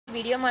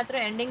Video మాత్రం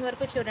ending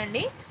వరకు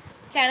చూడండి.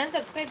 ఛానల్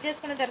సబ్స్క్రైబ్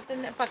చేసుకున్న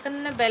తర్వాత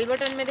పక్కనున్న బెల్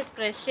బటన్ మీద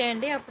ప్రెస్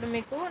చేయండి. అప్పుడు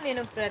మీకు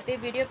నేను ప్రతి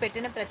వీడియో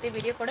పెట్టిన ప్రతి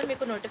వీడియో కూడా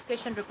మీకు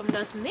నోటిఫికేషన్ రూపంలో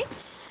వస్తుంది.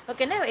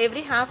 ఓకేనా.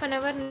 ఎవ్రీ హాఫ్ అన్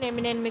అవర్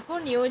నేను మీకు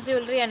న్యూ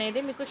జ్యువెలరీ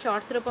అనేది మీకు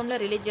షార్ట్స్ రూపంలో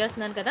రిలీజ్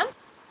చేస్తున్నాను కదా.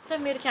 సో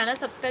మీరు ఛానల్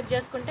సబ్స్క్రైబ్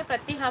చేసుకుంటే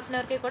ప్రతి హాఫ్ అన్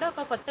అవర్కి కూడా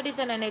ఒక కొత్త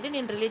డిజైన్ అనేది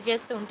నేను రిలీజ్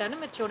చేస్తూ ఉంటాను,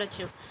 మీరు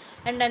చూడొచ్చు.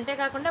 అండ్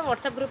అంతేకాకుండా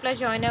వాట్సాప్ గ్రూప్లో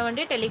జాయిన్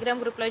అవ్వండి,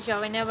 టెలిగ్రామ్ గ్రూప్లో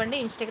జాయిన్ అవ్వండి,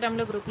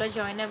 ఇన్స్టాగ్రామ్లో గ్రూప్లో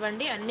జాయిన్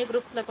అవ్వండి. అన్ని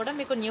గ్రూప్స్లో కూడా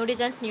మీకు న్యూ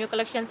డిజైన్స్, న్యూ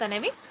కలెక్షన్స్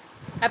అనేవి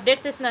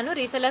అప్డేట్స్ ఇస్తున్నాను.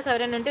 రీసెలర్స్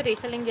ఎవరైనా ఉంటే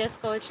రీసెల్లింగ్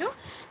చేసుకోవచ్చు.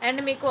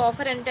 అండ్ మీకు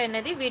ఆఫర్ అంటే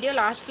అనేది వీడియో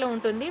లాస్ట్లో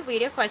ఉంటుంది.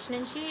 వీడియో ఫస్ట్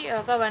నుంచి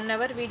ఒక 1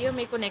 అవర్ వీడియో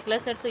మీకు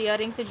necklace sets,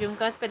 ear rings,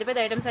 jhumkas, పెద్ద పెద్ద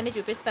ఐటమ్స్ అన్ని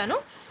చూపిస్తాను.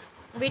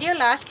 వీడియో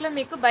లాస్ట్లో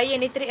మీకు బై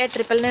ఎనీ 3 at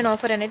 999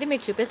 ఆఫర్ అనేది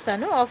మీకు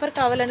చూపిస్తాను. ఆఫర్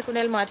కావాలనుకునే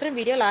వాళ్ళు మాత్రం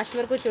వీడియో లాస్ట్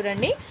వరకు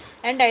చూడండి.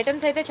 అండ్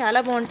ఐటమ్స్ అయితే చాలా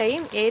బాగుంటాయి,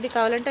 ఏది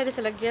కావాలంటే అది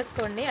సెలెక్ట్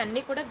చేసుకోండి.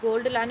 అన్నీ కూడా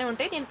గోల్డ్ లానే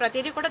ఉంటాయి. నేను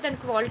ప్రతిదీ కూడా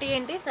దాని క్వాలిటీ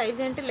ఏంటి, సైజ్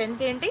ఏంటి,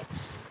 లెంత్ ఏంటి,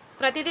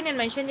 ప్రతిదీ నేను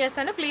మెన్షన్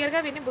చేస్తాను. క్లియర్గా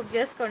విని బుక్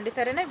చేసుకోండి,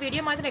 సరేనా.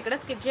 వీడియో మాత్రం ఎక్కడ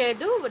స్కిప్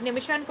చేయొద్దు.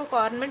 నిమిషానికి ఒక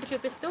ఆర్నమెంట్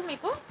చూపిస్తూ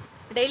మీకు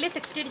డైలీ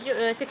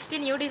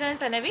 60 న్యూ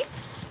డిజైన్స్ అనేవి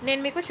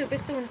నేను మీకు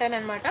చూపిస్తూ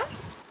ఉంటానన్నమాట.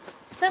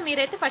 సో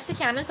మీరైతే ఫస్ట్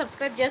ఛానల్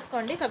సబ్స్క్రైబ్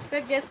చేసుకోండి.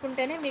 సబ్స్క్రైబ్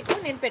చేసుకుంటేనే మీకు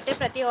నేను పెట్టే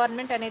ప్రతి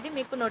ఆర్నమెంట్ అనేది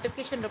మీకు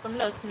నోటిఫికేషన్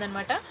రూపంలో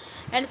వస్తుందన్నమాట.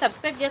 అండ్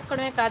సబ్స్క్రైబ్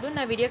చేసుకోవడమే కాదు,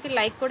 నా వీడియోకి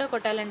లైక్ కూడా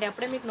కొట్టాలండి.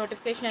 అప్పుడే మీకు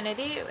నోటిఫికేషన్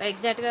అనేది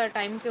ఎగ్జాక్ట్గా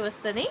టైంకి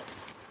వస్తుంది,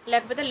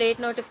 లేకపోతే లేట్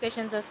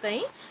నోటిఫికేషన్స్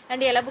వస్తాయి.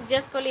 అండ్ ఎలా బుక్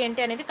చేసుకోవాలి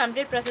ఏంటి అనేది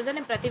కంప్లీట్ ప్రొసెసర్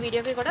నేను ప్రతి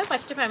వీడియోకి కూడా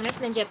ఫస్ట్ 5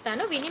 minutes నేను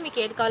చెప్తాను. విని మీకు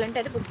ఏది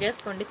కావాలంటే అది బుక్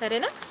చేసుకోండి,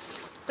 సరేనా.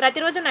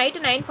 ప్రతిరోజు నైట్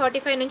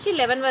 9:45 నుంచి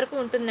 11 వరకు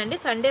ఉంటుందండి.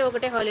 సండే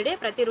ఒకటే హాలిడే,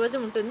 ప్రతిరోజు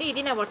ఉంటుంది.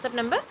 ఇది నా వాట్సాప్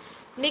నెంబర్.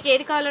 మీకు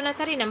ఏది కావాలన్నా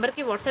సరే ఈ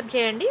నెంబర్కి వాట్సాప్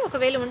చేయండి.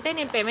 ఒకవేళ ఉంటే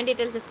నేను పేమెంట్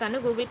డీటెయిల్స్ ఇస్తాను,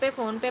 Google pay,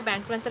 PhonePe,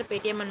 bank transfer,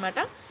 Paytm అనమాట.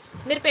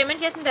 మీరు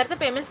పేమెంట్ చేసిన తర్వాత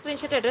పేమెంట్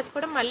స్క్రీన్షాట్ అడ్రస్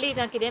కూడా మళ్ళీ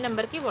నాకు ఇదే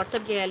నెంబర్కి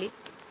వాట్సాప్ చేయాలి.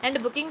 అండ్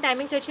బుకింగ్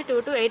టైమింగ్స్ వచ్చి 2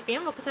 to 8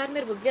 PM. ఒకసారి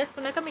మీరు బుక్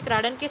చేసుకున్నాక మీకు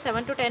రావడానికి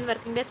 7 to 10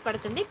 వర్కింగ్ డేస్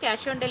పడుతుంది.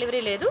 క్యాష్ ఆన్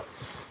డెలివరీ లేదు,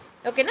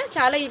 ఓకేనా.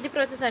 చాలా ఈజీ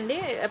ప్రాసెస్ అండి.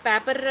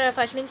 పేపర్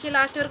ఫస్ట్ నుంచి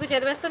లాస్ట్ వరకు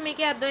చదివేస్తే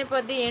మీకే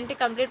అర్థమైపోద్ది ఏంటి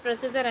కంప్లీట్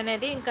ప్రొసీజర్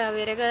అనేది, ఇంకా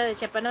వేరేగా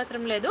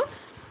చెప్పనవసరం లేదు.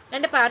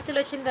 అండ్ పార్సిల్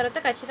వచ్చిన తర్వాత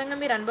ఖచ్చితంగా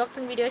మీరు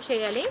అన్బాక్సింగ్ వీడియో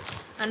చేయాలి.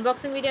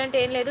 అన్బాక్సింగ్ వీడియో అంటే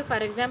ఏం లేదు,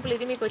 ఫర్ ఎగ్జాంపుల్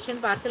ఇది మీకు వచ్చిన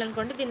పార్సిల్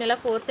అనుకోండి, దీన్ని ఇలా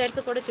 4 sides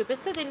కూడా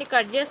చూపిస్తే దీన్ని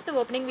కట్ చేస్తూ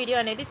ఓపెనింగ్ వీడియో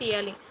అనేది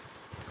తీయాలి.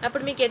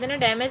 అప్పుడు మీకు ఏదైనా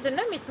డ్యామేజ్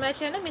ఉన్నా, మిస్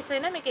మ్యాచ్ అయినా, మిస్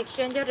అయినా మీకు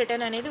ఎక్స్చేంజ్ ఆర్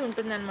రిటర్న్ అనేది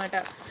ఉంటుందన్నమాట,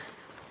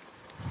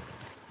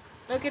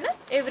 ఓకేనా.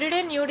 Everyday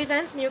new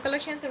designs, new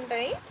collections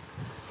ఉంటాయి,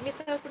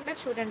 మిస్ అవ్వకుండా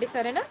చూడండి,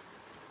 సరేనా.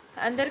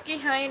 అందరికీ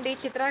హాయ్ అండి.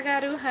 చిత్ర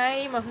గారు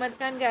హాయ్, మహమ్మద్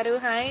ఖాన్ గారు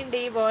హాయ్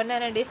అండి,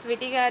 బాగున్నానండి.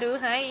 స్వీటీ గారు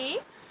హాయ్,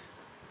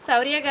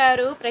 శౌర్య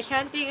గారు,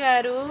 ప్రశాంతి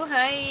గారు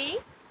హాయ్,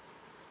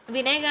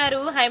 వినయ్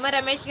గారు, హైమ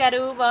రమేష్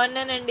గారు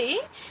బాగున్నానండి,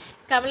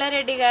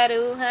 కమలారెడ్డి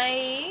గారు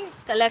హాయ్,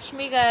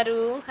 లక్ష్మి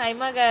గారు,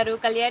 హైమ గారు,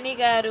 కళ్యాణి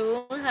గారు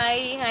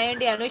హాయ్ హాయ్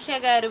అండి, అనుష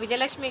గారు,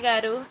 విజయలక్ష్మి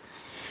గారు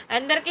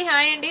అందరికీ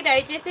హాయ్ అండి.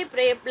 దయచేసి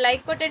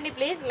లైక్ కొట్టండి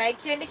ప్లీజ్, లైక్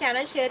చేయండి,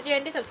 ఛానల్ షేర్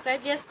చేయండి,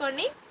 సబ్స్క్రైబ్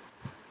చేసుకోండి,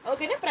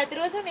 ఓకేనా.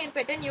 ప్రతిరోజు నేను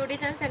పెట్టే న్యూ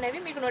డిజైన్స్ అనేవి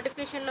మీకు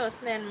నోటిఫికేషన్లో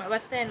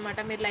వస్తాయి అన్నమాట,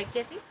 మీరు లైక్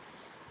చేసి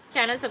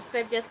ఛానల్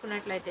సబ్స్క్రైబ్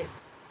చేసుకున్నట్లయితే.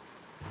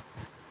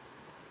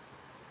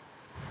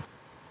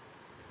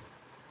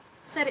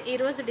 సరే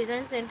ఈరోజు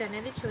డిజైన్స్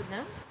ఏంటనేది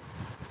చూద్దాం.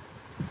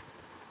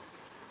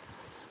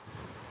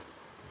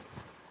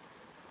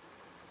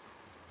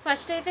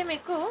 ఫస్ట్ అయితే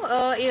మీకు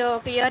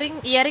ఒక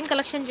ఇయర్ రింగ్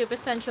కలెక్షన్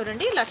చూపిస్తాను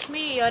చూడండి.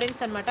 లక్ష్మీ ఇయర్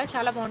రింగ్స్ అనమాట,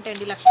 చాలా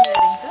బాగుంటాయండి. లక్ష్మీ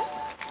ఇయర్ రింగ్స్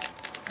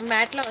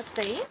మ్యాట్లో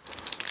వస్తాయి.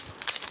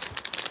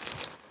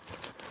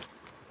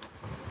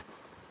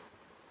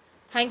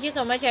 థ్యాంక్ యూ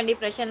సో మచ్ అండి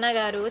ప్రసన్న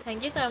గారు,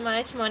 thank you so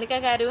much. Monika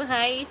గారు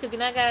హాయ్,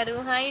 సుగుణ గారు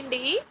హాయ్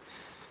అండి,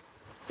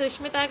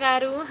 సుష్మిత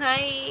గారు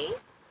హాయ్,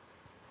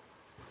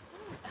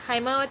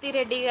 హైమావతి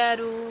రెడ్డి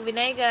గారు,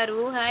 వినయ్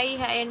గారు హాయ్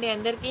హాయ్ అండి,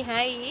 అందరికీ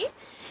హాయ్.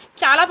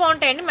 చాలా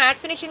బాగుంటాయండి,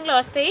 మ్యాట్ ఫినిషింగ్లో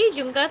వస్తాయి.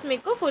 జుంకాస్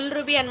మీకు ఫుల్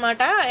రూబీ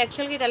అనమాట.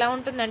 యాక్చువల్గా ఇది ఎలా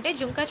ఉంటుందంటే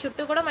జుంకా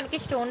చుట్టూ కూడా మనకి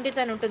స్టోన్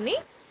డిజైన్ ఉంటుంది.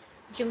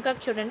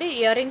 జుంకాకు చూడండి,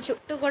 ఇయర్ రింగ్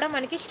చుట్టూ కూడా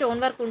మనకి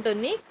స్టోన్ వర్క్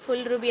ఉంటుంది,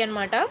 ఫుల్ రూబీ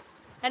అనమాట.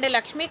 అండ్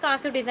లక్ష్మీ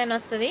కాసు డిజైన్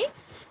వస్తుంది.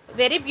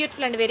 వెరీ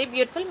బ్యూటిఫుల్ అండి, వెరీ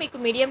బ్యూటిఫుల్. మీకు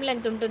మీడియం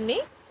లెంత్ ఉంటుంది,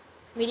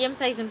 మీడియం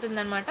సైజ్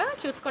ఉంటుందన్నమాట.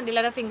 చూసుకోండి,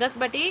 ఇలా ఫింగర్స్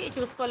బట్టి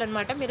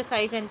చూసుకోవాలన్నమాట మీరు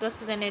సైజ్ ఎంత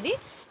వస్తుంది అనేది.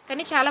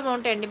 కానీ చాలా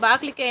బాగుంటాయండి, బాగా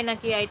క్లిక్ అయ్యి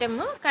నాకు ఈ ఐటమ్.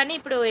 కానీ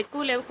ఇప్పుడు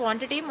ఎక్కువ లేవు,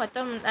 క్వాంటిటీ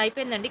మొత్తం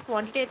అయిపోయిందండి,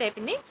 క్వాంటిటీ అయితే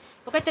అయిపోయింది.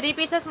 ఒక 3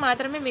 pieces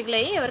మాత్రమే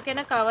మిగిలాయి.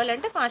 ఎవరికైనా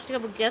కావాలంటే ఫాస్ట్గా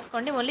బుక్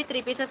చేసుకోండి. ఓన్లీ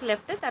 3 pieces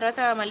లెఫ్ట్, తర్వాత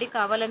మళ్ళీ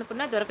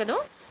కావాలనుకున్నా దొరకదు.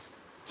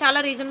 చాలా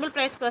రీజనబుల్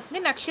ప్రైస్కి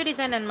వస్తుంది. నక్షి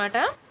డిజైన్ అనమాట,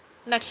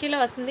 నక్షిలో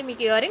వస్తుంది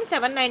మీకు ఇయర్ రింగ్.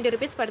 790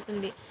 rupees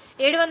పడుతుంది,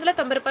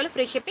 790 రూపాయలు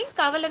ఫ్రీ షిప్పింగ్.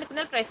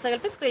 కావాలనుకున్న ప్రైస్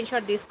కలిపి స్క్రీన్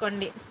షాట్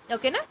తీసుకోండి,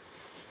 ఓకేనా.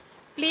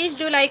 ప్లీజ్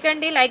డూ లైక్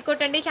అండి, లైక్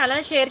కొట్టండి,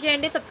 ఛానల్ షేర్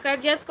చేయండి,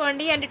 సబ్స్క్రైబ్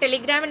చేసుకోండి. And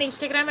Telegram and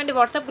Instagram and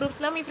WhatsApp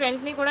గ్రూప్స్లో మీ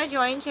ఫ్రెండ్స్ని కూడా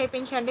జాయిన్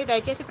చేయించండి.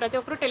 దయచేసి ప్రతి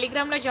ఒక్కరు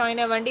టెలిగ్రామ్లో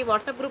జాయిన్ అవ్వండి.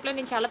 వాట్సాప్ గ్రూప్లో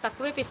నేను చాలా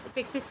తక్కువే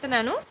పిక్స్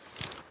ఇస్తున్నాను,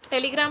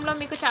 టెలిగ్రామ్లో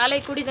మీకు చాలా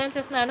ఎక్కువ డిజైన్స్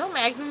ఇస్తున్నాను.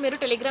 మ్యాక్సిమం మీరు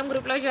టెలిగ్రామ్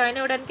గ్రూప్లో జాయిన్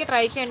అవ్వడానికి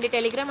ట్రై చేయండి.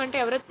 టెలిగ్రామ్ అంటే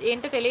ఎవరో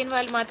ఏంటో తెలియని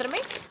వాళ్ళు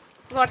మాత్రమే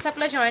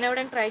వాట్సాప్లో జాయిన్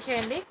అవ్వడానికి ట్రై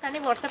చేయండి. కానీ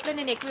వాట్సాప్లో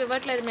నేను ఎక్కువ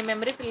ఇవ్వట్లేదు, మీ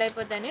మెమరీ ఫిల్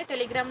అయిపోద్దని.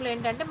 టెలిగ్రామ్లో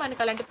ఏంటంటే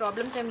మనకు అలాంటి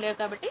ప్రాబ్లమ్స్ ఏం లేవు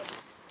కాబట్టి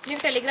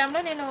నేను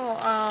టెలిగ్రామ్లో నేను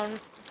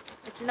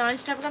నాన్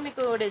స్టాప్గా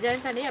మీకు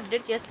డిజైన్స్ అని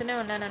అప్డేట్ చేస్తూనే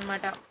ఉన్నాను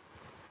అనమాట.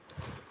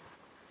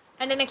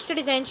 అండ్ నెక్స్ట్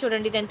డిజైన్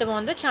చూడండి, ఇది ఎంత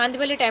బాగుందో,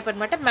 చాందివల్లి టైప్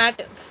అనమాట,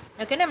 మ్యాట్.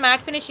 ఓకేనా,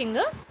 మ్యాట్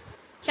ఫినిషింగ్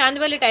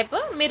చాందివల్లి టైప్.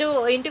 మీరు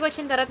ఇంటికి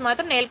వచ్చిన తర్వాత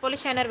మాత్రం నెయిల్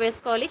పాలిష్ షైనర్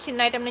వేసుకోవాలి.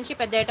 చిన్న ఐటమ్ నుంచి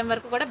పెద్ద ఐటమ్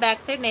వరకు కూడా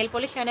back side nail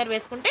polish shiner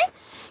వేసుకుంటే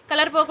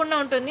కలర్ పోకుండా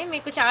ఉంటుంది.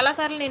 మీకు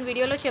చాలాసార్లు నేను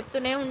వీడియోలో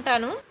చెప్తూనే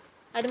ఉంటాను,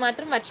 అది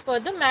మాత్రం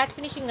మర్చిపోవద్దు. మ్యాట్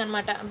ఫినిషింగ్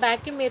అనమాట.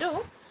 బ్యాక్కి మీరు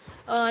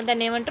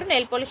దాన్ని ఏమంటారు,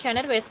 నెయిల్ పాలిష్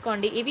షైనర్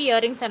వేసుకోండి. ఇవి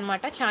ఇయర్ రింగ్స్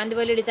అనమాట,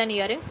 చాందివల్లి డిజైన్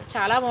ఇయర్ రింగ్స్.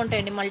 చాలా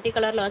బాగుంటాయండి, మల్టీ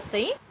కలర్లో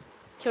వస్తాయి.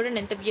 చూడండి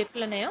ఎంత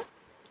బ్యూటిఫుల్ ఉన్నాయో.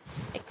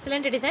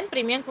 Excellent design,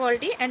 premium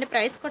quality, and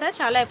price కూడా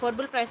చాలా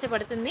అఫోర్డబుల్ ప్రైసే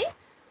పడుతుంది.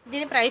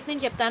 దీని ప్రైస్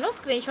నేను చెప్తాను,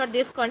 స్క్రీన్ షాట్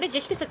తీసుకోండి.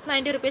 జస్ట్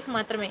 690 రూపీస్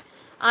మాత్రమే,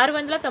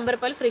 690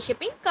 రూపాయలు ఫ్రీ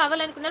షిప్పింగ్.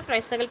 కావాలనుకున్న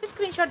ప్రైస్ తగిలిపి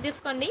స్క్రీన్ షాట్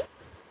తీసుకోండి.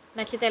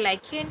 నచ్చితే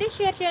లైక్ చేయండి,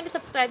 షేర్ చేయండి,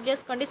 సబ్స్క్రైబ్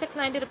చేసుకోండి.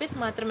 690 రూపీస్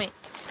మాత్రమే,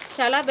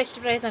 చాలా బెస్ట్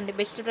ప్రైస్ అండి,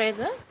 బెస్ట్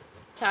ప్రైస్.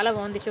 చాలా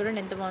బాగుంది, చూడండి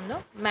ఎంత బాగుందో.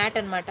 మ్యాట్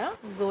అనమాట,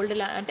 గోల్డ్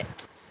అంటే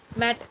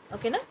మ్యాట్.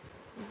 ఓకేనా,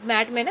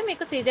 మ్యాట్ మీద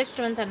మీకు సీజర్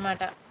స్టోన్స్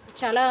అనమాట.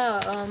 చాలా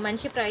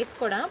మంచి ప్రైస్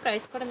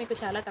కూడా మీకు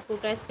చాలా తక్కువ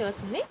ప్రైస్కి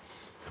వస్తుంది.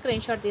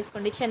 స్క్రీన్ షాట్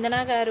తీసుకోండి. చందన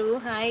గారు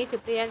హాయ్,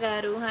 సుప్రియ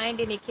గారు హాయ్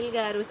అండి, నిఖిల్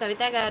గారు,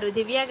 సవిత గారు,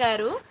 దివ్య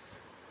గారు,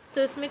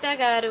 సుస్మిత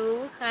గారు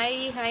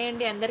హాయ్. హాయ్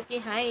అండి అందరికీ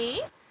హాయ్.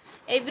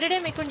 ఎవ్రీడే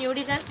మీకు న్యూ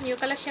డిజైన్స్, న్యూ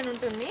కలెక్షన్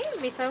ఉంటుంది,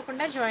 మిస్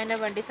అవ్వకుండా జాయిన్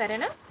అవ్వండి,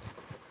 సరేనా.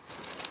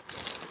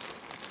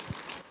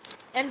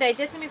 అండ్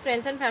దయచేసి మీ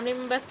ఫ్రెండ్స్ అండ్ ఫ్యామిలీ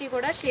మెంబర్స్కి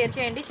కూడా షేర్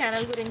చేయండి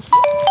ఛానల్ గురించి.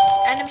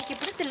 అండ్ మీకు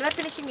ఇప్పుడు సిల్వర్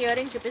ఫినిషింగ్ ఇయర్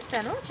రింగ్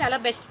చూపిస్తాను, చాలా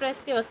బెస్ట్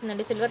ప్రైస్కి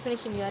వస్తుందండి. సిల్వర్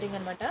ఫినిషింగ్ ఇయర్ రింగ్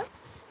అనమాట.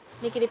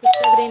 మీకు ఇది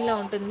పిస్తా గ్రీన్లో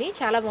ఉంటుంది,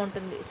 చాలా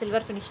బాగుంటుంది.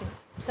 Silver finishing,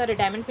 sorry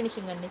diamond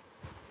finishing అండి,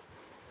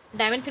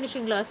 డైమండ్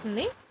ఫినిషింగ్లో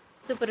వస్తుంది.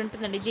 సూపర్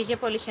ఉంటుందండి, జీజే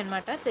పాలిష్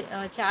అనమాట.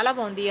 చాలా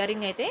బాగుంది ఇయర్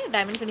రింగ్ అయితే,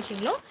 డైమండ్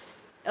ఫినిషింగ్లో.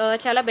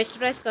 చాలా బెస్ట్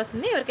ప్రైస్కి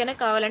వస్తుంది. ఎవరికైనా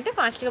కావాలంటే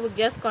ఫాస్ట్గా బుక్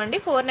చేసుకోండి.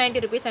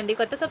 490 రూపీస్ అండి.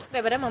 కొత్త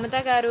సబ్స్క్రైబరా మమత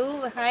గారు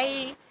హాయ్,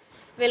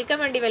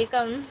 వెల్కమ్ అండి,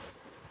 welcome.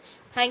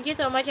 Thank you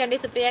so much అండి.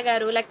 సుప్రియ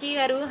గారు, లక్కీ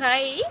గారు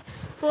హాయ్.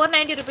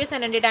 490 రూపీస్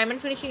అనండి,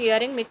 డైమండ్ ఫినిషింగ్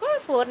ఇయర్ రింగ్ మీకు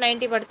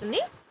 490 పడుతుంది.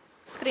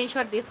 స్క్రీన్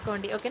షాట్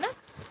తీసుకోండి, ఓకేనా.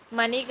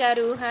 మనీ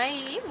గారు హాయ్,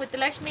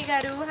 ముత్తులక్ష్మి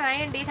గారు హాయ్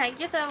అండి,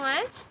 thank you so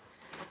much.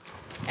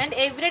 And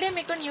everyday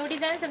మీకు న్యూ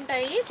డిజైన్స్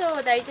ఉంటాయి, సో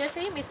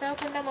దయచేసి మిస్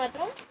అవ్వకుండా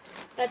మాత్రం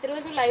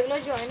ప్రతిరోజు లైవ్లో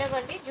జాయిన్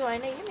అవ్వండి.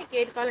 జాయిన్ అయ్యి మీకు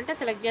ఏది కావాలంటే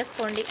సెలెక్ట్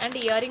చేసుకోండి. అండ్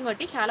ఇయర్ రింగ్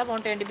ఒకటి చాలా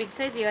బాగుంటాయండి, big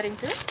size ear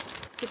rings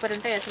super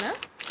ఉంటాయి అసలు.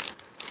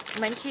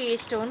 మంచి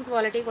స్టోన్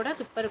క్వాలిటీ కూడా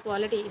సూపర్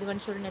క్వాలిటీ.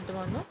 ఇదిగోండి చూడండి ఎంత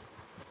బాగుందో,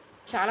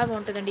 చాలా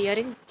బాగుంటుందండి ఇయర్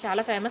రింగ్,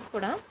 చాలా ఫేమస్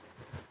కూడా.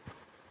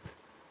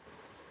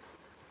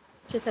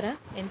 చూసారా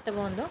ఎంత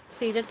బాగుందో,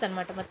 సీజర్స్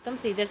అనమాట, మొత్తం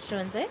సీజర్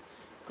స్టోన్సే.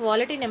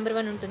 క్వాలిటీ నెంబర్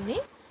 1 ఉంటుంది.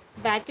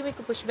 బ్యాక్కి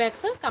మీకు పుష్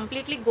బ్యాక్స్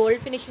కంప్లీట్లీ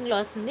గోల్డ్ ఫినిషింగ్లో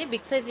వస్తుంది.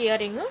 బిగ్ సైజ్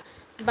ఇయర్ రింగ్,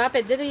 బాగా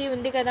పెద్దది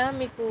ఉంది కదా,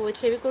 మీకు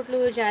చెవి కుట్లు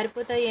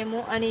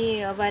జారిపోతాయేమో అని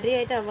వర్రీ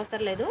అయితే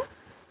అవ్వక్కర్లేదు,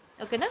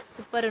 ఓకేనా.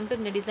 సూపర్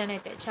ఉంటుంది డిజైన్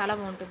అయితే, చాలా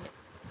బాగుంటుంది.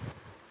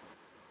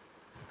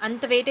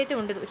 అంత వెయిట్ అయితే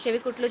ఉండదు,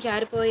 చెవి కుట్లు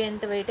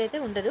జారిపోయేంత వెయిట్ అయితే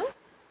ఉండదు,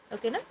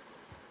 ఓకేనా.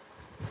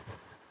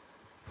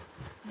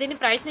 దీని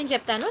ప్రైస్ నేను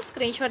చెప్తాను,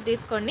 స్క్రీన్ షాట్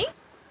తీసుకోండి.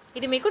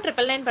 ఇది మీకు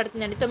 999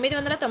 పడుతుందండి,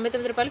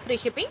 999 రూపాయలు ఫ్రీ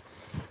షిప్పింగ్.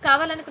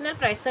 కావాలనుకున్న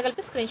ప్రైస్తో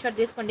కలిపి స్క్రీన్ షాట్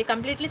తీసుకోండి.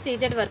 కంప్లీట్లీ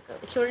సీజెడ్ వర్క్,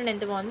 చూడండి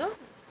ఎంత బాగుందో.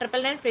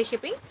 999 ఫ్రీ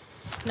షిప్పింగ్.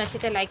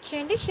 నచ్చితే లైక్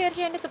చేయండి, షేర్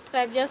చేయండి,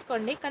 సబ్స్క్రైబ్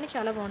చేసుకోండి. కానీ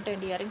చాలా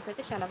బాగుంటాయండి ఇయర్ రింగ్స్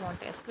అయితే, చాలా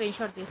బాగుంటాయి. స్క్రీన్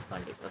షాట్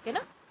తీసుకోండి,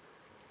 ఓకేనా.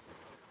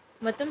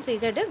 మొత్తం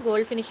సీజెడ్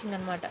గోల్డ్ ఫినిషింగ్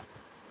అనమాట,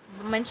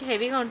 మంచి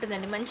హెవీగా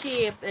ఉంటుందండి. మంచి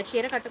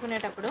చీర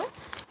కట్టుకునేటప్పుడు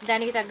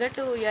దానికి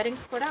తగ్గట్టు ఇయర్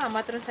రింగ్స్ కూడా ఆ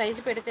మాత్రం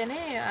సైజు పెడితేనే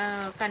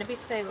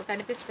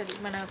కనిపిస్తుంది.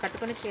 మనం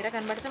కట్టుకునే చీర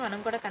కనబడితే మనం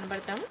కూడా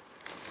కనబడతాం,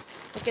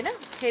 ఓకేనా.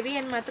 హెవీ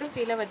అని మాత్రం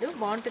ఫీల్ అవ్వద్దు,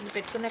 బాగుంటుంది,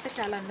 పెట్టుకున్నాక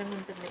చాలా అందంగా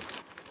ఉంటుంది.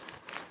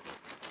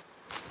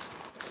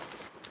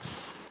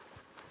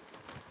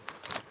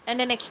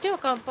 అండ్ నెక్స్ట్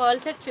ఒక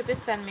పర్ల్ సెట్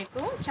చూపిస్తాను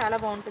మీకు, చాలా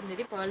బాగుంటుంది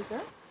ఇది pearls.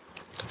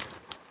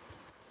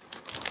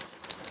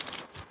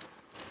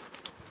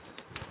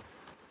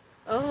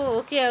 Oh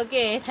okay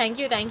okay, thank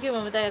you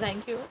Mamata,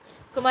 thank you.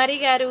 కుమారి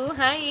గారు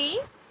hi,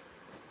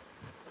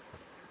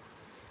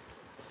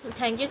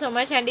 thank you so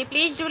much అండి.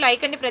 ప్లీజ్ డూ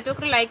లైక్ అండి, ప్రతి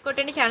ఒక్కరు లైక్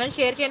కొట్టండి, ఛానల్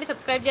షేర్ చేయండి,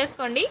 సబ్స్క్రైబ్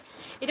చేసుకోండి.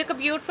 ఇది ఒక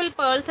బ్యూటిఫుల్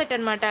పర్ల్ సెట్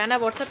అనమాట. నా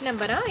వాట్సాప్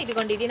నెంబరా,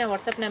 ఇదిగోండి, ఇది నా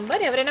వాట్సాప్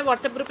నెంబర్. ఎవరైనా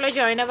వాట్సాప్ గ్రూప్లో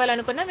జాయిన్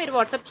అవ్వాలనుకున్నా మీరు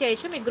వాట్సాప్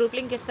చేయొచ్చు, మీకు గ్రూప్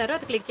లింక్ ఇస్తారు,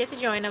 అది క్లిక్ చేసి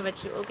జాయిన్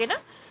అవ్వచ్చు, ఓకేనా.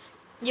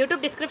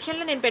 యూట్యూబ్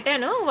డిస్క్రిప్షన్లో నేను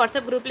పెట్టాను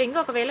వాట్సాప్ గ్రూప్ లింక్,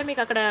 ఒకవేళ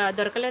మీకు అక్కడ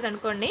దొరకలేదు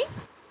అనుకోండి,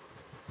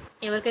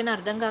 ఎవరికైనా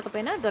అర్థం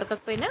కాకపోయినా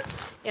దొరకకపోయినా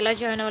ఎలా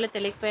జాయిన్ అవ్వాలో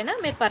తెలియకపోయినా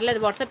మీరు పర్లేదు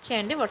వాట్సాప్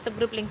చేయండి, వాట్సాప్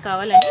గ్రూప్ లింక్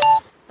కావాలని,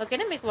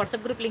 ఓకేనా. మీకు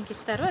వాట్సాప్ గ్రూప్ లింక్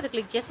ఇస్తారు, అది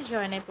క్లిక్ చేసి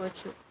జాయిన్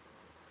అయిపోవచ్చు.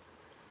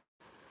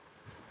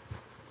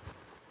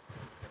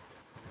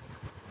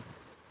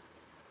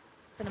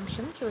 ఒక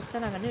నిమిషం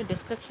చూస్తాను, కానీ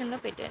డిస్క్రిప్షన్లో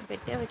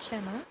పెట్టే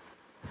వచ్చాను,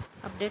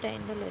 అప్డేట్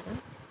అయిందో లేదో.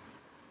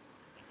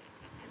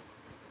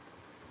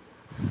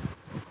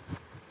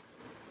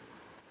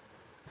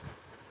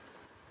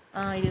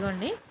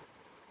 ఇదిగోండి,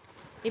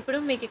 ఇప్పుడు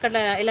మీకు ఇక్కడ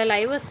ఇలా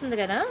లైవ్ వస్తుంది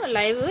కదా,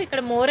 లైవ్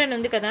ఇక్కడ మోర్ అని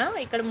ఉంది కదా,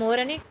 ఇక్కడ మోర్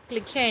అని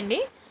క్లిక్ చేయండి.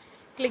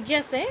 క్లిక్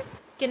చేస్తే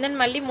కింద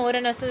మళ్ళీ మోర్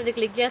అని వస్తుంది, ఇది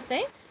క్లిక్ చేస్తే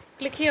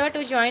click here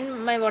to join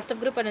my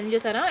WhatsApp group అని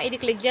చూసారా, ఇది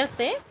క్లిక్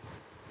చేస్తే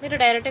మీరు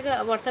డైరెక్ట్గా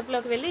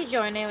వాట్సాప్లోకి వెళ్ళి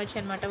జాయిన్ అవ్వచ్చు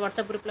అనమాట,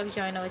 వాట్సాప్ గ్రూప్లోకి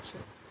జాయిన్ అవ్వచ్చు,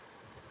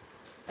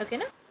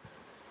 ఓకేనా.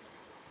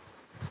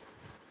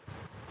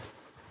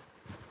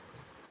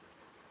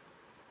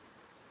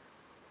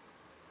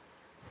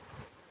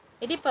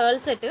 ఇది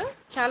పర్ల్ సెట్,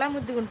 చాలా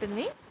ముద్దుగా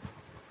ఉంటుంది.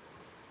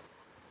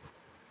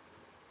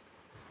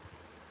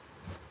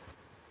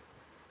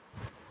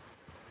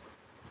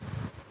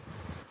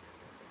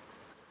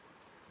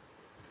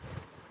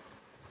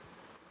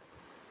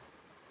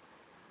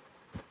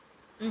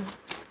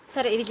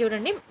 సరే ఇది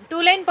చూడండి, 2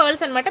 లైన్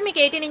పర్ల్స్ అనమాట. మీకు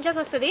 18 ఇంచెస్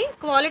వస్తుంది.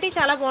 క్వాలిటీ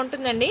చాలా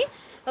బాగుంటుందండి.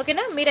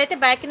 ఓకేనా, మీరైతే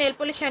బ్యాక్ నెయిల్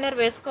పాలిష్ షైనర్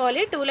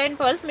వేసుకోవాలి. 2 లైన్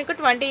పర్ల్స్ మీకు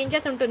 20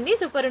 ఇంచెస్ ఉంటుంది.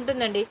 సూపర్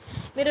ఉంటుందండి.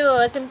 మీరు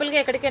సింపుల్గా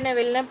ఎక్కడికైనా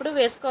వెళ్ళినప్పుడు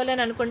వేసుకోవాలి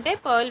అని అనుకుంటే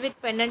పర్ల్ విత్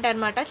పెండెంట్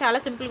అనమాట. చాలా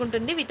సింపుల్గా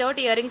ఉంటుంది,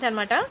 వితౌట్ ఇయర్ రింగ్స్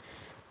అనమాట.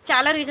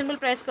 చాలా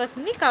రీజనబుల్ ప్రైస్కి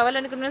వస్తుంది.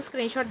 కావాలనుకున్న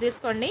స్క్రీన్ షాట్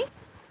తీసుకోండి.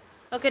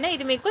 ఓకేనా,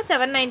 ఇది మీకు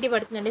 790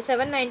 పడుతుందండి.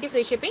 790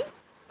 ఫ్రీ షిప్పింగ్.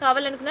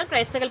 కావాలనుకున్న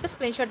ప్రైస్తో కలిపి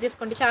స్క్రీన్ షాట్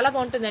తీసుకోండి. చాలా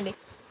బాగుంటుందండి.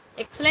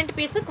 ఎక్సలెంట్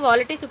పీస్,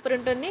 క్వాలిటీ సూపర్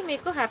ఉంటుంది.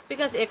 మీకు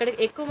హ్యాపీగా ఎక్కడ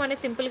ఎక్కువ మనీ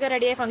సింపుల్గా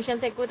రెడీ అయ్యే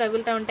ఫంక్షన్స్ ఎక్కువ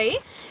తగులుతూ ఉంటాయి.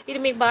 ఇది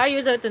మీకు బాగా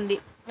యూజ్ అవుతుంది.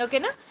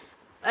 ఓకేనా,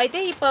 అయితే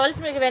ఈ పర్ల్స్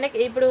మీకు వెనక్కి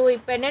ఇప్పుడు ఈ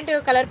పెండెంట్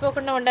కలర్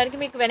పోకుండా ఉండడానికి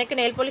మీకు వెనక్కి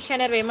నెయిల్ పాలిష్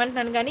షైనర్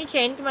వేయమంటున్నాను, కానీ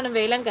చైన్కి మనం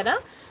వేయలేం కదా.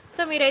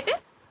 సో మీరైతే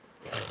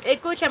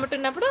ఎక్కువ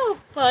చెమటున్నప్పుడు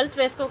పర్ల్స్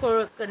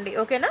వేసుకోకండి.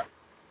 ఓకేనా,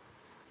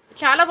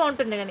 చాలా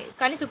బాగుంటుంది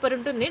కానీ సూపర్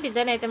ఉంటుంది.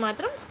 డిజైన్ అయితే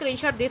మాత్రం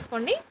స్క్రీన్ షాట్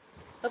తీసుకోండి.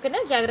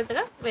 ఓకేనా,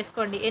 జాగ్రత్తగా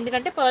వేసుకోండి,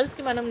 ఎందుకంటే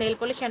పర్ల్స్కి మనం నెయిల్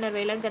పాలిష్ షైనర్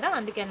వేయలేం కదా,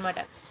 అందుకే అనమాట.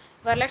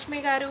 వరలక్ష్మి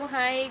గారు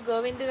హాయ్,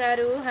 గోవింద్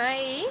గారు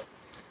హాయ్,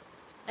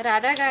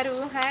 రాధా గారు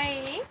హాయ్.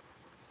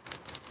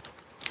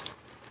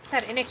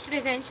 సరే నెక్స్ట్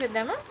డిజైన్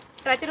చూద్దామా.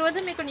 ప్రతిరోజు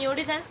మీకు న్యూ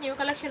డిజైన్స్, న్యూ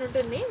కలెక్షన్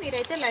ఉంటుంది.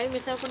 మీరైతే లైవ్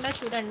మిస్ అవ్వకుండా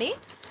చూడండి.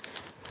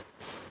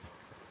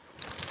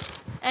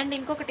 అండ్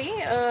ఇంకొకటి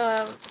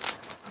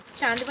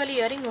చాందివలి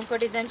ఇయర్ రింగ్ ఇంకో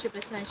డిజైన్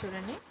చూపిస్తున్నాను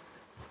చూడండి.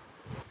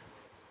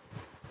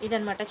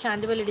 ఇదనమాట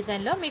చాందివలి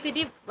డిజైన్లో మీకు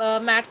ఇది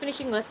మ్యాట్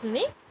ఫినిషింగ్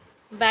వస్తుంది.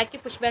 బ్యాక్కి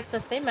పుష్ బ్యాక్స్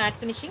వస్తాయి, మ్యాట్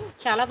ఫినిషింగ్.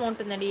 చాలా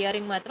బాగుంటుందండి ఇయర్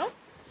రింగ్ మాత్రం.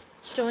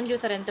 స్టోన్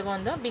చూసారు ఎంత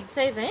బాగుందో. బిగ్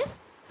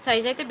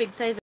సైజ్ అయితే బిగ్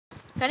సైజ్,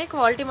 కానీ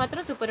క్వాలిటీ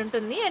మాత్రం సూపర్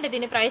ఉంటుంది. అండ్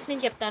దీని ప్రైస్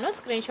నేను చెప్తాను,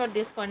 స్క్రీన్ షాట్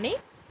తీసుకోండి.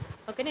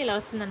 ఓకేనా, ఇలా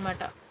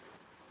వస్తుందన్నమాట.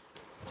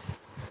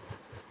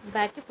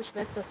 బ్యాక్కి పుష్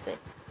బ్యాక్స్ వస్తాయి.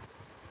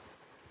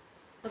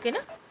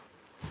 ఓకేనా,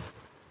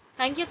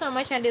 థ్యాంక్ యూ సో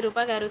మచ్ అండి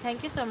రూపా గారు,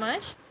 thank you so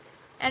much.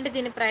 And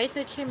దీని ప్రైస్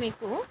వచ్చి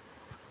మీకు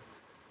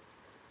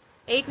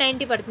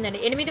 890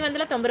 పడుతుందండి.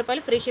 890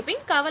 రూపాయలు ఫ్రీ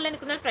షిప్పింగ్.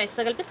 కావాలనుకున్న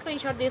ప్రైస్తో కలిపి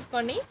స్క్రీన్ షాట్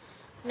తీసుకోండి.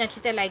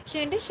 నచ్చితే లైక్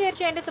చేయండి, షేర్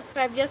చేయండి,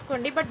 సబ్స్క్రైబ్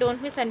చేసుకోండి. బట్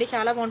డోంట్ మిస్ అండి,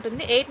 చాలా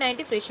బాగుంటుంది.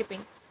 890 ఫ్రీ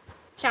షిప్పింగ్.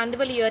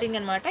 చాందివలి ఇయర్ రింగ్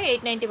అనమాట.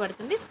 890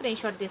 పడుతుంది. స్క్రీన్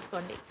షాట్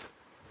తీసుకోండి.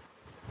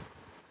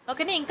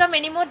 ఓకేనా, ఇంకా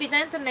మెనీ మోర్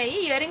డిజైన్స్ ఉన్నాయి.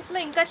 ఇయర్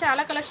రింగ్స్లో ఇంకా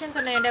చాలా కలెక్షన్స్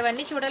ఉన్నాయండి.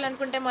 అవన్నీ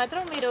చూడాలనుకుంటే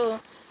మాత్రం మీరు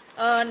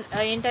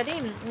ఏంటది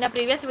నా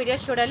ప్రీవియస్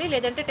వీడియోస్ చూడాలి,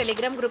 లేదంటే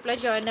టెలిగ్రామ్ గ్రూప్లో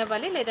జాయిన్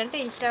అవ్వాలి, లేదంటే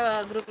ఇన్స్టా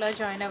గ్రూప్లో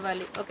జాయిన్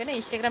అవ్వాలి. ఓకేనా,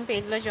 ఇన్స్టాగ్రామ్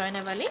పేజ్లో జాయిన్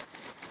అవ్వాలి.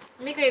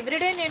 మీకు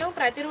ఎవ్రీడే నేను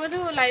ప్రతిరోజు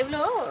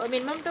లైవ్లో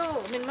మినిమం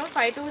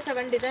 5 to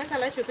 7 డిజైన్స్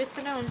అలా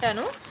చూపిస్తూనే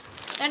ఉంటాను.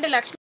 అండ్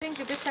లక్ష్మీ రింగ్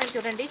చూపిస్తాను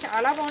చూడండి,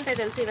 చాలా బాగుంటాయి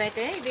తెలుసు.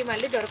 ఇవైతే ఇవి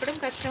మళ్ళీ దొరకడం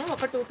కష్టం.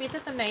 ఒక 2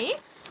 పీసెస్ ఉన్నాయి.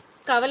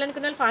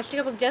 కావాలనుకున్న వాళ్ళు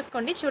ఫాస్ట్గా బుక్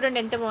చేసుకోండి. చూడండి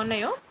ఎంత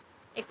బాగున్నాయో.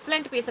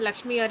 Excellent piece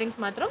Lakshmi ear rings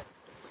మాత్రం.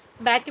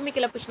 బ్యాక్కి మీకు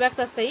ఇలా పుష్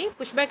బ్యాక్స్ వస్తాయి.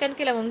 పుష్ బ్యాక్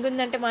కనుక ఇలా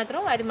ఉంగుందంటే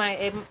మాత్రం అది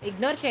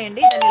ఇగ్నోర్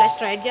చేయండి, దాన్ని ఇలా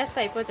స్ట్రైట్ చేస్తే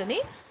అయిపోతుంది.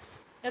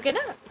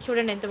 ఓకేనా,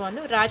 చూడండి ఎంత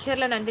బాగుందో.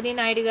 రాచర్ల నందిని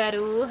నాయుడు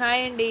గారు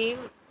హాయ్ అండి,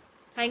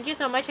 థ్యాంక్ యూ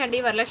సో మచ్ అండి.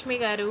 వరలక్ష్మి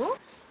గారు,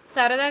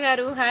 శారదా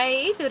గారు హాయ్,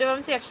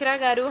 సూర్యవంశీ అక్షర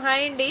గారు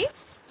హాయ్ అండి.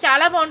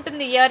 చాలా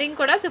బాగుంటుంది ఇయర్ రింగ్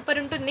కూడా, సూపర్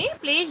ఉంటుంది.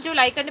 ప్లీజ్ డూ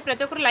లైక్ అండి,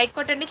 ప్రతి ఒక్కరు లైక్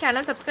కొట్టండి,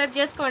 ఛానల్ సబ్స్క్రైబ్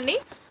చేసుకోండి.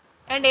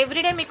 అండ్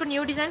ఎవ్రీడే మీకు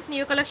న్యూ డిజైన్స్,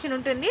 న్యూ కలెక్షన్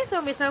ఉంటుంది. సో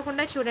మిస్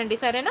అవ్వకుండా చూడండి,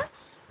 సరేనా.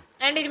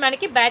 అండ్ ఇది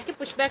మనకి బ్యాక్కి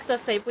పుష్ బ్యాక్స్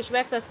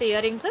వస్తాయి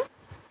ఇయర్ రింగ్స్.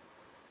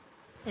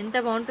 ఎంత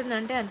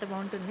బాగుంటుందంటే అంత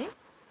బాగుంటుంది.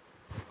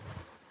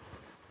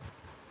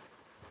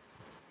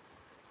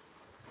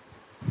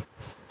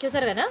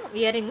 చూసారు కదా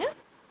ఇయర్ రింగ్.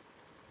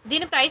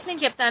 దీని ప్రైస్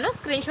నేను చెప్తాను,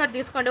 స్క్రీన్ షాట్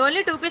తీసుకోండి.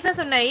 ఓన్లీ 2 పీసెస్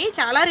ఉన్నాయి.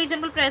 చాలా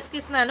రీజనబుల్ ప్రైస్కి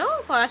ఇస్తున్నాను,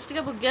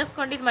 ఫాస్ట్గా బుక్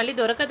చేసుకోండి. ఇది మళ్ళీ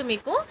దొరకదు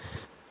మీకు.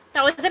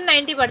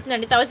 1090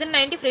 పడుతుందండి.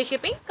 1090 ఫ్రీ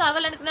షిప్పింగ్.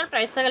 కావాలనుకున్న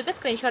ప్రైస్తో కలిపి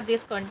స్క్రీన్ షాట్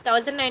తీసుకోండి.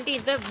 1090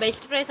 ఇస్ ద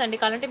బెస్ట్ ప్రైస్ అండి.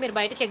 కావాలంటే మీరు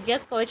బయట చెక్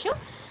చేసుకోవచ్చు.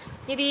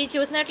 ఇది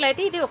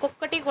చూసినట్లయితే ఇది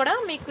ఒక్కొక్కటి కూడా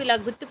మీకు ఇలా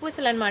గుత్తి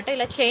పూసలు అనమాట.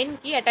 ఇలా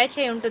చైన్కి అటాచ్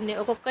అయి ఉంటుంది.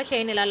 ఒక్కొక్క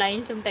చైన్ ఇలా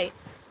లైన్స్ ఉంటాయి.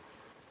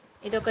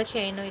 ఇదొక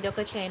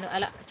చైన్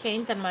అలా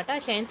చైన్స్ అనమాట.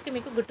 ఆ చైన్స్కి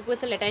మీకు గుట్టు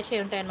పూసలు అటాచ్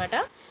అయి ఉంటాయి అనమాట.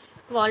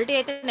 క్వాలిటీ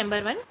అయితే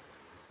నెంబర్ 1.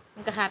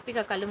 ఇంకా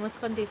హ్యాపీగా కళ్ళు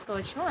మూసుకొని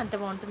తీసుకోవచ్చు, అంత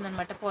బాగుంటుంది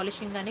అనమాట.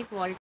 పాలిషింగ్ కానీ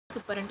క్వాలిటీ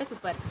సూపర్ అంటే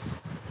సూపర్.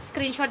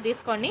 స్క్రీన్ షాట్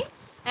తీసుకోండి.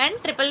 అండ్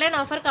 999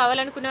 ఆఫర్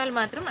కావాలనుకునే వాళ్ళు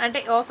మాత్రం, అంటే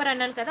ఆఫర్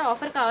అన్నాను కదా,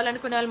 ఆఫర్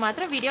కావాలనుకునే వాళ్ళు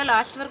మాత్రం వీడియో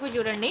లాస్ట్ వరకు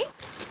చూడండి.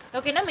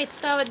 ఓకేనా, మిస్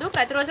కావద్దు.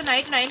 ప్రతిరోజు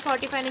నైట్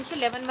 9:45 నుంచి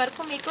 11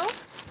 వరకు మీకు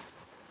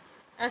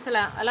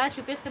అసలు అలా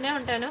చూపిస్తూనే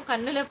ఉంటాను.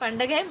 కన్నుల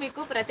పండగే.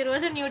 మీకు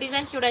ప్రతిరోజు న్యూ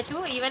డిజైన్స్ చూడొచ్చు.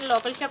 ఈవెన్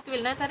లోకల్ షాప్కి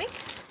వెళ్ళినా సరే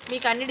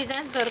మీకు అన్ని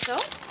డిజైన్స్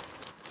దొరకవు.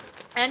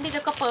 అండ్ ఇది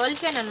ఒక పర్ల్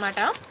చైన్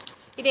అనమాట.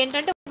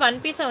 ఇదేంటంటే 1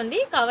 పీస్ ఉంది.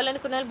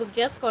 కావాలనుకున్న వాళ్ళు బుక్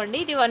చేసుకోండి.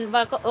 ఇది 1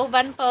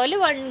 pearl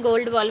 1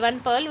 gold ball, 1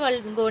 pearl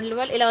 1 gold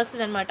ball ఇలా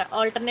వస్తుంది అనమాట.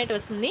 ఆల్టర్నేట్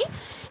వస్తుంది.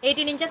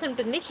 18 ఇంచెస్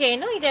ఉంటుంది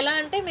చైన్. ఇది ఎలా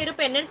అంటే మీరు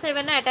పెండెంట్స్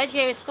ఏమైనా అటాచ్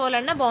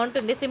చేసుకోవాలన్నా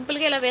బాగుంటుంది,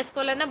 సింపుల్గా ఇలా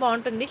వేసుకోవాలన్నా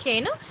బాగుంటుంది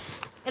చైన్.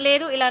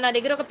 లేదు ఇలా నా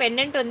దగ్గర ఒక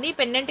పెండెంట్ ఉంది,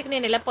 పెండెంట్కి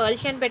నేను ఇలా పర్ల్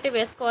చైన్ పెట్టి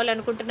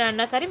వేసుకోవాలనుకుంటున్నా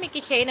అన్నా సరే మీకు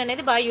ఈ చైన్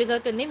అనేది బాగా యూజ్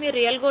అవుతుంది. మీరు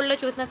రియల్ గోల్డ్లో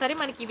చూసినా సరే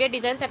మనకి ఇవే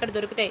డిజైన్స్ అక్కడ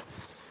దొరుకుతాయి.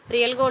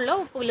 రియల్ గోల్డ్లో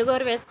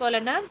పులిగోరు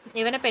వేసుకోవాలన్నా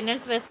ఏమైనా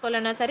పెండెంట్స్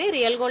వేసుకోవాలన్నా సరే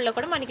రియల్ గోల్డ్లో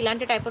కూడా మనకి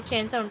ఇలాంటి టైప్ ఆఫ్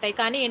చైన్స్ ఉంటాయి.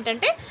 కానీ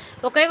ఏంటంటే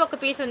ఒకే ఒక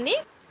పీస్ ఉంది,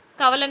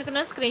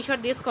 కావాలనుకున్న స్క్రీన్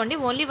షాట్ తీసుకోండి.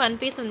 ఓన్లీ 1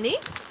 పీస్ ఉంది.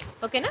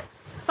 ఓకేనా,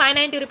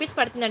 590 రూపీస్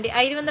పడుతుందండి.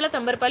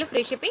 590 రూపాయలు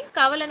ఫ్రీ షిప్పింగ్.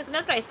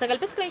 కావాలనుకున్న ప్రైస్తో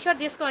కలిపి స్క్రీన్ షాట్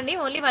తీసుకోండి.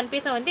 ఓన్లీ 1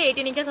 పీస్ ఉంది,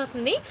 18 ఇంచెస్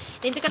వస్తుంది.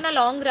 ఇంతకన్నా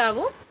లాంగ్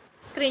రావు,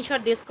 స్క్రీన్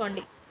షాట్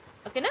తీసుకోండి.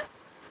 ఓకేనా,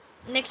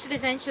 నెక్స్ట్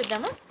డిజైన్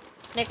చూద్దాము.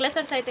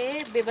 నెక్లెసెస్ అయితే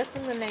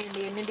బిబస్సింగ్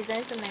ఉన్నాయండి, ఎన్ని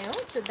డిజైన్స్ ఉన్నాయో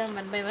చూద్దాం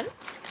 1 by 1.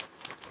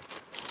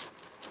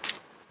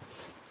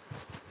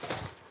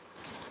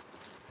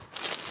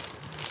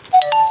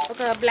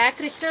 ఒక బ్లాక్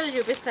క్రిస్టల్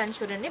చూపిస్తాను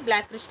చూడండి,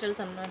 బ్లాక్ క్రిస్టల్స్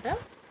అన్నమాట.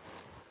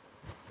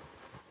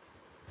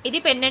 ఇది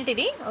పెండెంట్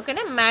ఇది.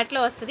 ఓకేనా, మ్యాట్లో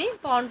వస్తుంది,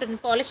 బాగుంటుంది,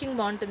 పాలిషింగ్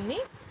బాగుంటుంది,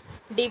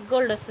 డీప్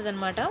గోల్డ్ వస్తుంది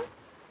అనమాట.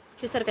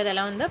 చూసారు కదా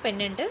ఎలా ఉందో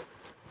పెండెంట్.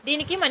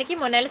 దీనికి మనకి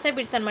మొనాలిసా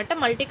బీడ్స్ అనమాట,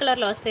 మల్టీ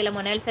కలర్లో వస్తాయి ఇలా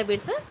మొనాలిసా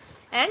బీడ్స్.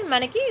 అండ్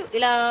మనకి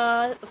ఇలా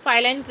 5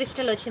 లైన్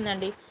క్రిస్టల్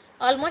వచ్చిందండి.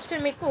 ఆల్మోస్ట్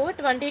మీకు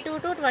 22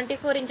 to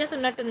 24 ఇంచెస్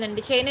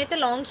ఉన్నట్టుందండి. చైన్ అయితే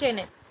లాంగ్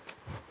చైనే,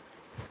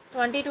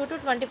 22 to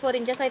 24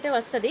 ఇంచెస్ అయితే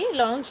వస్తుంది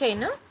లాంగ్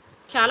చైన్.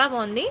 చాలా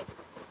బాగుంది.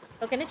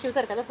 ఓకేనా,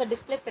 చూసారు కదా, ఒకసారి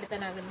డిస్ప్లే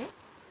పెడతాను ఆగండి.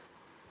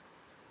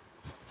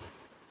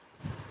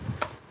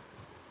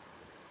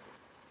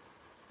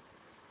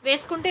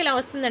 వేసుకుంటే ఇలా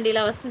వస్తుందండి,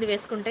 ఇలా వస్తుంది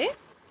వేసుకుంటే.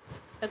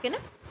 ఓకేనా,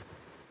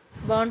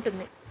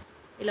 బాగుంటుంది,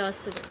 ఇలా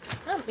వస్తుంది.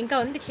 ఇంకా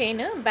ఉంది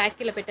చైన్, బ్యాక్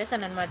ఇలా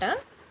పెట్టేశాను అనమాట.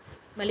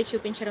 మళ్ళీ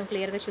చూపించడం,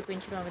 క్లియర్గా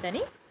చూపించడం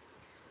అవ్వదని.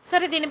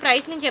 సరే, దీని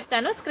ప్రైస్ నేను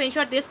చెప్తాను, స్క్రీన్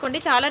షాట్ తీసుకోండి.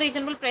 చాలా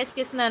రీజనబుల్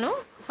ప్రైస్కి ఇస్తున్నాను,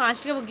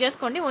 ఫాస్ట్గా బుక్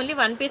చేసుకోండి. ఓన్లీ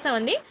 1 పీస్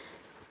ఉంది,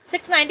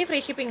 690 ఫ్రీ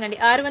షిప్పింగ్ అండి.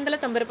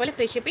 690 రూపాయలు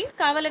ఫ్రీ షిప్పింగ్.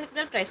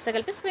 కావాలనుకున్న ప్రైస్తో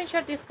కలిపి స్క్రీన్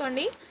షాట్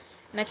తీసుకోండి.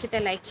 నచ్చితే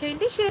లైక్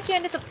చేయండి, షేర్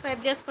చేయండి,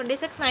 సబ్స్క్రైబ్ చేసుకోండి.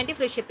 690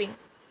 ఫ్రీ షిప్పింగ్.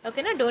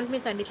 ఓకేనా, డోంట్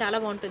మిస్ అండి, చాలా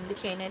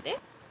బాగుంటుంది చైన్ అయితే.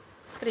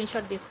 స్క్రీన్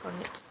షాట్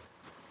తీసుకోండి.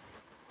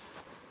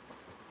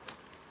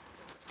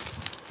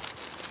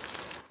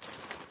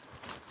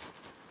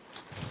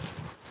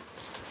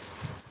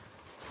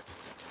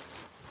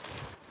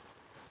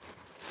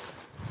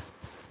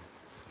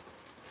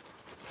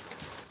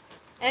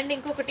 అండ్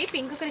ఇంకొకటి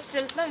పింక్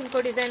క్రిస్టల్స్లో ఇంకో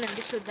డిజైన్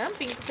అండి, చూద్దాం.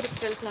 పింక్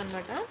క్రిస్టల్స్లో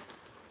అనమాట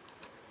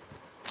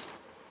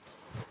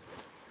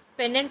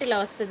పెండెంట్ ఇలా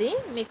వస్తుంది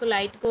మీకు,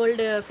 లైట్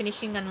గోల్డ్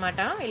ఫినిషింగ్ అనమాట.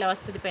 ఇలా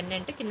వస్తుంది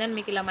పెండెంట్, కింద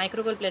మీకు ఇలా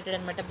మైక్రో గోల్డ్ ప్లేటెడ్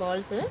అనమాట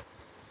బాల్స్.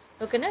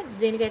 ఓకేనా,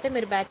 దీనికైతే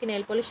మీరు బ్యాక్కి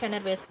నెయిల్ పాలిష్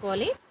షైనర్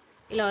వేసుకోవాలి.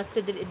 ఇలా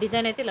వస్తుంది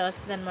డిజైన్ అయితే, ఇలా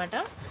వస్తుంది అనమాట.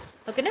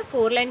 ఓకేనా,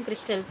 4 లైన్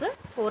క్రిస్టల్స్,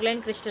 4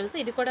 లైన్ క్రిస్టల్స్.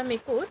 ఇది కూడా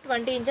మీకు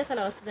 20 ఇంచెస్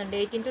అలా వస్తుందండి,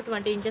 18 to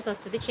 20 ఇంచెస్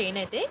వస్తుంది చైన్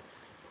అయితే.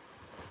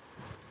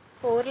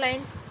 4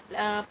 lines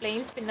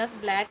plain spinners,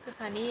 black,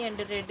 honey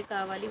and red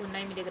కావాలి,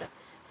 ఉన్నాయి మీ దగ్గర?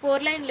 4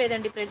 లైన్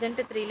లేదండి, ప్రెజెంట్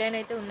 3 లైన్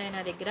అయితే ఉన్నాయి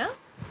నా దగ్గర.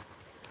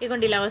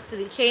 ఇదిగోండి ఇలా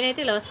వస్తుంది చైన్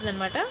అయితే, ఇలా వస్తుంది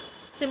అనమాట.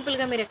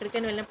 సింపుల్గా మీరు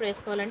ఎక్కడికైనా వెళ్ళినప్పుడు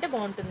వేసుకోవాలంటే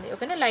బాగుంటుంది.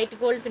 ఓకేనా, లైట్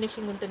గోల్డ్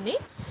ఫినిషింగ్ ఉంటుంది,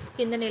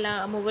 కింద ఇలా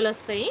మువ్వలు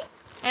వస్తాయి.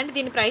 అండ్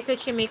దీని ప్రైస్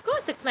వచ్చి మీకు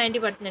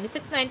 690 పడుతుందండి,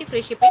 690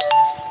 ఫ్రీ షిప్పింగ్.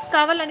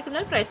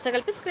 కావాలనుకున్న ప్రైస్తో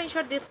కలిపి స్క్రీన్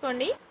షాట్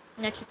తీసుకోండి.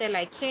 నచ్చితే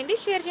లైక్ చేయండి,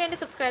 షేర్ చేయండి,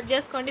 సబ్స్క్రైబ్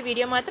చేసుకోండి.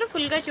 వీడియో మాత్రం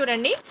ఫుల్గా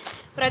చూడండి,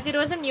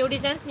 ప్రతిరోజు న్యూ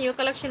డిజైన్స్, న్యూ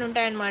కలెక్షన్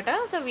ఉంటాయన్నమాట.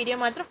 సో వీడియో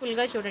మాత్రం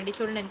ఫుల్గా చూడండి,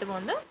 చూడండి ఎంత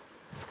బాగుందో.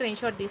 స్క్రీన్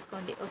షాట్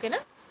తీసుకోండి. ఓకేనా,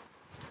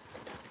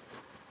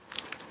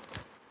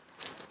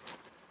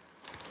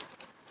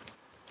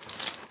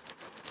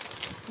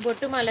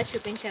 బొట్టు మాల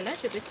చూపించాలా,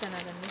 చూపిస్తాను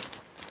అదండి.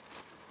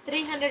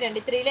 300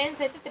 అండి, 3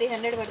 లైన్స్ అయితే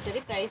 300 పడుతుంది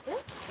ప్రైస్.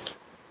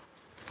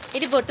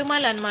 ఇది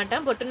బొట్టుమాల అనమాట,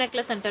 బొట్టు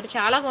నెక్లెస్ అంటారు.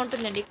 చాలా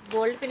బాగుంటుందండి,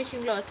 గోల్డ్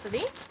ఫినిషింగ్లో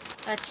వస్తుంది.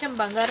 అచ్చం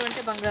బంగారం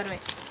అంటే బంగారమే,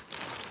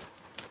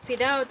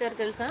 ఫిదా అవుతారు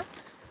తెలుసా.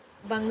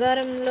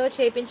 బంగారంలో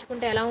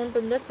చేయించుకుంటే ఎలా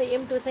ఉంటుందో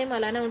సేమ్ టు సేమ్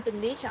అలానే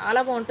ఉంటుంది.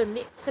 చాలా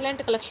బాగుంటుంది,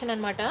 ఎక్సలెంట్ కలెక్షన్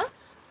అనమాట,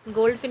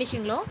 gold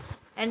ఫినిషింగ్లో.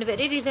 And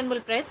very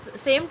reasonable price.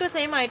 Same to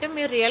same item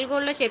మీరు రియల్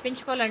గోల్డ్లో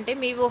చేయించుకోవాలంటే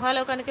మీ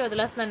ఊహాలోకానికి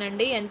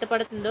వదిలేస్తున్నానండి ఎంత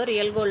పడుతుందో.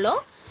 రియల్ గోల్డ్లో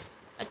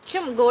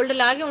అచ్చం గోల్డ్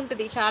లాగే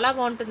ఉంటుంది, చాలా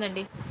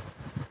బాగుంటుందండి.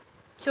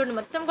 చూడండి,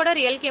 మొత్తం కూడా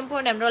రియల్ కెంపు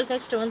and emerald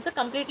size stones,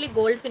 completely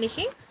gold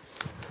finishing.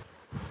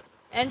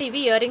 And ఇవి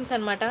ఇయర్ రింగ్స్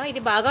అనమాట.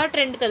 ఇది బాగా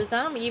ట్రెండ్ తెలుసా,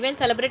 ఈవెన్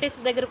సెలబ్రిటీస్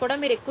దగ్గర కూడా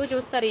మీరు ఎక్కువ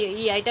చూస్తారు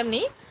ఈ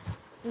ఐటమ్ని.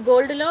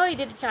 గోల్డ్లో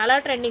ఇది చాలా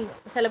ట్రెండింగ్.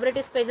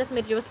 సెలబ్రిటీస్ పేజెస్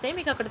మీరు చూస్తే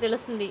మీకు అక్కడ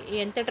తెలుస్తుంది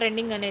ఎంత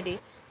ట్రెండింగ్ అనేది.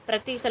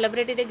 ప్రతి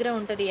సెలబ్రిటీ దగ్గర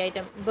ఉంటుంది ఈ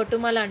ఐటమ్,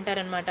 బొట్టుమాల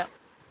అంటారనమాట.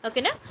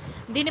 ఓకేనా,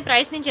 దీని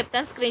ప్రైస్ నేను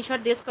చెప్తాను, స్క్రీన్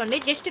షాట్ తీసుకోండి.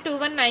 జస్ట్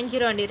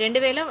 2190 అండి,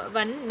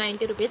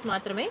 2190 రూపీస్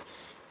మాత్రమే.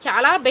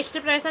 చాలా best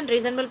price and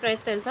reasonable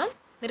price తెలుసా.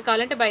 మీరు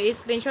కావాలంటే ఈ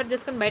స్క్రీన్ షాట్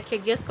తీసుకొని బయట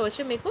చెక్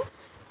చేసుకోవచ్చు. మీకు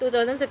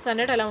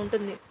 2600 అలా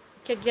ఉంటుంది,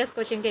 చెక్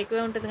చేసుకోవచ్చు. ఇంకా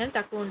ఎక్కువే ఉంటుంది కానీ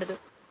తక్కువ ఉండదు.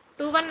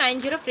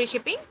 2190 ఫ్రీ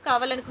షిప్పింగ్.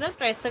 కావాలనుకున్న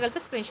ప్రైస్తో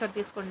కలిపి స్క్రీన్ షాట్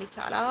తీసుకోండి.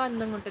 చాలా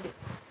అందంగా ఉంటుంది,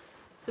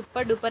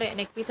 సూపర్ డూపర్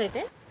నెక్ పీస్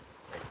అయితే.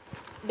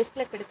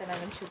 డిస్ప్లే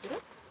పెడతాను అని చూద్దరు.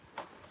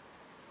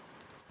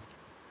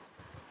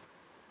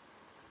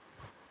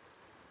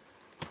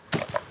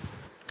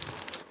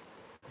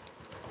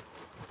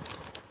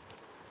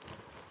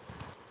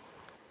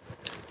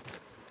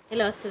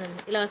 ఇలా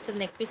వస్తుందండి, ఇలా వస్తుంది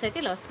నెక్ పీస్ అయితే,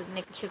 ఇలా వస్తుంది.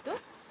 నెక్ చుట్టూ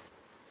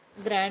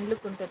గ్రాండ్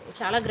లుక్ ఉంటుంది,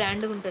 చాలా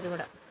గ్రాండ్గా ఉంటుంది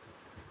కూడా.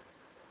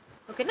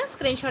 ఓకేనా,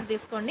 స్క్రీన్ షాట్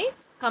తీసుకోండి.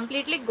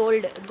 కంప్లీట్లీ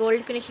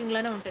గోల్డ్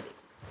ఫినిషింగ్లోనే ఉంటుంది,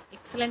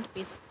 ఎక్సలెంట్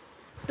పీస్.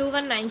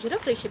 2190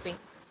 free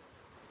shipping.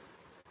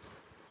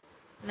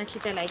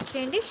 నచ్చితే లైక్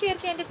చేయండి,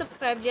 షేర్ చేయండి,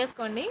 సబ్స్క్రైబ్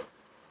చేసుకోండి.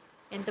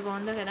 ఎంత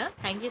బాగుందో కదా.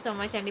 థ్యాంక్ యూ సో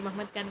మచ్ అండి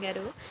మహమ్మద్ ఖాన్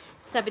గారు.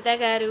 సబితా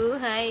గారు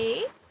హాయ్.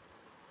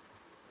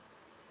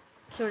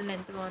 చూడండి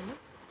ఎంత బాగుందో.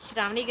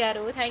 శ్రావణి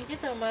గారు థ్యాంక్ యూ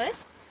సో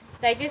మచ్.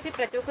 దయచేసి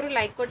ప్రతి ఒక్కరు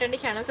లైక్ కొట్టండి,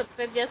 ఛానల్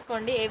సబ్స్క్రైబ్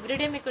చేసుకోండి.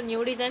 ఎవ్రీడే మీకు న్యూ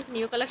డిజైన్స్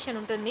న్యూ కలెక్షన్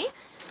ఉంటుంది.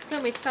 సో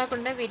మిస్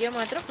కాకుండా వీడియో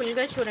మాత్రం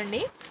ఫుల్గా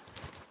చూడండి.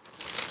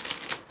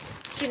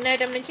 చిన్న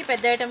ఐటమ్ నుంచి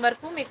పెద్ద ఐటమ్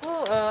వరకు మీకు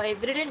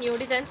everyday new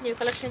designs new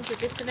collection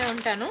చూపిస్తూనే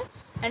ఉంటాను.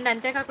 అండ్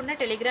అంతేకాకుండా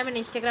టెలిగ్రామ్ అండ్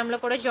ఇన్స్టాగ్రామ్లో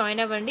కూడా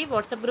జాయిన్ అవ్వండి.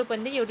 వాట్సాప్ గ్రూప్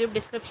ఉంది యూట్యూబ్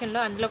డిస్క్రిప్షన్లో,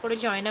 అందులో కూడా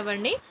జాయిన్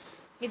అవ్వండి.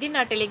 ఇది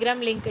నా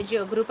టెలిగ్రామ్ లింక్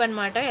గ్రూప్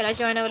అనమాట. ఎలా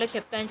జాయిన్ అవ్వాలో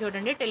చెప్తాను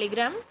చూడండి.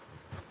 టెలిగ్రామ్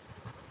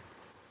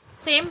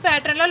సేమ్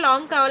ప్యాటర్న్లో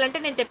లాంగ్ కావాలంటే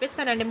నేను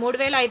తెప్పిస్తానండి.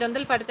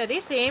 3500 పడుతుంది.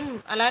 సేమ్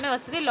అలానే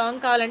వస్తుంది.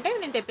 లాంగ్ కావాలంటే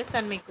నేను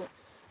తెప్పిస్తాను మీకు.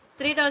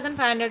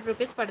 3500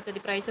 రూపీస్ పడుతుంది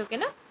ప్రైస్.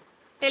 ఓకేనా.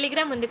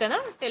 టెలిగ్రామ్ ఉంది కదా,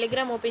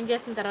 టెలిగ్రామ్ ఓపెన్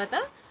చేసిన తర్వాత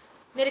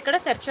మీరు ఇక్కడ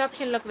సెర్చ్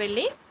ఆప్షన్లోకి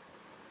వెళ్ళి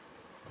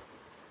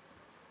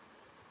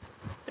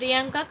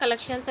ప్రియాంక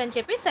కలెక్షన్స్ అని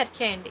చెప్పి సెర్చ్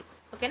చేయండి.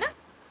 ఓకేనా.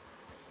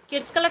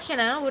 కిడ్స్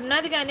కలెక్షనా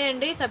ఉన్నది కానీ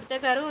అండి సబిత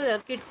గారు,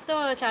 కిడ్స్తో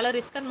చాలా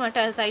రిస్క్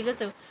అనమాట.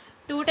 సైజెస్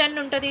 210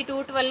 ఉంటుంది,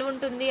 212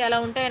 ఉంటుంది, అలా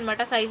ఉంటాయి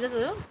అనమాట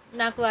సైజెస్.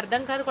 నాకు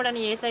అర్థం కాదు కూడా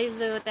ఏ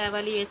సైజు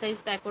తేవాలి ఏ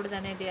సైజు తేకూడదు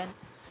అనేది.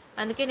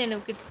 అందుకే నేను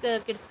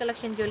కిడ్స్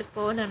కలెక్షన్ జోలికి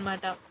పోను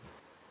అనమాట.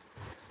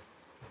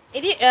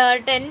 ఇది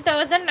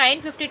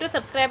 10,952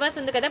 సబ్స్క్రైబర్స్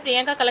ఉంది కదా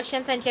ప్రియాంక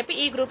కలెక్షన్స్ అని చెప్పి,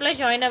 ఈ గ్రూప్లో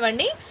జాయిన్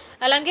అవ్వండి.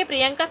 అలాగే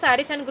ప్రియాంక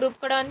సారీస్ అని గ్రూప్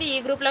కూడా ఉంది, ఈ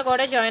గ్రూప్లో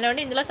కూడా జాయిన్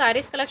అవ్వండి. ఇందులో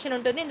సారీస్ కలెక్షన్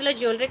ఉంటుంది, ఇందులో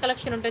జ్యువెలరీ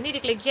కలెక్షన్ ఉంటుంది.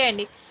 ఇది క్లిక్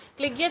చేయండి.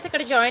 క్లిక్ చేసి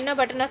ఇక్కడ జాయిన్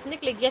బటన్ వస్తుంది,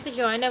 క్లిక్ చేసి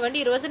జాయిన్ అవ్వండి.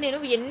 ఈరోజు నేను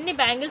ఎన్ని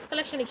bangles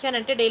collection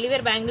ఇచ్చానంటే daily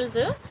wear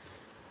bangles.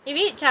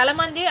 ఇవి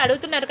చాలామంది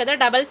అడుగుతున్నారు కదా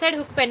డబల్ సైడ్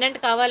హుక్ పెండెంట్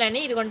కావాలని.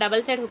 ఇదిగోండి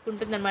డబల్ సైడ్ హుక్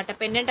ఉంటుంది అనమాట.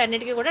 పెండెంట్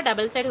అన్నిటికీ కూడా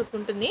డబల్ సైడ్ హుక్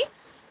ఉంటుంది.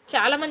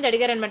 చాలామంది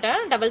అడిగారనమాట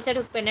డబల్ సైడ్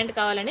హుక్ పెండెంట్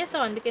కావాలని. సో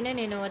అందుకనే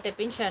నేను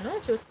తెప్పించాను.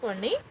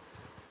 చూసుకోండి,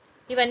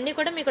 ఇవన్నీ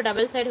కూడా మీకు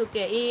డబల్ సైడ్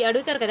హుక్కే. ఈ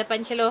అడుగుతారు కదా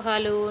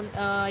పంచలోహాలు,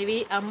 ఇవి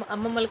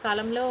అమ్మమ్మల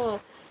కాలంలో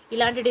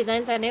ఇలాంటి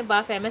డిజైన్స్ అనేవి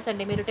బాగా ఫేమస్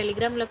అండి. మీరు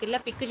టెలిగ్రామ్లోకి వెళ్ళి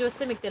పిక్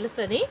చూస్తే మీకు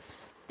తెలుస్తుంది.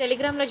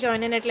 టెలిగ్రామ్లో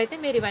జాయిన్ అయినట్లయితే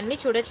మీరు ఇవన్నీ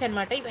చూడొచ్చు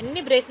అనమాట.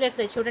 ఇవన్నీ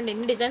బ్రేస్లెట్స్. చూడండి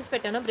ఎన్ని డిజైన్స్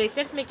పెట్టాను.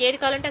 బ్రేస్లెట్స్ మీకు ఏది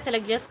కావాలంటే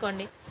సెలెక్ట్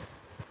చేసుకోండి.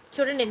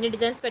 చూడండి ఎన్ని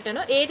డిజైన్స్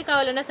పెట్టాను. ఏది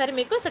కావాలన్నా సరే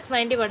మీకు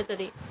 690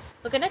 పడుతుంది.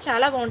 ఓకేనా.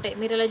 చాలా బాగుంటాయి.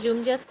 మీరు ఇలా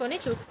జూమ్ చేసుకొని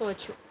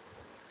చూసుకోవచ్చు.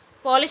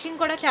 పాలిషింగ్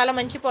కూడా చాలా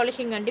మంచి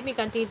పాలిషింగ్ అండి. మీకు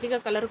అంత ఈజీగా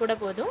కలర్ కూడా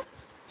పోదు.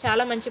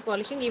 చాలా మంచి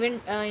పాలిషింగ్. ఈవెన్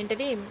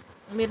ఏంటది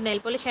మీరు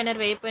నెయిల్ పాలిష్ షైనర్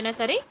వేయకపోయినా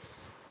సరే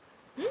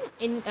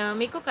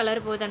మీకు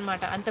కలర్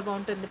పోదనమాట. అంత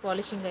బాగుంటుంది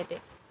పాలిషింగ్ అయితే.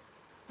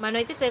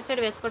 మనమైతే సేఫ్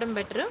సైడ్ వేసుకోవడం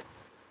బెటర్.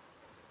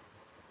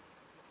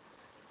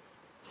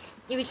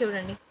 ఇవి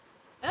చూడండి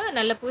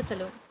నల్ల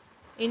పూసలు.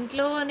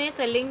 ఇంట్లోనే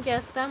సెల్లింగ్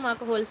చేస్తా,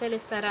 మాకు హోల్సేల్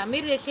ఇస్తారా?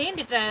 మీరు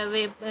చేయండి.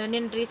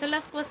 నేను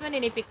రీసెల్లర్స్ కోసమే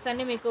నేను ఈ పిక్స్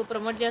అన్ని మీకు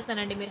ప్రమోట్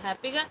చేస్తానండి. మీరు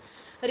హ్యాపీగా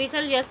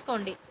రీసెల్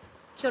చేసుకోండి.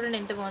 చూడండి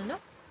ఎంత బాగుందో.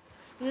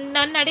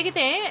 నన్ను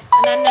అడిగితే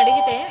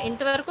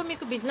ఇంతవరకు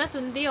మీకు బిజినెస్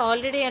ఉంది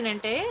ఆల్రెడీ అని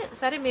అంటే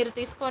సరే మీరు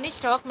తీసుకొని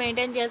స్టాక్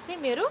మెయింటైన్ చేసి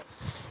మీరు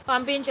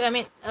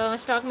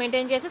స్టాక్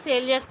మెయింటైన్ చేసి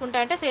సేల్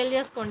చేసుకుంటా అంటే సేల్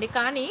చేసుకోండి.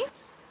 కానీ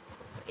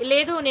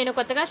లేదు నేను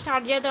కొత్తగా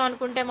స్టార్ట్ చేద్దాం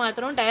అనుకుంటే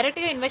మాత్రం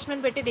డైరెక్ట్గా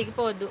ఇన్వెస్ట్మెంట్ పెట్టి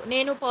దిగిపోవద్దు.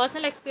 నేను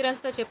పర్సనల్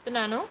ఎక్స్పీరియన్స్తో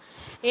చెప్తున్నాను.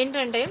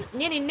 ఏంటంటే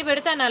నేను ఇన్ని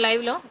పెడతాను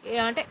లైవ్లో,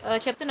 అంటే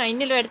చెప్తున్నా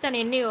ఇన్ని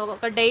పెడతాను.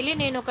 ఒక డైలీ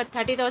నేను ఒక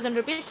 30,000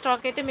 రూపీస్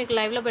స్టాక్ అయితే మీకు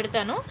లైవ్లో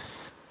పెడతాను.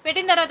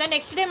 పెట్టిన తర్వాత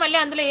నెక్స్ట్ డే మళ్ళీ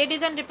అందులో ఏ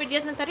డిజైన్ రిపీట్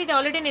చేసినా సరే ఇది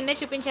ఆల్రెడీ నిన్నే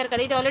చూపించారు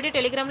కదా, ఇది ఆల్రెడీ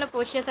టెలిగ్రామ్లో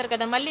పోస్ట్ చేశారు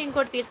కదా, మళ్ళీ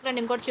ఇంకోటి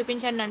తీసుకురండి ఇంకోటి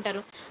చూపించండి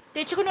అంటారు.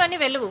 తెచ్చుకున్నవన్నీ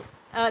వెళ్ళవు.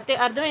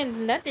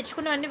 అర్థమైందా?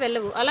 తెచ్చుకున్నవన్నీ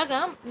వెళ్ళవు.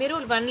 అలాగా మీరు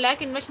 1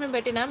 lakh ఇన్వెస్ట్మెంట్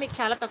పెట్టినా మీకు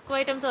చాలా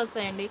తక్కువ ఐటమ్స్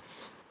వస్తాయండి.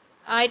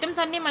 ఆ ఐటమ్స్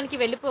అన్నీ మనకి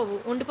వెళ్ళిపోవు,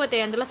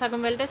 ఉండిపోతాయి. అందులో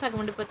సగం వెళ్తే సగం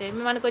ఉండిపోతాయి.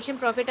 మనకు వచ్చిన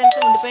ప్రాఫిట్ అంతా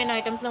ఉండిపోయిన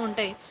ఐటమ్స్లో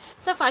ఉంటాయి.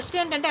 సో ఫస్ట్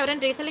ఏంటంటే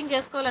ఎవరైనా రీసెల్లింగ్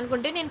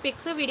చేసుకోవాలనుకుంటే నేను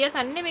పిక్స్ వీడియోస్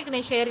అన్నీ మీకు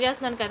నేను షేర్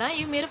చేస్తున్నాను కదా,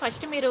 ఇవి మీరు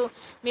ఫస్ట్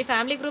మీ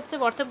ఫ్యామిలీ గ్రూప్స్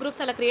వాట్సాప్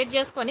గ్రూప్స్ అలా క్రియేట్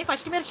చేసుకొని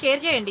ఫస్ట్ మీరు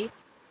షేర్ చేయండి.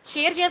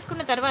 షేర్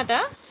చేసుకున్న తర్వాత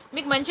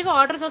మీకు మంచిగా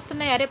ఆర్డర్స్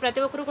వస్తున్నాయి, అరే ప్రతి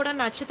ఒక్కరు కూడా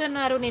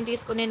నచ్చుతున్నారు,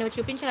 నేను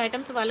చూపించిన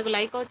ఐటమ్స్ వాళ్ళకు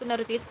లైక్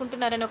అవుతున్నారు,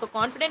 తీసుకుంటున్నారని ఒక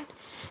కాన్ఫిడెంట్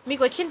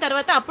మీకు వచ్చిన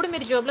తర్వాత అప్పుడు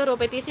మీరు జోబ్లో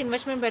రూపాయి తీసి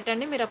ఇన్వెస్ట్మెంట్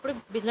పెట్టండి. మీరు అప్పుడు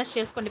బిజినెస్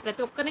చేసుకోండి.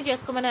 ప్రతి ఒక్కరిని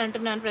చేసుకోమని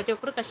అంటున్నాను. ప్రతి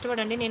ఒక్కరు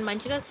కష్టపడండి. నేను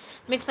మంచిగా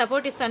మీకు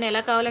సపోర్ట్ ఇస్తాను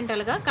ఎలా కావాలంటే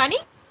అలాగా. కానీ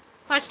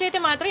ఫస్ట్ అయితే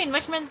మాత్రం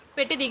ఇన్వెస్ట్మెంట్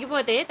పెట్టి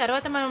దిగిపోతే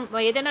తర్వాత మనం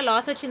ఏదైనా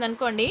లాస్ వచ్చింది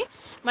అనుకోండి,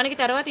 మనకి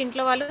తర్వాత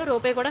ఇంట్లో వాళ్ళు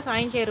రూపాయి కూడా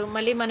సాయం చేయరు.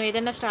 మళ్ళీ మనం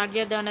ఏదైనా స్టార్ట్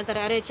చేద్దామన్నా సరే,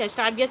 అరే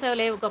స్టార్ట్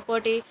చేసావులే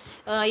గొప్పోటి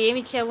ఏమి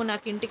ఇచ్చావు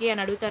నాకు ఇంటికి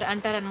అని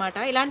అంటారనమాట.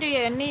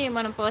 ఇలాంటివన్నీ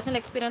మనం పర్సనల్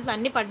ఎక్స్పీరియన్స్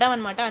అన్నీ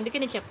పడ్డామన్నమాట.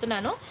 అందుకే నేను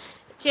చెప్తున్నాను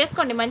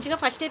చేసుకోండి మంచిగా.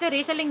 ఫస్ట్ అయితే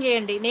రీసెల్లింగ్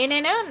చేయండి.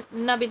 నేనైనా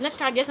నా బిజినెస్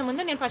స్టార్ట్ చేసే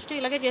ముందు నేను ఫస్ట్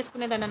ఇలాగే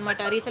చేసుకునేదాన్ని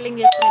అనమాట, రీసెల్లింగ్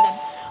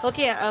చేసుకునేదాన్ని.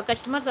 ఓకే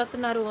కస్టమర్స్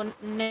వస్తున్నారు,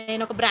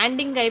 నేను ఒక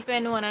బ్రాండింగ్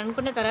అయిపోయాను అని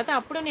అనుకున్న తర్వాత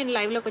అప్పుడు నేను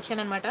లైవ్లోకి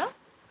వచ్చాను అనమాట.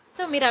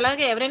 సో మీరు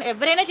అలాగే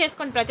ఎవరైనా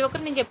చేసుకోండి. ప్రతి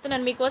ఒక్కరు నేను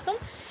చెప్తున్నాను మీకోసం.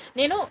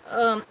 నేను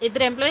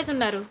 2 ఎంప్లాయీస్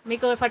ఉన్నారు,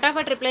 మీకు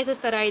ఫటాఫట్ రిప్లైస్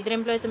ఇస్తారు. ఆ 2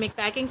 ఎంప్లాయీస్ మీకు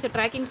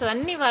ట్రాకింగ్స్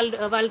అన్నీ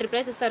వాళ్ళు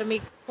రిప్లైస్ ఇస్తారు.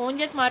 మీకు ఫోన్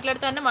చేసి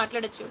మాట్లాడుతానన్నా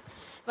మాట్లాడచ్చు.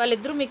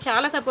 వాళ్ళిద్దరూ మీకు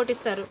చాలా సపోర్ట్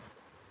ఇస్తారు.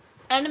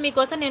 అండ్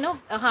మీకోసం నేను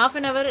హాఫ్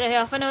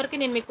అన్ అవర్కి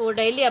నేను మీకు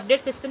డైలీ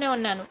అప్డేట్స్ ఇస్తూనే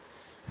ఉన్నాను.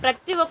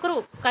 ప్రతి ఒక్కరూ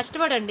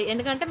కష్టపడండి.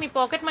 ఎందుకంటే మీ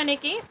పాకెట్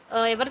మనీకి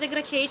ఎవరి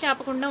దగ్గర చేయి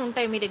చాపకుండా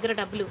ఉంటాయి మీ దగ్గర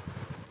డబ్బులు.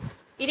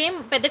 ఇదేం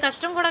పెద్ద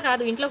కష్టం కూడా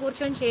కాదు, ఇంట్లో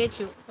కూర్చొని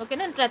చేయొచ్చు.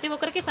 ఓకేనా. ప్రతి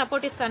ఒక్కరికి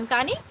సపోర్ట్ ఇస్తాను.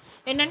 కానీ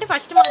ఏంటంటే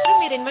ఫస్ట్ మాత్రం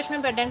మీరు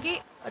ఇన్వెస్ట్మెంట్ పెట్టడానికి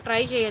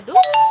ట్రై చేయొద్దు.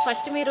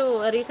 ఫస్ట్ మీరు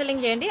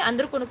రీసెల్లింగ్ చేయండి,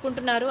 అందరూ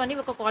కొనుక్కుంటున్నారు అని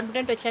ఒక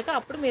కాన్ఫిడెంట్ వచ్చాక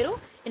అప్పుడు మీరు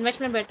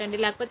ఇన్వెస్ట్మెంట్ పెట్టండి.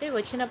 లేకపోతే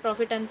వచ్చిన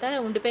ప్రాఫిట్ అంతా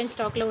ఉండిపోయిన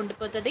స్టాక్లో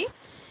ఉండిపోతుంది,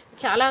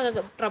 చాలా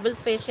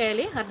ట్రబుల్స్ ఫేస్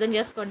చేయాలి, అర్థం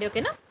చేసుకోండి.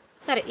 ఓకేనా?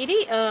 సరే, ఇది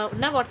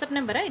నా వాట్సాప్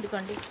నెంబరా,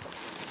 ఇదిగోండి,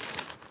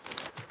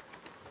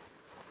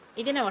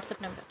 ఇది నా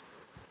వాట్సాప్ నెంబర్.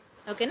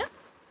 ఓకేనా?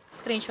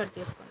 స్క్రీన్ షాట్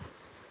తీసుకోండి.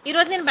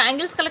 ఈరోజు నేను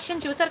బ్యాంగిల్స్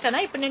కలెక్షన్ చూసారు కదా,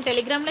 ఇప్పుడు నేను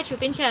టెలిగ్రామ్లో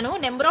చూపించాను,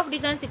 నెంబర్ ఆఫ్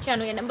డిజైన్స్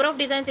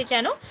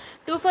ఇచ్చాను.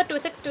 24,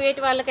 26,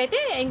 28 వాళ్ళకైతే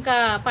ఇంకా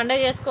పండగ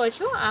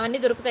చేసుకోవచ్చు, అవన్నీ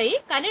దొరుకుతాయి.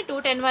 కానీ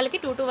 210 వాళ్ళకి,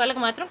 22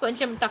 వాళ్ళకి మాత్రం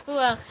కొంచెం తక్కువ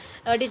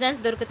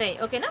డిజైన్స్ దొరుకుతాయి.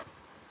 ఓకేనా?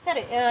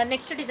 సరే,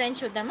 నెక్స్ట్ డిజైన్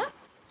చూద్దామా?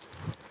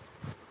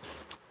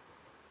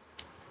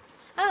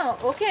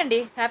 ఓకే అండి,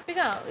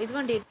 హ్యాపీగా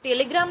ఇదిగోండి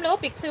టెలిగ్రామ్లో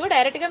పిక్స్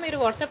డైరెక్ట్గా మీరు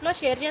వాట్సాప్లో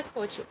షేర్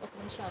చేసుకోవచ్చు. ఒక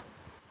నిమిషం.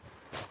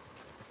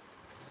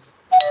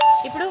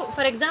 ఇప్పుడు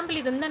ఫర్ ఎగ్జాంపుల్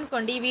ఇది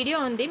ఉందనుకోండి, ఈ వీడియో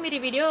ఉంది, మీరు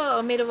ఈ వీడియో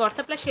మీరు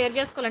వాట్సాప్లో షేర్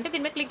చేసుకోవాలంటే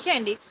దీని మీద క్లిక్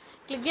చేయండి.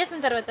 క్లిక్ చేసిన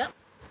తర్వాత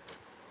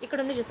ఇక్కడ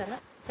ఉంది చూసారా,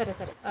 సరే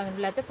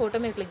లేకపోతే ఫోటో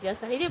మీద క్లిక్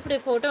చేస్తాను. ఇది ఇప్పుడు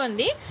ఫోటో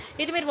ఉంది,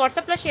 ఇది మీరు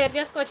వాట్సాప్లో షేర్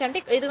చేసుకోవచ్చు. అంటే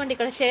ఇదిగోండి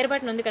ఇక్కడ షేర్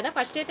బటన్ ఉంది కదా,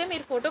 ఫస్ట్ అయితే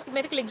మీరు ఫోటో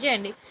మీద క్లిక్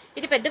చేయండి.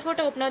 ఇది పెద్ద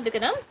ఫోటో ఓపెన్ అవుద్ది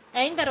కదా,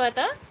 అయిన తర్వాత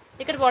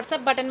ఇక్కడ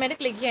వాట్సాప్ బటన్ మీద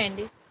క్లిక్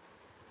చేయండి.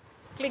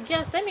 క్లిక్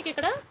చేస్తే మీకు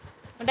ఇక్కడ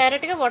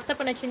డైరెక్ట్గా వాట్సాప్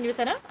అని వచ్చింది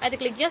చూసారా, అది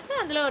క్లిక్ చేస్తే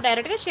అందులో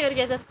డైరెక్ట్గా షేర్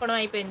చేసేసుకోవడం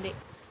అయిపోయింది.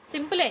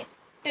 సింపులే.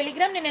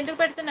 టెలిగ్రామ్ నేను ఎందుకు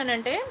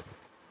పెడుతున్నానంటే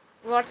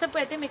వాట్సాప్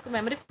అయితే మీకు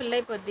మెమరీ ఫుల్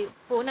అయిపోద్ది,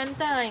 ఫోన్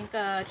అంతా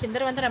ఇంకా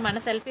చిందరవందర, మన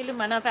సెల్ఫీలు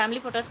మన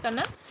ఫ్యామిలీ ఫొటోస్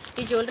కన్నా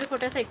ఈ జ్యువెలరీ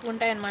ఫొటోస్ ఎక్కువ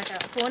ఉంటాయి అనమాట,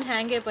 ఫోన్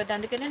హ్యాంగ్ అయిపోద్ది,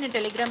 అందుకనే నేను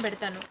టెలిగ్రామ్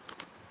పెడతాను.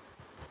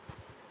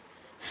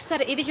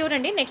 సరే, ఇది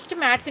చూడండి, నెక్స్ట్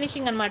మ్యాట్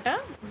ఫినిషింగ్ అనమాట,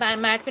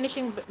 మ్యాట్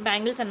ఫినిషింగ్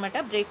బ్యాంగిల్స్ అనమాట,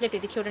 బ్రేస్లెట్.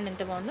 ఇది చూడండి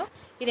ఎంత బాగుందో.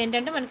 ఇది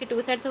ఏంటంటే మనకి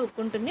 2 సైడ్స్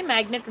హుక్ ఉంటుంది,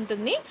 మ్యాగ్నెట్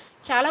ఉంటుంది,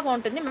 చాలా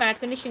బాగుంటుంది.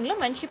 మ్యాట్ ఫినిషింగ్లో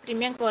మంచి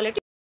ప్రీమియం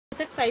క్వాలిటీ.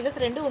 26 సైజెస్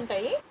 2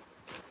 ఉంటాయి.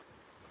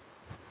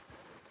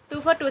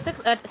 24,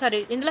 26 సారీ,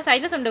 ఇందులో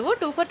సైజెస్ ఉండవు.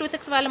 24,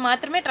 26 వాళ్ళు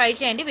మాత్రమే ట్రై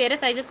చేయండి, వేరే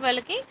సైజెస్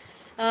వాళ్ళకి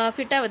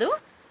ఫిట్ అవ్వదు.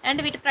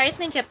 అండ్ వీటి ప్రైస్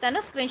నేను చెప్తాను,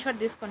 స్క్రీన్ షాట్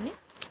తీసుకోండి.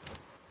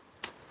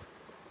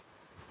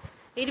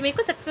 ఇది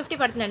మీకు 650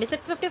 పడుతుందండి,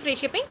 650 ఫ్రీ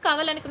షిప్పింగ్.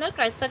 కావాలనుకున్న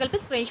ప్రైస్తో కలిపి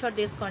స్క్రీన్ షాట్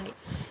తీసుకోండి.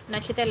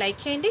 నచ్చితే లైక్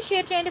చేయండి,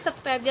 షేర్ చేయండి,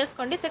 సబ్స్క్రైబ్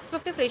చేసుకోండి.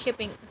 650 ఫ్రీ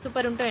షిప్పింగ్.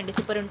 సూపర్ ఉంటాయండి,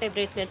 సూపర్ ఉంటాయి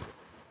బ్రేస్లెట్స్,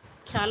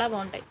 చాలా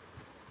బాగుంటాయి.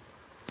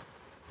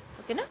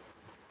 ఓకేనా?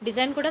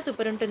 డిజైన్ కూడా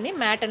సూపర్ ఉంటుంది,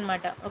 మ్యాట్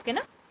అనమాట.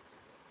 ఓకేనా?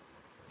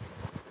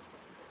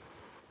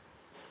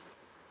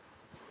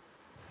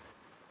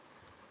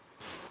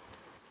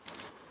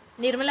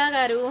 నిర్మలా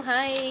గారు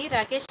హాయ్,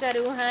 రాకేష్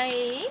గారు హాయ్,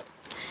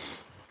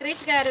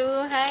 క్రిష్ గారు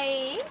హాయ్.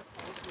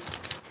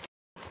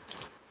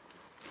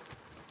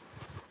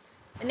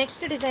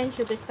 నెక్స్ట్ డిజైన్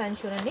చూపిస్తాను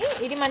చూడండి,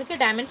 ఇది మనకి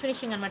డైమండ్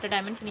ఫినిషింగ్ అనమాట,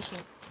 డైమండ్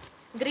ఫినిషింగ్.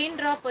 గ్రీన్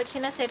డ్రాప్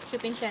వచ్చిన సెట్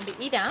చూపించండి.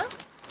 ఇదా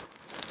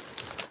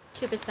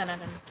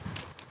చూపిస్తానండి,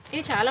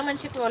 ఇది చాలా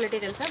మంచి క్వాలిటీ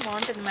తెలుసా,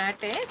 బాగుంటుంది,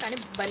 మ్యాటే కానీ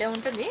భలే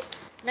ఉంటుంది,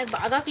 నాకు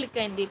బాగా క్లిక్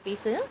అయింది ఈ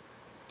పీస్.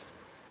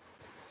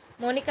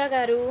 మోనికా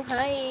గారు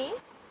హాయ్,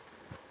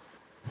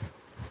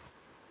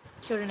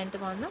 చూడండి ఎంత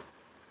బాగుందో,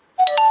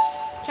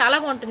 చాలా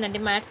బాగుంటుందండి,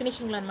 మ్యాట్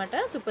ఫినిషింగ్లో అనమాట,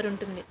 సూపర్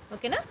ఉంటుంది.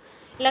 ఓకేనా?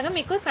 ఇలాగ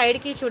మీకు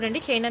సైడ్కి చూడండి,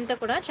 చైన్ అంతా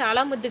కూడా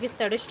చాలా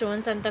ముద్దుగిస్తాడు,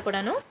 స్టోన్స్ అంతా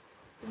కూడాను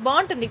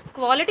బాగుంటుంది,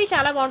 క్వాలిటీ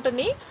చాలా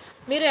బాగుంటుంది.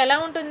 మీరు ఎలా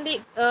ఉంటుంది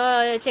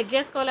చెక్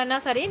చేసుకోవాలన్నా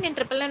సరే నేను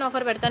 999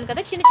 ఆఫర్ పెడతాను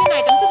కదా, చిన్న చిన్న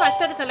ఐటమ్స్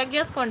ఫస్ట్ అది సెలెక్ట్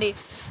చేసుకోండి.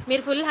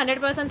 మీరు ఫుల్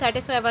 100%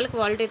 సాటిస్ఫై అవ్వాలి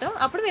క్వాలిటీతో,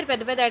 అప్పుడు మీరు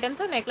పెద్ద పెద్ద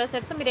ఐటమ్స్, నెక్లెస్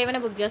సెట్స్ మీరు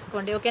ఏమైనా బుక్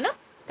చేసుకోండి. ఓకేనా?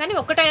 కానీ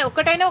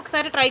ఒక్కటైనా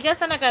ఒకసారి ట్రై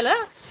చేస్తాను కదా,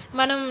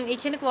 మనం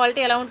ఇచ్చిన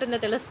క్వాలిటీ ఎలా ఉంటుందో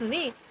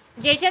తెలుస్తుంది.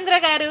 జయచంద్ర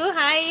గారు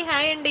హాయ్,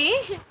 హాయ్ అండి.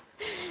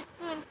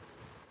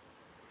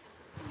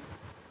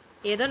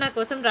 ఏదో నా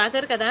కోసం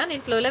రాశారు కదా,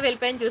 నేను ఫ్లోలో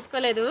వెళ్ళిపోయాను,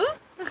 చూసుకోలేదు.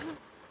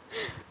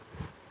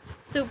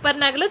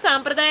 సూపర్ నగలు,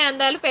 సాంప్రదాయ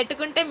అందాలు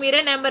పెట్టుకుంటే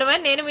మీరే నెంబర్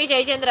 1. నేను మీ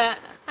జయచంద్ర.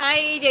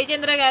 హాయ్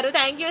జయచంద్ర గారు,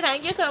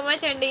 థ్యాంక్ యూ సో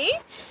మచ్ అండి.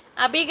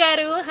 అభి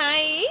గారు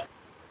హాయ్,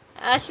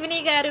 అశ్విని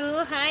గారు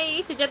హాయ్,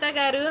 సుజాత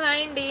గారు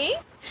హాయ్ అండి.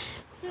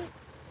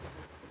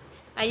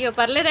 అయ్యో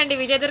పర్లేదండి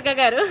విజయదుర్గ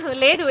గారు,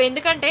 లేదు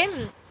ఎందుకంటే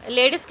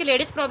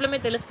లేడీస్ ప్రాబ్లమే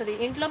తెలుస్తుంది.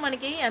 ఇంట్లో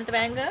మనకి అంత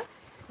వేగంగా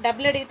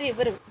డబ్బులు అడిగితే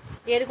ఇవ్వరు,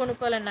 ఏది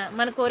కొనుక్కోవాలన్నా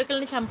మన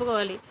కోరికలను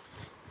చంపుకోవాలి.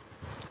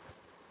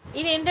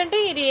 ఇది ఏంటంటే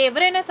ఇది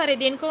ఎవరైనా సరే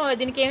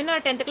దీనికి ఏమైనా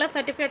 10th క్లాస్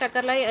సర్టిఫికేట్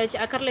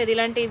అక్కర్లేదు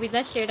ఇలాంటి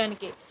బిజినెస్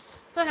చేయడానికి.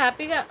 సో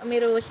హ్యాపీగా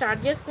మీరు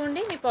స్టార్ట్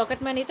చేసుకోండి, మీ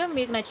పాకెట్ మనీతో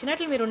మీకు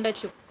నచ్చినట్లు మీరు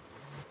ఉండొచ్చు.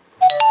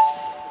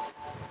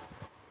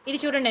 ఇది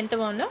చూడండి ఎంత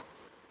బాగుందో,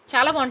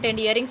 చాలా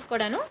బాగుంటాయండి ఇయర్ రింగ్స్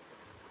కూడాను.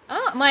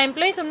 మా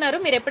ఎంప్లాయీస్ ఉన్నారు,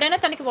 మీరు ఎప్పుడైనా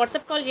తనకి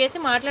వాట్సాప్ కాల్ చేసి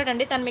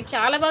మాట్లాడండి, తను మీకు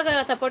చాలా బాగా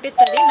సపోర్ట్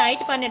ఇస్తుంది.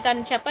 నైట్ పని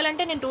తను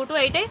చెప్పాలంటే నేను 2 to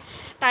 8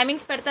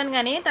 టైమింగ్స్ పెడతాను,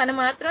 కానీ తను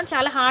మాత్రం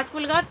చాలా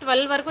హార్ట్ఫుల్గా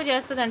 12 వరకు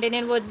చేస్తుందండి.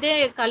 నేను వద్దే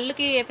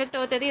కళ్ళుకి ఎఫెక్ట్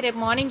అవుతుంది, రేపు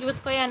మార్నింగ్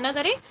చూసుకోయి అన్నా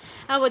సరే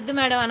వద్దు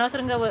మేడం,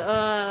 అనవసరంగా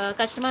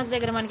కస్టమర్స్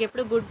దగ్గర మనకి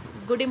ఎప్పుడు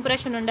గుడ్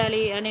ఇంప్రెషన్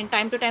ఉండాలి, నేను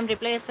టైం టు టైం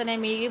రిప్లై చేస్తానే,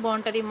 మీది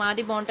బాగుంటుంది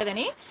మాది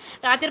బాగుంటుందని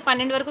రాత్రి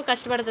 12 వరకు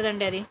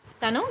కష్టపడుతుందండి. అది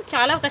తను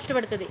చాలా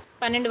కష్టపడుతుంది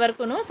 12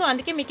 వరకును. సో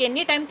అందుకే మీకు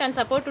ఎనీ టైం తన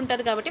సపోర్ట్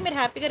ఉంటుంది కాబట్టి మీరు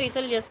హ్యాపీగా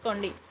రీసేల్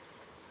చేసుకోండి.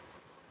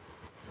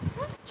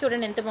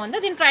 చూడండి ఎంత బాగుందో.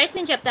 దీని ప్రైస్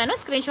నేను చెప్తాను,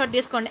 స్క్రీన్ షాట్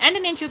తీసుకోండి. అండ్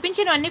నేను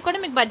చూపించినవన్నీ కూడా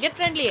మీకు బడ్జెట్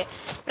ఫ్రెండ్లీయే,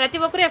 ప్రతి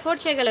ఒక్కరు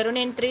ఎఫోర్డ్ చేయగలరు.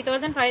 నేను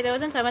 3000,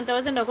 5000,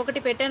 7000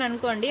 ఒక్కొక్కటి పెట్టాను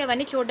అనుకోండి,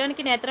 అవన్నీ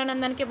చూడడానికి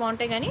నేత్రానందానికి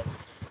బాగుంటాయి, కానీ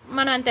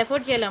మనం అంత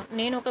ఎఫోర్డ్ చేయలేం.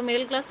 నేను ఒక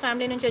మిడిల్ క్లాస్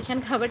ఫ్యామిలీ నుంచి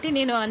వచ్చాను కాబట్టి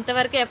నేను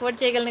అంతవరకే ఎఫోర్డ్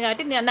చేయగలను,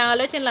 కాబట్టి నా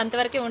ఆలోచనలు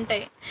అంతవరకే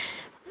ఉంటాయి.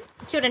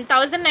 చూడండి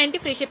 1090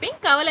 ఫ్రీ షిప్పింగ్.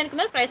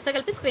 కావాలనుకున్న ప్రైస్తో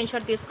కలిపి స్క్రీన్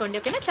షాట్ తీసుకోండి,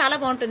 ఓకేనా. చాలా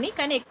బాగుంటుంది,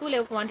 కానీ ఎక్కువ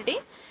లేవు క్వాంటిటీ,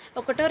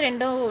 ఒకటో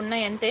రెండో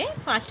ఉన్నాయి అంతే.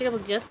 ఫాస్ట్గా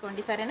బుక్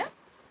చేసుకోండి, సరేనా.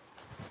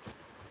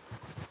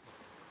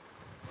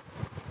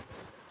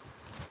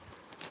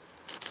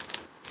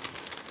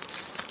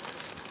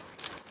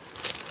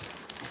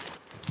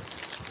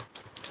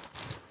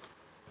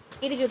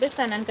 ఇది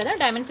చూపిస్తాను కదా,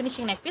 డైమండ్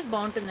ఫినిషింగ్ నెక్ పీస్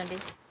బాగుంటుందండి.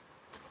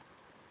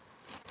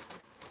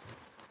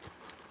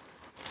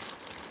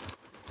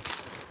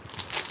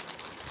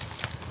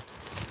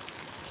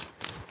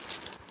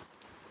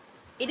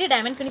 ఇది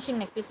డైమండ్ ఫినిషింగ్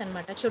నెక్ పీస్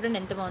అనమాట. చూడండి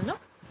ఎంత బాగుందో,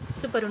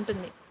 సూపర్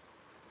ఉంటుంది.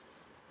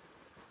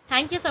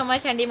 థ్యాంక్ యూ సో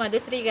మచ్ అండి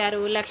మధుశ్రీ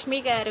గారు, లక్ష్మి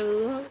గారు,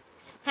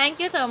 thank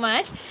you so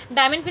much.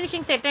 Diamond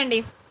finishing set అండి,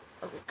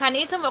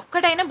 కనీసం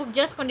ఒక్కటైనా బుక్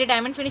చేసుకోండి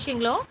డైమండ్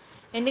ఫినిషింగ్లో.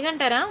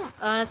 ఎందుకంటారా,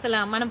 అసలు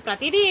మనం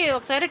ప్రతిదీ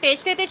ఒకసారి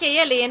టేస్ట్ అయితే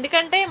చేయాలి,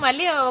 ఎందుకంటే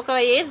మళ్ళీ ఒక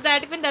ఏజ్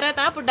దాటిపోయిన తర్వాత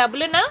అప్పుడు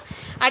డబ్బులున్నా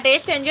ఆ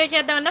టేస్ట్ ఎంజాయ్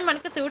చేద్దామన్నా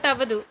మనకు సూట్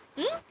అవ్వదు.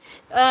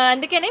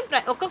 అందుకని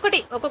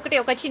ఒక్కొక్కటి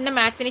ఒక చిన్న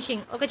మ్యాట్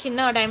ఫినిషింగ్, ఒక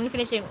చిన్న డైమండ్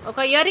ఫినిషింగ్, ఒక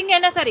ఇయర్ రింగ్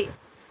అయినా సరే,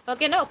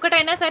 ఓకేనా,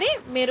 ఒక్కటైనా సరే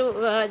మీరు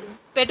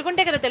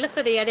పెట్టుకుంటే కదా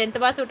తెలుస్తుంది అది ఎంత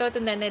బాగా సూట్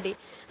అవుతుంది అనేది.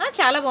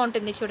 చాలా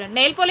బాగుంటుంది. చూడండి,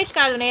 నెయిల్ పాలిష్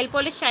కాదు, నెయిల్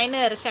పాలిష్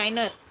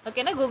షైనర్,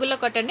 ఓకేనా. గూగుల్లో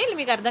కొట్టండి,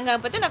 మీకు అర్థం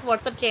కాకపోతే నాకు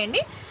వాట్సాప్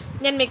చేయండి,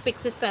 నేను మీకు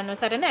పిక్స్ ఇస్తాను,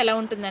 సరేనా. ఎలా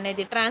ఉంటుంది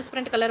అనేది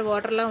ట్రాన్స్పరెంట్ కలర్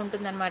వాటర్లా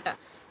ఉంటుందన్నమాట.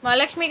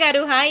 మహాలక్ష్మి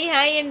గారు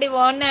హాయ్ అండి,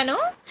 బాగున్నాను.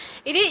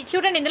 ఇది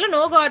చూడండి, ఇందులో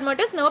no God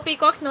motifs, no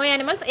peacocks, no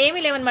animals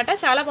ఏమీ లేవన్నమాట.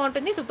 చాలా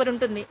బాగుంటుంది, సూపర్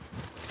ఉంటుంది.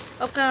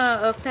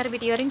 ఒకసారి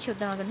వీటి ఇయర్ రింగ్స్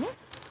చూద్దాం అదండి.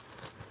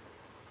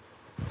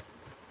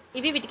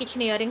 ఇవి వీటికి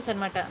ఇచ్చిన ఇయర్ రింగ్స్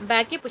అనమాట,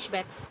 బ్యాక్కి పుష్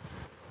బ్యాక్స్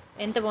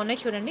ఎంత బాగున్నాయి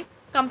చూడండి.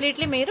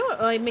 కంప్లీట్లీ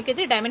మీకు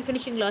ఇది డైమండ్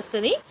ఫినిషింగ్లో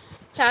వస్తుంది,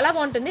 చాలా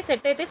బాగుంటుంది.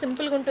 సెట్ అయితే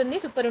సింపుల్గా ఉంటుంది,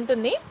 సూపర్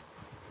ఉంటుంది.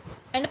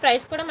 అండ్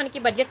ప్రైస్ కూడా మనకి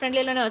బడ్జెట్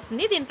ఫ్రెండ్లీలోనే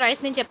వస్తుంది. దీని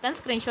ప్రైస్ నేను చెప్తాను,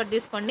 స్క్రీన్ షాట్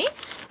తీసుకోండి.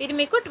 ఇది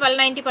మీకు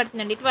 1290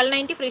 పడుతుందండి,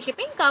 1290 ఫ్రీ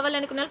షిప్పింగ్.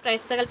 కావాలనుకున్న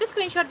ప్రైస్తో కలిపి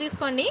స్క్రీన్ షాట్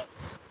తీసుకోండి.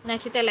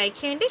 నచ్చితే లైక్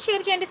చేయండి,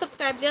 షేర్ చేయండి,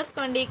 సబ్స్క్రైబ్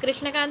చేసుకోండి.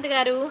 కృష్ణకాంత్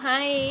గారు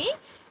హాయ్.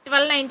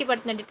 1290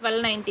 పడుతుందండి,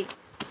 1290,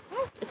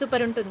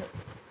 సూపర్ ఉంటుంది.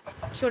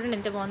 చూడండి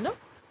ఎంత బాగుందో,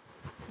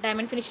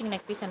 డైమండ్ ఫినిషింగ్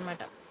నెక్ పీస్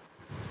అనమాట,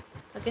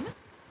 ఓకేనా.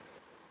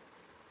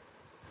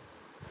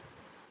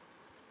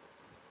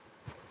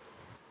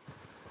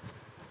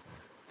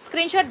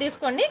 స్క్రీన్ షాట్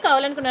తీసుకోండి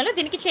కావాలనుకున్నాను.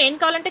 దీనికి చైన్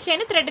కావాలంటే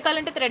చైన్, థ్రెడ్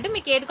కావాలంటే థ్రెడ్,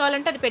 మీకు ఏది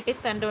కావాలంటే అది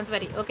పెట్టిస్తాను, డోంట్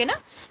వరీ, ఓకేనా.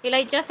 ఇలా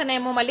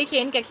ఇచ్చేస్తానేమో మళ్ళీ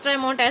చైన్కి ఎక్స్ట్రా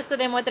అమౌంట్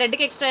వేస్తుందేమో,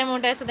 థ్రెడ్కి ఎక్స్ట్రా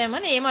అమౌంట్ వేస్తుందేమో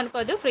అని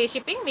ఏమనుకోదు, ఫ్రీ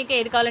షిప్పింగ్, మీకు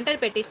ఏది కావాలంటే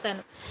అది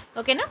పెట్టిస్తాను,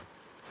 ఓకేనా.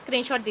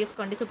 స్క్రీన్ షాట్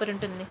తీసుకోండి, సూపర్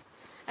ఉంటుంది.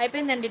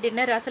 అయిపోయిందండి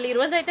డిన్నర్. అసలు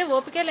ఈరోజు అయితే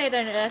ఓపికే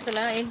లేదండి,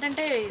 అసలు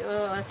ఏంటంటే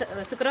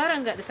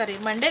శుక్రవారం కదా, సారీ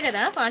మండే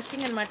కదా,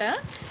 ఫాస్టింగ్ అనమాట.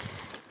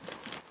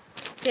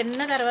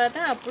 తిన్న తర్వాత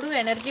అప్పుడు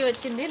ఎనర్జీ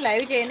వచ్చింది,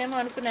 లైవ్ చేయనేమో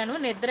అనుకున్నాను,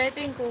 నిద్ర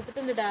అయితే ఇంక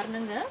ఊపుతుంది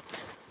దారుణంగా.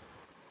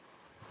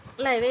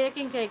 లైవ్ అయ్యాక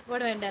ఇంకా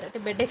ఎక్కిపోవడం ఏంటారు అంటే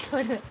బెడ్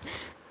ఎక్కిపోవడం.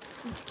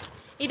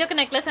 ఇది ఒక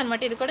నెక్లెస్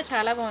అనమాట, ఇది కూడా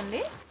చాలా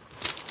బాగుంది.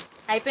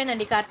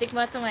 అయిపోయిందండి, కార్తీక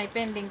మాసం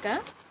అయిపోయింది, ఇంకా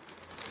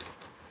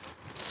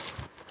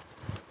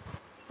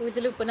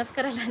పూజలు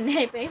పునస్కారాలు అన్నీ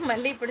అయిపోయి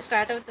మళ్ళీ ఇప్పుడు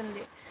స్టార్ట్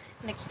అవుతుంది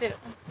నెక్స్ట్.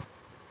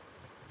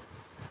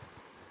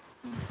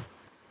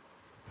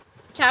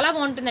 చాలా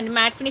బాగుంటుందండి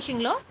మ్యాట్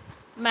ఫినిషింగ్లో.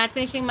 మ్యాట్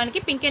ఫినిషింగ్ మనకి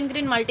పింక్ అండ్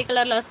గ్రీన్ మల్టీ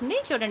కలర్లో వస్తుంది,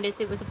 చూడండి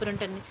సూపర్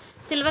ఉంటుంది.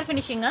 సిల్వర్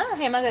ఫినిషింగ్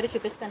హేమ గారు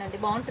చూపిస్తానండి,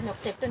 బాగుంటుంది. ఒక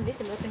సెట్ ఉంది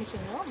సిల్వర్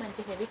ఫినిషింగ్లో,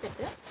 మంచి హెవీ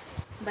సెట్,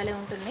 భలే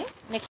ఉంటుంది.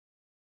 నెక్స్ట్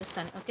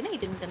చూపిస్తాను, ఓకేనా.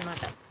 ఇది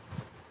ఉందన్నమాట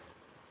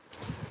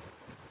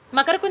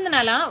మకర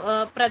కుందనాల.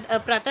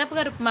 ప్రతాప్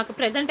గారు మాకు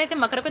ప్రజెంట్ అయితే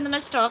మకర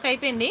కుందనాల స్టాక్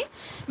అయిపోయింది,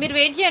 మీరు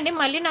వెయిట్ చేయండి,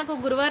 మళ్ళీ నాకు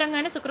గురువారం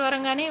కానీ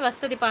శుక్రవారం కానీ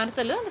వస్తుంది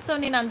పార్సల్, సో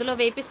నేను అందులో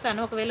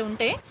వేపిస్తాను ఒకవేళ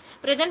ఉంటే.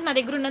 ప్రజెంట్ నా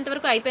దగ్గర ఉన్నంత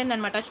వరకు అయిపోయింది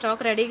అనమాట,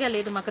 స్టాక్ రెడీగా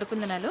లేదు మకర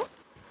కుందనాలు.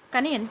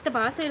 కానీ ఎంత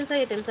బాగా సేల్స్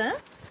అయ్యాయి తెలుసా,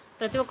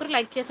 ప్రతి ఒక్కరు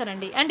లైక్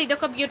చేశారండి. అండ్ ఇది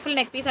ఒక బ్యూటిఫుల్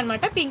నెక్ పీస్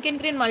అనమాట, పింక్ అండ్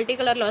గ్రీన్ మల్టీ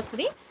కలర్లో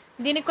వస్తుంది.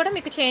 దీనికి కూడా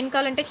మీకు చైన్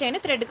కావాలంటే చైన్,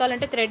 థ్రెడ్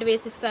కావాలంటే థ్రెడ్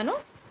వేసిస్తాను.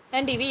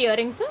 అండ్ ఇవి ఇయర్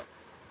రింగ్స్,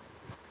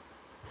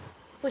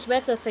 పుష్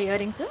బ్యాక్స్ వస్తాయి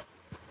ఇయర్ రింగ్స్.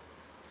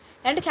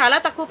 అండ్ చాలా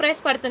తక్కువ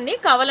ప్రైస్ పడుతుంది,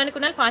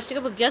 కావాలనుకున్న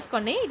ఫాస్ట్గా బుక్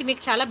చేసుకోండి. ఇది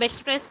మీకు చాలా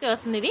బెస్ట్ ప్రైస్కి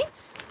వస్తుంది, ఇది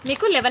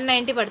మీకు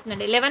 1190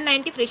 పడుతుందండి,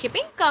 1190 ఫ్రీ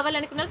షిప్పింగ్.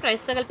 కావాలనుకున్న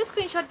ప్రైస్తో కలిపి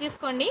స్క్రీన్ షాట్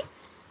తీసుకోండి.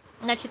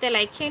 నచ్చితే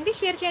లైక్ చేయండి,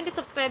 షేర్ చేయండి,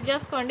 సబ్స్క్రైబ్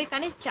చేసుకోండి.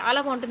 కానీ చాలా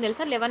బాగుంటుంది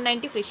తెలుసా,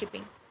 1190 ఫ్రీ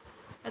షిప్పింగ్,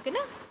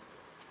 ఓకేనా.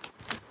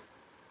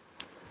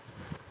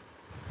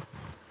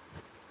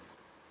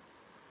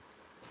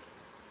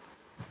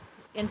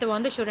 ఎంత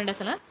బాగుందో చూడండి,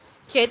 అసలు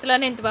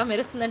చేతిలోనే ఎంత బాగా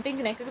మెరుస్తుందంటే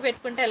ఇంక నెక్కకి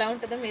పెట్టుకుంటే ఎలా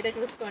ఉంటుందో మీరే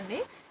చూసుకోండి.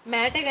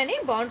 మ్యాటే కానీ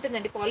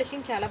బాగుంటుందండి,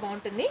 పాలిషింగ్ చాలా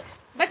బాగుంటుంది.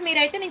 బట్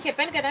మీరైతే నేను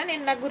చెప్పాను కదా,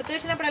 నేను నాకు గుర్తు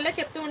వచ్చినప్పుడల్లా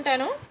చెప్తూ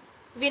ఉంటాను,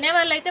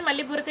 వినేవాళ్ళు అయితే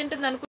మళ్ళీ బుర్ర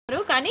తింటుంది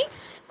అనుకుంటారు, కానీ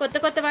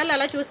కొత్త వాళ్ళు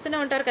అలా చూస్తూనే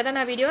ఉంటారు కదా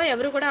నా వీడియో,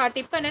 ఎవరు కూడా ఆ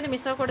టిప్ అనేది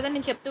మిస్ అవ్వకూడదని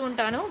నేను చెప్తూ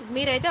ఉంటాను.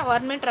 మీరైతే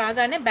ఆర్నమెంట్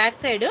రాగానే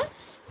back side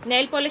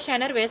nail polish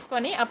shiner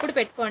వేసుకొని అప్పుడు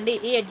పెట్టుకోండి.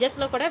 ఈ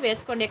ఎడ్జెస్లో కూడా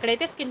వేసుకోండి.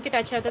 ఎక్కడైతే స్కిన్కి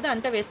టచ్ అవుతుందో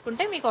అంతా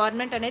వేసుకుంటే మీకు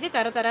ఆర్నమెంట్ అనేది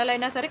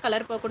తరతరాలైనా సరే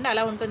కలర్ పోకుండా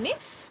అలా ఉంటుంది.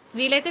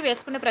 వీలైతే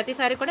వేసుకున్న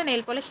ప్రతిసారి కూడా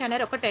నెయిల్ పాలిష్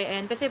షైనర్ ఒకటే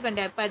ఎంతసేపు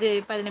అండి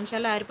 10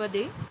 నిమిషాల్లో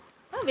ఆరిపోద్ది.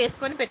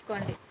 వేసుకొని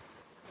పెట్టుకోండి.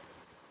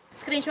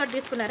 స్క్రీన్ షాట్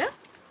తీసుకున్నారా?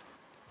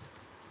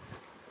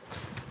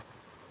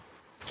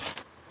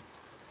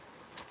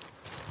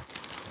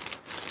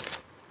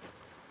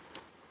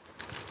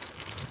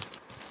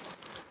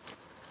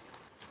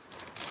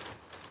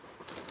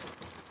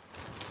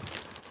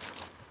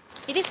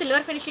 ఇది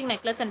సిల్వర్ ఫినిషింగ్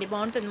నెక్లెస్ అండి.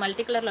 బాగుంటుంది,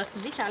 మల్టీ కలర్లో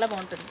వస్తుంది, చాలా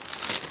బాగుంటుంది.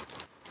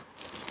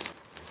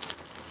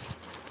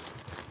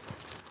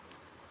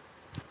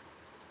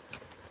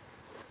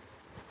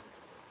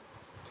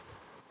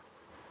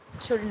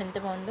 చూడండి ఎంత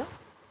బాగుందో.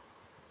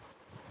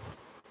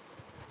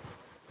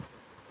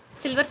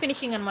 సిల్వర్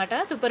ఫినిషింగ్ అనమాట,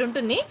 సూపర్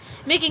ఉంటుంది.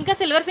 మీకు ఇంకా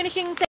సిల్వర్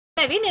ఫినిషింగ్స్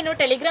అనేవి నేను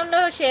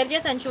టెలిగ్రామ్లో షేర్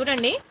చేశాను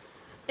చూడండి.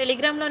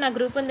 టెలిగ్రామ్లో నా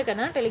గ్రూప్ ఉంది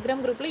కదా,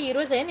 టెలిగ్రామ్ గ్రూప్లో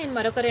ఈరోజే నేను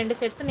మరొక 2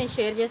 సెట్స్ నేను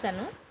షేర్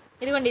చేశాను.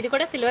 ఇదిగోండి, ఇది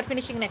కూడా సిల్వర్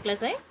ఫినిషింగ్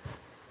నెక్లెస్.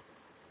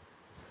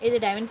 ఇది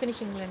డైమండ్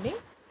ఫినిషింగ్లో అండి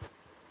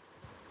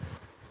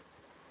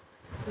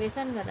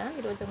వేసాను కదా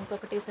ఈరోజు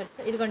ఇంకొకటి సెట్స్.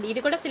 ఇదిగోండి,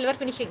 ఇది కూడా సిల్వర్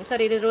ఫినిషింగ్,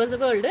 సారీ ఇది రోజ్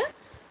గోల్డ్.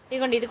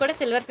 ఇదిగోండి, ఇది కూడా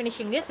సిల్వర్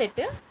ఫినిషింగ్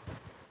సెట్.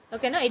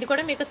 ఓకేనా, ఇది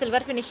కూడా మీకు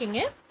సిల్వర్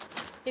ఫినిషింగే.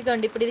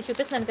 ఇదిగోండి, ఇప్పుడు ఇది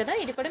చూపిస్తాను కదా,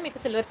 ఇది కూడా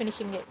మీకు సిల్వర్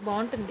ఫినిషింగే.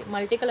 బాగుంటుంది,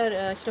 మల్టీ కలర్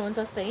స్టోన్స్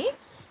వస్తాయి,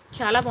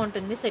 చాలా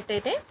బాగుంటుంది సెట్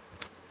అయితే.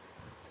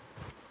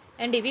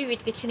 అండ్ ఇవి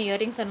వీటికి ఇచ్చిన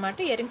ఇయర్ రింగ్స్ అనమాట.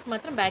 ఇయర్ రింగ్స్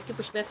మాత్రం బ్యాక్కి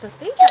పుష్ బ్యాక్స్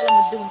వస్తాయి, చాలా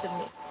ముద్దు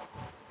ఉంటుంది.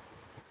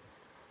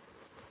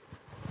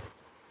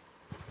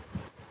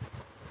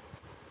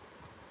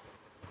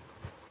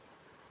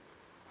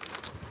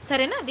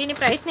 సరేనా, దీని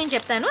ప్రైస్ నేను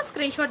చెప్తాను,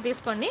 స్క్రీన్ షాట్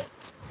తీసుకోండి.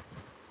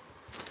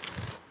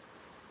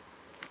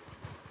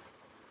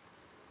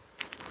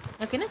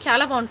 ఓకేనా,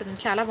 చాలా బాగుంటుంది,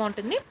 చాలా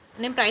బాగుంటుంది.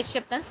 నేను ప్రైస్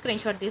చెప్తాను,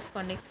 స్క్రీన్ షాట్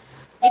తీసుకోండి.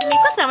 ఇది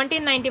మీకు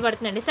 1790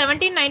 పడుతుందండి.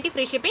 1790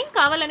 ఫ్రీ షిప్పింగ్.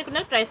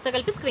 కావాలనుకున్న ప్రైస్తో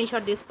కలిపి స్క్రీన్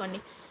షాట్ తీసుకోండి.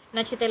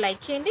 నచ్చితే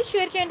లైక్ చేయండి,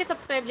 షేర్ చేయండి,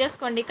 సబ్స్క్రైబ్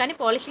చేసుకోండి. కానీ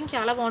పాలిషింగ్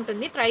చాలా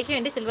బాగుంటుంది, ట్రై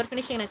చేయండి. సిల్వర్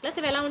ఫినిషింగ్ నెక్లెస్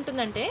ఇవి ఎలా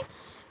ఉంటుందంటే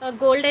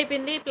గోల్డ్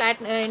అయిపోయింది,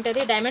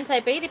 ఏంటది డైమండ్స్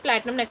అయిపోయి ఇది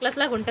ప్లాటినం నెక్లెస్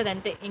లాగా ఉంటుంది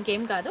అంతే,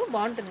 ఇంకేం కాదు.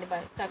 బాగుంటుంది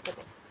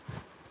కాకపోతే.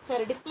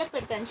 సరే, డిస్ప్లే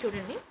పెడతాను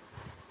చూడండి.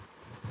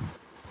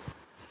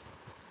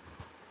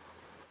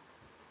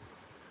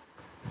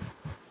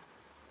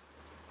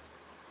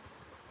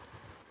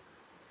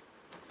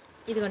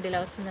 ఇదిగోండి, ఇలా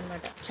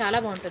వస్తుందన్నమాట, చాలా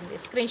బాగుంటుంది.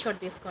 స్క్రీన్ షాట్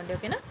తీసుకోండి.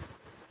 ఓకేనా,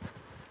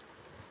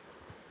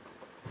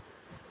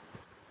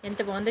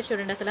 ఎంత బాగుందో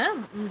చూడండి, అసలు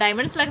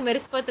డైమండ్స్ లాగా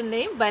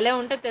మెరిసిపోతుంది, భలే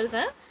ఉంటుంది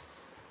తెలుసా.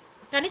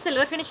 కానీ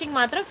సిల్వర్ ఫినిషింగ్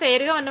మాత్రం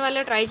ఫెయిర్గా ఉన్న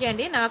వాళ్ళే ట్రై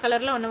చేయండి, నా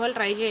కలర్లో ఉన్న వాళ్ళు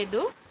ట్రై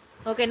చేయొద్దు.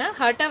 ఓకేనా,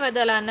 హర్ట్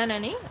అవ్వద్దు అలా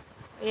అన్నానని,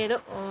 ఏదో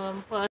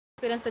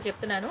ఎక్స్పీరియన్స్తో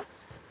చెప్తున్నాను,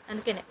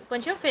 అందుకనే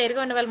కొంచెం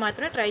ఫెయిర్గా ఉన్న వాళ్ళు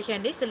మాత్రమే ట్రై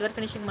చేయండి సిల్వర్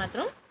ఫినిషింగ్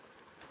మాత్రం.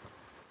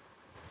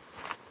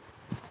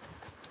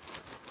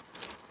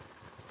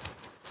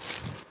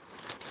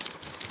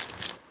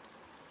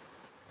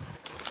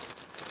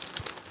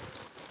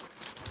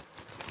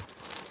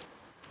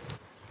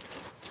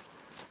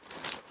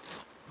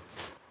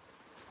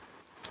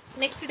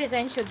 నెక్స్ట్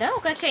డిజైన్ చూద్దాం.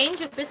 ఒక చైన్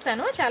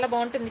చూపిస్తాను, చాలా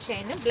బాగుంటుంది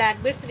chain.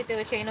 Black beads with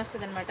chain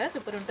వస్తుంది అనమాట,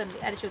 సూపర్ ఉంటుంది.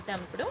 అది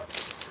చూద్దాం ఇప్పుడు.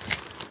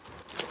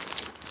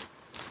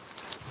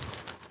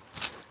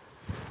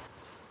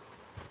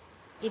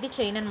 ఇది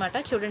చైన్ అనమాట,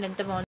 చూడండి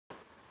ఎంత బాగుంది,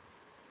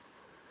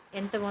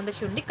 ఎంత బాగుందో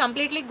చూడండి.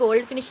 కంప్లీట్లీ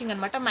గోల్డ్ ఫినిషింగ్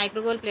అనమాట,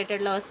 మైక్రో గోల్డ్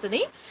ప్లేటెడ్లో వస్తుంది.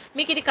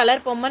 మీకు ఇది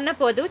కలర్ పొమ్మన్న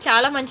పోదు,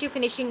 చాలా మంచి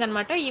ఫినిషింగ్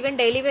అనమాట. ఈవెన్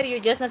డైలీ వేర్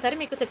యూజ్ చేసినా సరే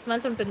మీకు 6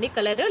 months ఉంటుంది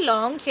కలర్.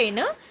 లాంగ్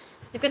చైన్,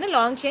 ఓకేనా,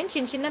 లాంగ్ చైన్,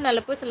 చిన్న చిన్న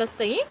నల్లపూసలు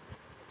వస్తాయి.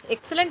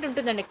 ఎక్సలెంట్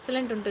ఉంటుందండి,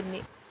 ఎక్సలెంట్ ఉంటుంది.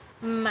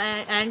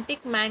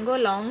 యాంటిక్ మ్యాంగో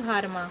లాంగ్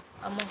హారమా,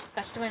 అమ్మో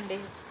కష్టమండి,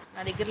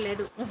 నా దగ్గర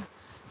లేదు,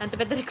 అంత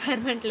పెద్ద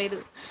రిక్వైర్మెంట్ లేదు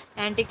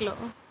యాంటిక్లో.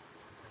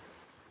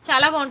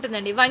 చాలా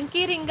బాగుంటుందండి.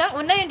 వంకీ రింగా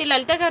ఉన్నాయండి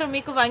లలిత గారు,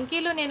 మీకు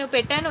వంకీలు నేను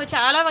పెట్టాను,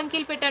 చాలా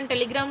వంకీలు పెట్టాను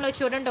టెలిగ్రామ్లో,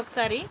 చూడండి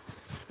ఒకసారి.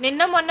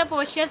 నిన్న మొన్న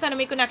పోస్ట్ చేశాను,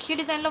 మీకు నక్షి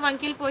డిజైన్లో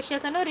వంకీలు పోస్ట్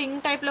చేశాను,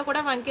 రింగ్ టైప్లో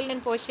కూడా వంకీలు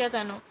నేను పోస్ట్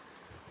చేశాను.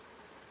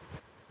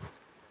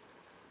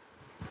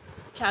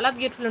 చాలా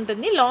బ్యూటిఫుల్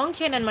ఉంటుంది. లాంగ్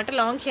చైన్ అనమాట,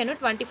 లాంగ్ చైన్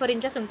 24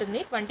 inches ఉంటుంది,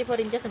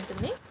 24 inches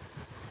ఉంటుంది.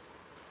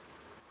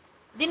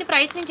 దీని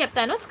ప్రైస్ నేను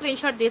చెప్తాను, స్క్రీన్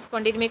షాట్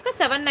తీసుకోండి. ఇది మీకు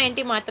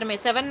 790 మాత్రమే,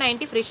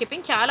 790 ఫ్రీ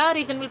షిప్పింగ్, చాలా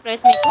రీజనబుల్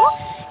ప్రైస్. మీకు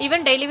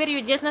ఈవెన్ డైలీ వేర్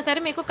యూజ్ చేసినా సరే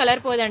మీకు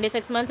కలర్ పోదండి,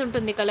 6 months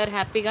ఉంటుంది కలర్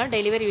హ్యాపీగా.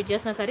 డైలీ వేర్ యూజ్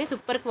చేసినా సరే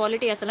సూపర్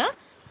క్వాలిటీ అసలు.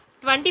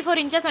 24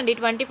 inches అండి,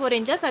 24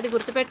 inches, అది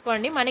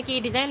గుర్తుపెట్టుకోండి. మనకి ఈ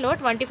డిజైన్లో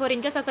 24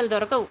 inches అసలు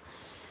దొరకవు,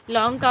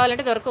 లాంగ్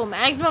కావాలంటే దొరకవు.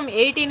 మ్యాక్సిమం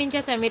 18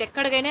 inches, మీరు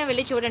ఎక్కడికైనా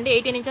వెళ్ళి చూడండి,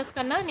 18 inches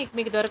కన్నా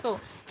మీకు దొరకవు.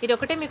 ఇది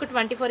ఒకటే మీకు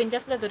 24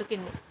 inchesలో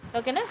దొరికింది.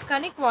 ఓకేనా,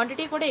 కానీ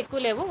క్వాంటిటీ కూడా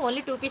ఎక్కువ లేవు,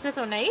 ఓన్లీ 2 pieces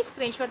ఉన్నాయి.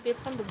 స్క్రీన్ షాట్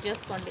తీసుకొని బుక్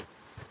చేసుకోండి.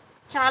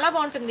 చాలా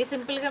బాగుంటుంది,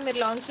 సింపుల్గా మీరు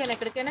లాంగ్ చైన్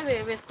ఎక్కడికైనా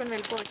వేసుకొని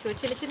వెళ్ళిపోవచ్చు.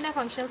 చిన్న చిన్న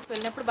ఫంక్షన్స్కి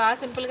వెళ్ళినప్పుడు బాగా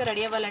సింపుల్గా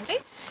రెడీ అవ్వాలంటే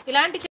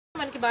ఇలాంటి చైన్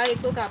మనకి బాగా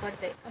ఎక్కువ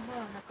కాపాడతాయి. అమ్మా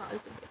నాకు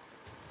కాలుతుంది.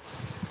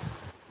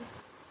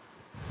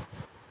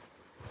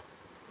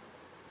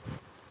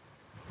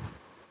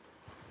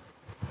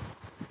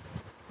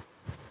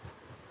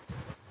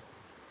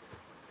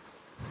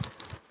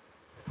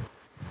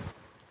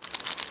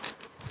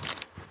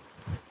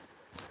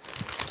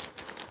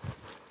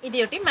 ఇది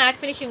ఒకటి మ్యాట్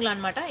ఫినిషింగ్లో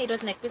అనమాట.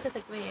 ఈరోజు నెక్ పీసెస్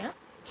ఎక్కువయ్యా.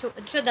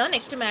 చూద్దాం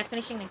నెక్స్ట్ మ్యాట్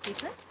ఫినిషింగ్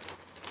నెక్లెస్.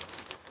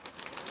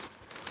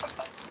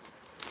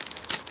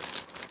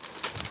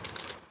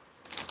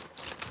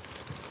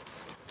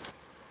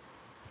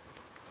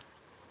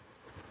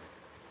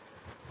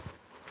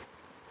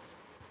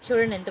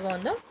 చూడండి ఎంత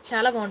బాగుందో,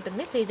 చాలా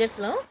బాగుంటుంది.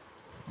 సీజర్స్లో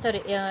సారీ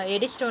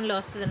ఎడి స్టోన్లో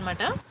వస్తుంది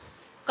అనమాట.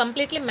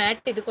 Completely mat.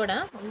 ఇది కూడా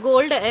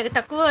గోల్డ్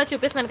తక్కువ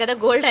చూపిస్తున్నాను కదా,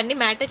 గోల్డ్ అన్ని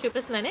మ్యాటే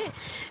చూపిస్తున్నాను.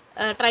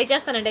 ట్రై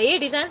చేస్తానండి. ఏ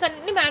డిజైన్స్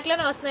అన్ని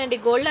మ్యాట్లోనే వస్తున్నాయండి,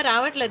 గోల్డ్లో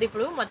రావట్లేదు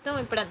ఇప్పుడు. మొత్తం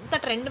ఇప్పుడు అంతా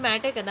ట్రెండ్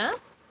మ్యాటే కదా,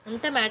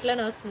 అంతా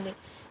మ్యాట్లోనే వస్తుంది.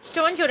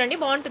 స్టోన్ చూడండి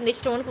బాగుంటుంది,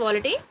 స్టోన్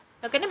క్వాలిటీ.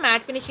 ఓకేనా,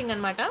 మ్యాట్ ఫినిషింగ్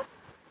అనమాట.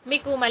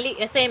 మీకు మళ్ళీ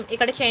సేమ్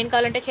ఇక్కడ చైన్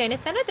కావాలంటే చైన్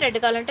ఇస్తాను, థ్రెడ్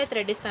కావాలంటే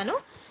థ్రెడ్ ఇస్తాను,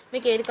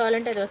 మీకు ఏది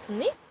కావాలంటే అది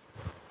వస్తుంది.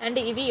 అండ్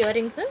ఇవి ఇయర్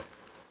రింగ్స్.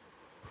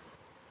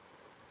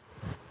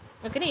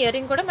 ఓకేనా, ఇయర్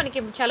రింగ్ కూడా మనకి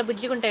చాలా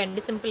బుజ్జిగా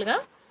ఉంటాయండి, సింపుల్గా.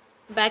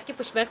 బ్యాక్కి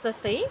పుష్ బ్యాక్స్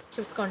వస్తాయి,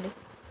 చూసుకోండి.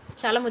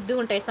 చాలా ముద్దుగా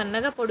ఉంటాయి,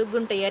 సన్నగా పొడుగ్గా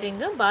ఉంటాయి. ఇయర్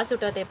రింగ్ బాగా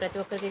సూట్ అవుతాయి ప్రతి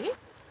ఒక్కరికి.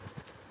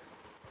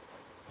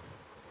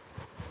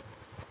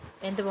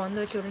 ఎంత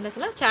బాగుందో చూడండి,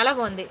 అసలు చాలా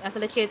బాగుంది.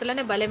 అసలు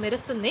చేతులనే భలే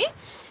మెరుస్తుంది.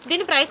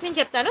 దీని ప్రైస్ నేను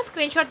చెప్తాను,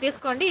 స్క్రీన్ షాట్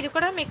తీసుకోండి. ఇది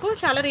కూడా మీకు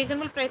చాలా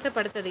రీజనబుల్ ప్రైసే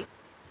పడుతుంది.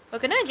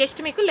 ఓకేనా, జస్ట్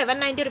మీకు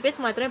 1190 రూపీస్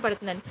మాత్రమే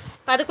పడుతుందండి.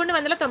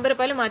 1190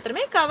 రూపాయలు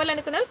మాత్రమే.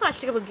 కావాలనుకున్న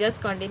ఫాస్ట్గా బుక్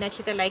చేసుకోండి.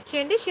 నచ్చితే లైక్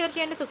చేయండి, షేర్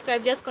చేయండి,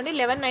 సబ్స్క్రైబ్ చేసుకోండి.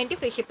 1190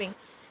 ఫ్రీ షిప్పింగ్.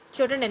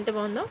 చూడండి ఎంత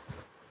బాగుందో,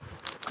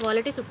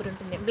 క్వాలిటీ సూపర్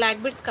ఉంటుంది.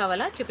 బ్లాక్ బీడ్స్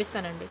కావాలా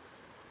చూపిస్తానండి.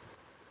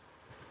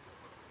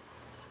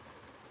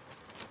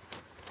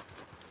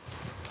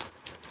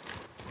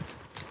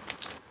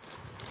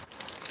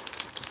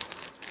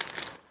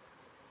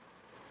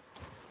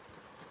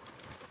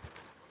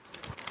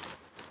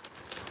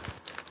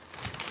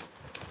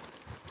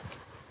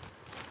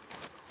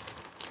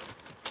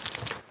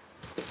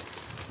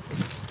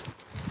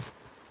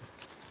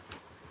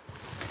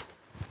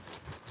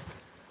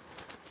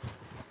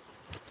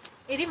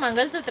 ఇది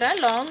మంగళసూత్ర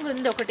లాంగ్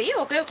ఉంది, ఒకటి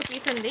ఒకే ఒక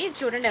పీస్ ఉంది. ఇది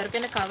చూడండి,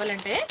 ఎవరికైనా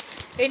కావాలంటే.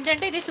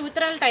 ఏంటంటే ఇది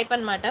సూత్రాల టైప్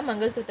అనమాట,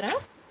 మంగళసూత్ర.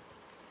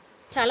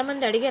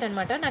 చాలామంది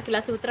అడిగారనమాట నాకు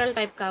ఇలా సూత్రాల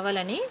టైప్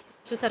కావాలని.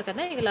 చూసారు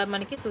కదా, ఇలా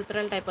మనకి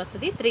సూత్రాల టైప్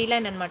వస్తుంది. 3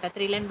 లైన్ అనమాట,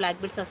 3 లైన్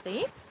బ్లాక్ బీడ్స్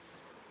వస్తాయి.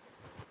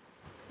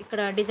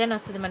 ఇక్కడ డిజైన్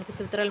వస్తుంది మనకి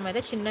సూత్రాల మీద,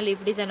 చిన్న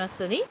లీఫ్ డిజైన్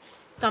వస్తుంది.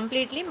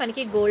 కంప్లీట్లీ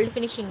మనకి గోల్డ్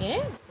ఫినిషింగే.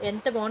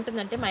 ఎంత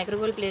బాగుంటుందంటే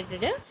మైక్రోగోల్డ్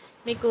ప్లేటెడ్,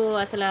 మీకు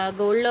అసలు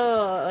గోల్డ్లో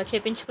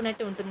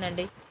చేపించుకున్నట్టు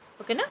ఉంటుందండి.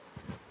 ఓకేనా,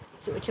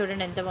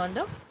 చూడండి ఎంత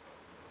బాగుందో.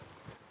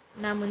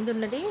 నా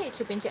ముందున్నది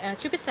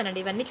చూపిస్తానండి.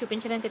 ఇవన్నీ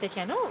చూపించడానికి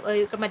తెచ్చాను.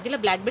 ఇక్కడ మధ్యలో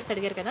బ్లాక్ బీడ్స్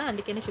అడిగారు కదా,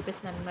 అందుకనే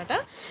చూపిస్తున్నాను అనమాట.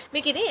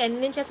 మీకు ఇది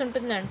ఎన్ని ఇంచెస్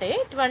ఉంటుందంటే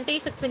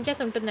 26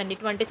 ఇంచెస్ ఉంటుందండి.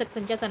 26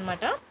 ఇంచెస్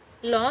అనమాట.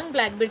 లాంగ్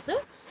బ్లాక్ బీడ్స్,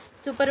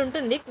 సూపర్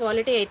ఉంటుంది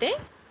క్వాలిటీ అయితే.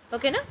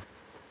 ఓకేనా,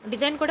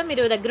 డిజైన్ కూడా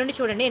మీరు దగ్గరుండి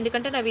చూడండి,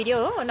 ఎందుకంటే నా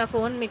వీడియో నా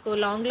ఫోన్ మీకు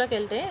లాంగ్లోకి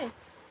వెళ్తే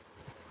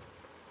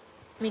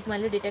మీకు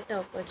మళ్ళీ డిటెక్ట్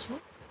అవ్వవచ్చు.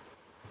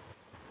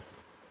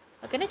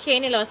 ఓకేనా,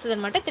 చైన్ ఇలా వస్తుంది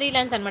అనమాట. 3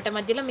 లైన్స్ అనమాట.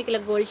 మధ్యలో మీకు ఇలా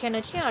గోల్డ్ చైన్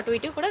వచ్చి అటు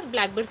ఇటు కూడా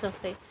బ్లాక్ బీడ్స్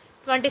వస్తాయి.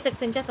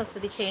 26 ఇంచెస్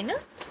వస్తుంది చైన్.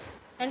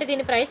 అంటే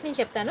దీని ప్రైస్ నేను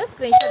చెప్తాను,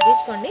 స్క్రీన్ షాట్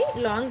తీసుకోండి.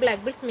 లాంగ్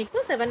బ్లాక్ బీడ్స్ మీకు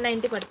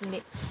 790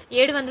 పడుతుంది.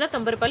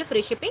 790 రూపాయలు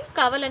ఫ్రీ షిప్పింగ్.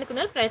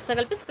 కావాలనుకున్న ప్రైస్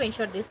కలిపి స్క్రీన్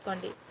షాట్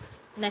తీసుకోండి.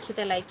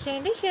 నచ్చితే లైక్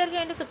చేయండి, షేర్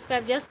చేయండి,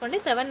 సబ్స్క్రైబ్ చేసుకోండి.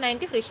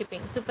 790 ఫ్రీ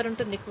షిప్పింగ్. సూపర్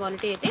ఉంటుంది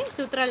క్వాలిటీ అయితే,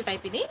 సూత్రాల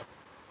టైప్ ఇది.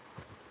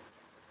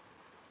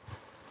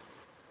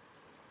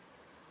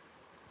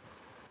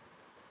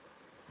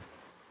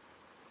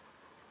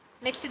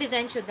 నెక్స్ట్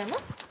డిజైన్ చూద్దాము.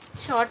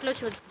 షార్ట్లో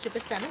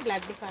చూపిస్తాను.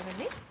 బ్లాక్ బీడ్స్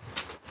ఆగండి.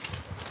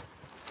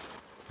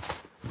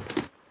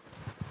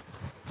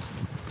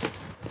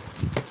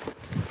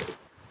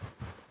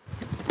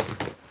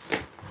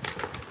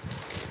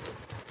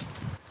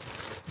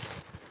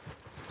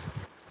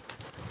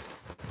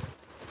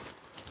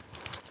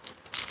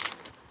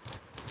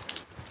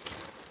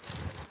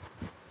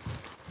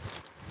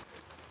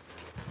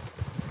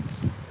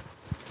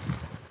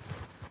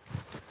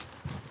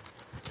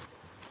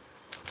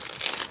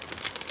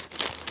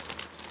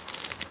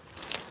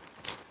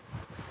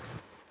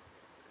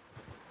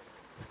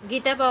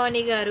 గీతా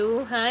భవానీ గారు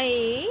హాయ్.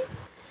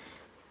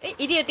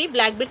 ఇది ఒకటి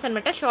బ్లాక్ బీడ్స్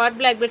అనమాట, షార్ట్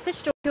బ్లాక్ బీడ్స్.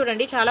 స్టోన్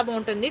చూడండి చాలా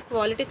బాగుంటుంది,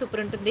 క్వాలిటీ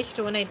సూపర్ ఉంటుంది.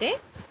 స్టోన్ అయితే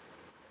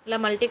ఇలా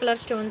మల్టీ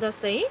కలర్ స్టోన్స్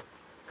వస్తాయి,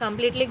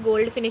 కంప్లీట్లీ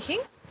గోల్డ్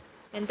ఫినిషింగ్.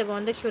 ఎంత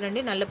బాగుందో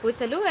చూడండి, నల్ల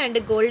పూసలు అండ్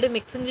గోల్డ్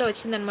మిక్సింగ్లో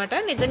వచ్చిందనమాట.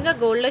 నిజంగా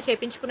గోల్డ్లో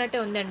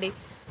చేపించుకున్నట్టే ఉందండి.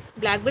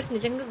 బ్లాక్ బీడ్స్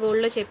నిజంగా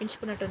గోల్డ్లో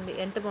చేపించుకున్నట్టు ఉంది.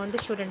 ఎంత బాగుందో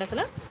చూడండి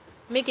అసలు.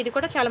 మీకు ఇది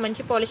కూడా చాలా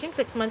మంచి పాలిషింగ్.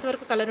 6 మంత్స్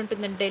వరకు కలర్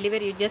ఉంటుందండి. డైలీ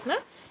వేర్ యూజ్ చేసిన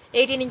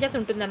 18 ఇంచెస్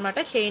ఉంటుందన్నమాట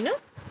చైన్.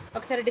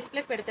 ఒకసారి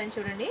డిస్ప్లేకి పెడతాను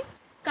చూడండి.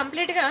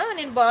 కంప్లీట్గా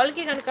నేను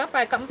బాల్కి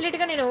కనుక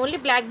కంప్లీట్గా నేను ఓన్లీ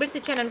బ్లాక్ బీడ్స్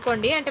ఇచ్చాను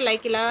అనుకోండి, అంటే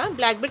లైక్ ఇలా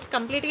బ్లాక్ బీడ్స్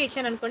కంప్లీట్గా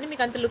ఇచ్చాను అనుకోండి,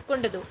 మీకు అంత లుక్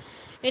ఉండదు.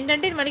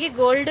 ఏంటంటే ఇది మనకి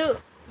గోల్డ్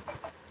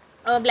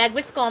బ్లాక్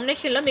బీడ్స్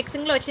కాంబినేషన్లో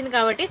మిక్సింగ్లో వచ్చింది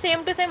కాబట్టి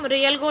same to same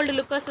real gold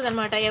look వస్తుంది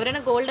అనమాట.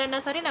 ఎవరైనా గోల్డ్ అయినా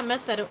సరే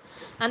నమ్మేస్తారు,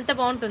 అంత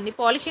బాగుంటుంది.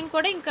 పాలిషింగ్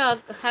కూడా ఇంకా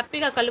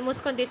హ్యాపీగా కళ్ళు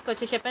మూసుకొని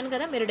తీసుకోవచ్చు. చెప్పాను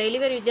కదా, మీరు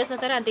డైలీ వేర్ యూజ్ చేసినా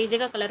సరే అంత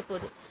ఈజీగా కలర్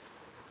పోదు.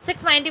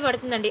 690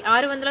 పడుతుందండి.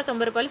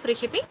 690 రూపాయలు ఫ్రీ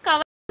షిప్పింగ్.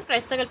 కావాలి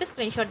ప్రైస్తో కలిపి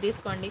స్క్రీన్ షాట్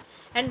తీసుకోండి.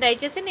 అండ్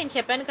దయచేసి నేను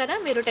చెప్పాను కదా,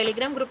 మీరు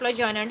టెలిగ్రామ్ గ్రూప్లో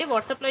జాయిన్ అవ్వండి,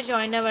 వాట్సాప్లో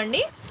జాయిన్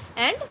అవ్వండి,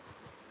 అండ్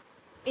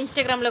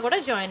ఇన్స్టాగ్రామ్లో కూడా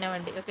జాయిన్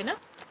అవ్వండి. ఓకేనా.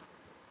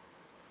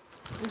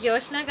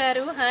 జోష్న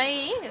గారు హాయ్.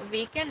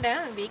 వీకెండ్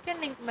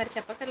ఇంక మరి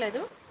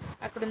చెప్పక్కర్లేదు,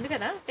 అక్కడ ఉంది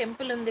కదా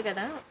టెంపుల్ ఉంది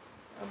కదా,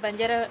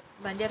 Banjara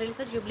Banjara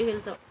hills Jubilee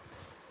hills,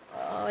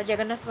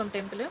 Jagannath స్వామి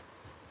టెంపుల్,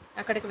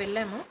 అక్కడికి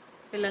వెళ్ళాము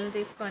పిల్లల్ని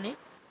తీసుకొని.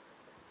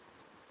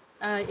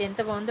 ఎంత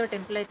బాగుందో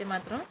టెంపుల్ అయితే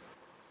మాత్రం.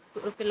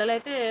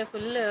 పిల్లలైతే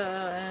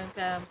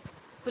ఇంకా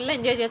ఫుల్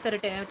ఎంజాయ్ చేశారు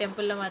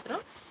టెంపుల్లో మాత్రం.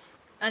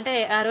 అంటే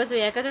ఆ రోజు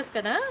ఏకాదశి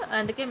కదా,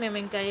 అందుకే మేము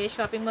ఇంకా ఏ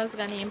షాపింగ్ మాల్స్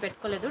కానీ ఏం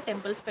పెట్టుకోలేదు,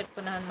 టెంపుల్స్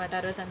పెట్టుకున్నాం అనమాట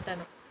ఆ రోజు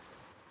అంతాను.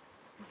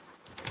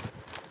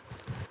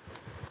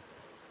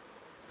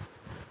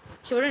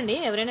 చూడండి,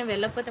 ఎవరైనా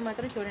వెళ్ళకపోతే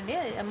మాత్రం చూడండి.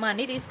 మా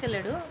అన్నీ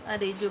తీసుకెళ్ళాడు.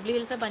 అది జూబ్లీ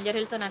హిల్సో బంజారా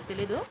హిల్సో నాకు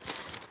తెలీదు.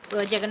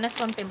 జగన్నాథ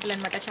స్వామి టెంపుల్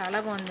అనమాట. చాలా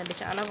బాగుందండి,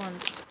 చాలా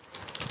బాగుంది.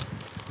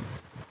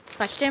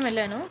 ఫస్ట్ టైం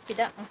వెళ్ళాను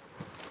ఫిదా.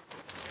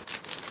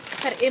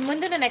 సరే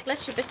ముందు నా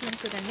నెక్లెస్ చూపిస్తున్నాను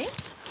చూడండి.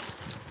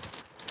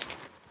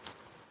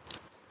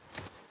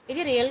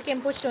 ఇది రియల్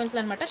కెంపో స్టోన్స్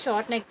అనమాట.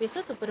 షార్ట్ నెక్ పీస్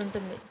సూపర్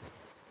ఉంటుంది.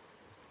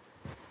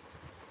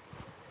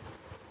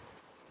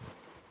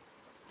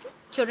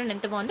 చూడండి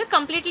ఎంత బాగుందో.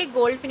 కంప్లీట్లీ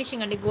గోల్డ్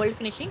ఫినిషింగ్ అండి, గోల్డ్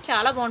ఫినిషింగ్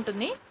చాలా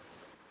బాగుంటుంది,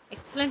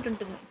 ఎక్సలెంట్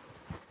ఉంటుంది.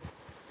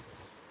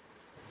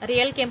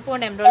 రియల్ కెంపో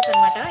అండ్ ఎమరాల్డ్స్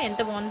అనమాట.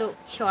 ఎంత బాగుందో.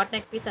 షార్ట్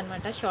నెక్ పీస్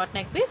అనమాట, short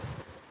neck piece.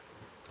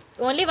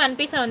 Only 1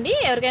 piece ఉంది.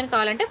 ఎవరికైనా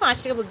కావాలంటే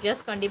ఫాస్ట్గా బుక్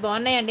చేసుకోండి.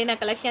 బాగున్నాయండి నా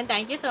collection.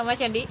 Thank you so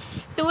much అండి.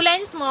 2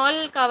 లైన్ స్మాల్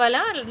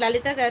కావాలా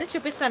లలిత గారు?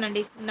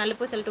 చూపిస్తానండి,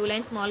 నలుపూసలు 2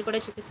 లైన్ స్మాల్ కూడా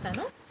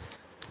చూపిస్తాను.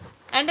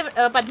 అండ్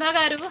పద్మ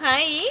గారు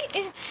హాయ్.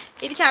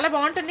 ఇది చాలా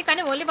బాగుంటుంది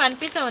కానీ ఓన్లీ 1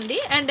 పీస్ ఉంది.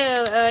 అండ్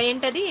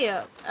ఏంటది,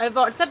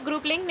 వాట్సాప్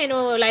గ్రూప్ లింక్ నేను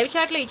లైవ్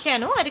చాట్లో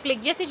ఇచ్చాను, అది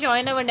క్లిక్ చేసి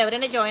జాయిన్ అవ్వండి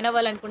ఎవరైనా జాయిన్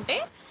అవ్వాలనుకుంటే.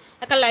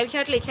 అక్కడ లైవ్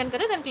చాట్లో ఇచ్చాను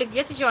కదా, దాన్ని క్లిక్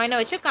చేసి జాయిన్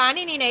అవ్వచ్చు.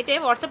 కానీ నేనైతే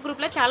వాట్సాప్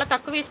గ్రూప్లో చాలా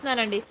తక్కువ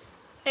ఇస్తున్నానండి.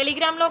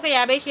 టెలిగ్రామ్లో ఒక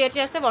 50 షేర్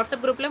చేస్తే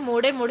వాట్సాప్ గ్రూప్లో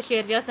 3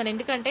 షేర్ చేస్తాను.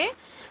 ఎందుకంటే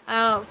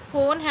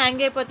ఫోన్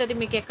హ్యాంగ్ అయిపోతుంది,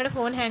 మీకు ఎక్కడ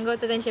ఫోన్ హ్యాంగ్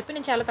అవుతుంది అని చెప్పి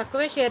నేను చాలా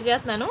తక్కువే షేర్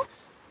చేస్తున్నాను.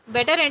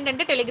 బెటర్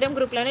ఏంటంటే టెలిగ్రామ్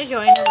గ్రూప్లోనే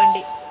జాయిన్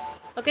అవ్వండి.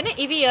 ఓకేనా.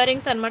 ఇవి ఇయర్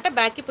రింగ్స్ అనమాట.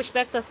 బ్యాక్కి పుష్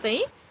బ్యాక్స్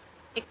వస్తాయి.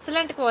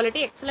 Excellent quality,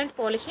 excellent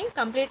polishing,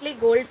 completely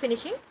gold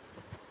finishing.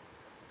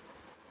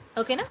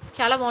 ఓకేనా,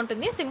 చాలా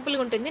బాగుంటుంది,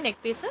 సింపుల్గా ఉంటుంది.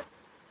 నెక్ పీస్,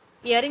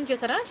 ఇయర్ రింగ్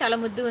చూసారా చాలా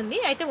ముద్దు ఉంది.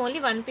 అయితే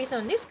ఓన్లీ 1 పీస్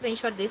ఉంది, స్క్రీన్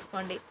షాట్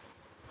తీసుకోండి.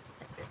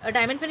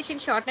 Diamond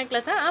finishing short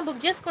necklace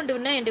book చేసుకోండి.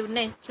 ఉన్నాయండి,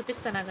 ఉన్నాయి,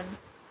 చూపిస్తాను ఆగండి.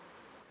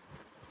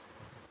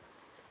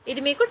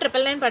 ఇది మీకు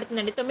 999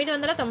 పడుతుందండి.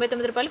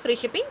 999 రూపాయలు ఫ్రీ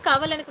షిప్పింగ్.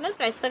 కావాలనుకున్న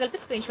ప్రైస్తో కలిపి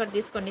స్క్రీన్ షాట్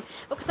తీసుకోండి.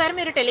 ఒకసారి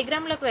మీరు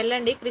టెలిగ్రామ్లోకి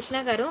వెళ్ళండి కృష్ణ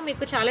గారు,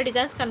 మీకు చాలా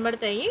డిజైన్స్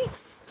కనబడతాయి,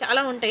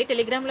 చాలా ఉంటాయి.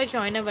 టెలిగ్రామ్లో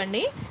జాయిన్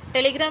అవ్వండి.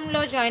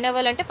 టెలిగ్రామ్లో జాయిన్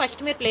అవ్వాలంటే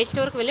ఫస్ట్ మీరు ప్లే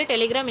స్టోర్కి వెళ్ళి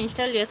టెలిగ్రామ్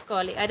ఇన్స్టాల్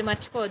చేసుకోవాలి, అది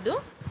మర్చిపోవద్దు.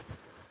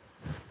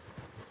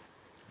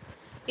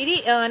 ఇది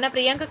నా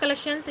ప్రియాంక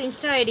కలెక్షన్స్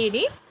ఇన్స్టా ఐడి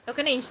ఇది.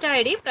 ఓకేనా, ఇన్స్టా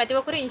ఐడి. ప్రతి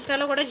ఒక్కరు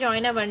ఇన్స్టాలో కూడా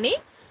జాయిన్ అవ్వండి.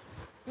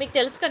 మీకు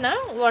తెలుసు కదా,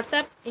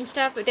 వాట్సాప్,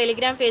 ఇన్స్టా,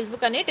 టెలిగ్రామ్,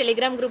 ఫేస్బుక్ అని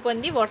టెలిగ్రామ్ గ్రూప్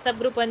ఉంది, వాట్సాప్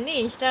గ్రూప్ ఉంది,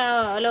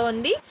 ఇన్స్టాలో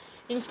ఉంది.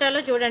 ఇన్స్టాలో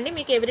చూడండి,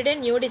 మీకు everyday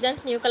new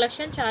designs, new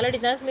collection, చాలా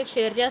డిజైన్స్ మీకు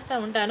షేర్ చేస్తూ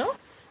ఉంటాను.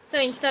 సో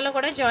ఇన్స్టాలో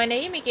కూడా జాయిన్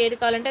అయ్యి మీకు ఏది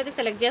కావాలంటే అది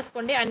సెలెక్ట్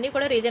చేసుకోండి. అన్నీ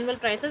కూడా reasonable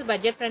prices,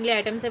 budget friendly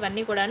items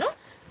ఇవన్నీ కూడాను.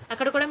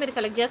 అక్కడ కూడా మీరు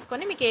సెలెక్ట్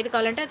చేసుకొని మీకు ఏది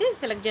కావాలంటే అది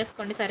సెలెక్ట్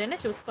చేసుకోండి. సరేనా,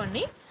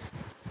 చూసుకోండి.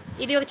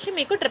 ఇది వచ్చి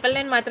మీకు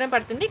 999 మాత్రమే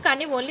పడుతుంది,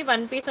 కానీ ఓన్లీ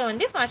 1 పీస్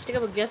ఉంది. ఫాస్ట్గా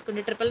బుక్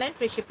చేసుకోండి. 999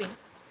 ఫ్రీ షిప్పింగ్.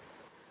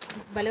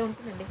 భలే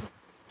ఉంటుందండి,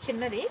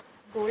 చిన్నది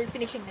గోల్డ్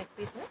ఫినిషింగ్ నెక్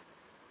పీస్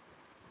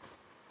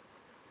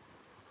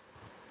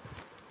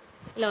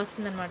ఇలా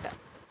వస్తుందన్నమాట.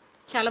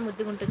 చాలా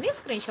ముద్దుగా ఉంటుంది,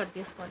 స్క్రీన్ షాట్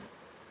తీసుకోండి.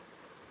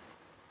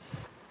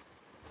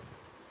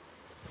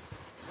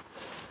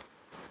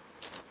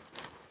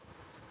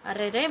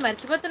 అరే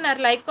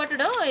మర్చిపోతున్నారు లైక్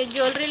కొట్టడం,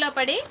 జ్యువెలరీలో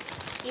పడి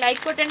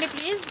లైక్ కొట్టండి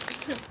ప్లీజ్.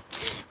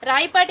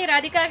 రాయిపాటి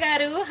రాధిక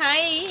గారు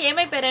హాయ్.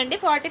 ఏమైపోయారండి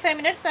 45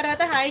 మినిట్స్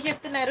తర్వాత హాయ్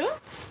చెప్తున్నారు?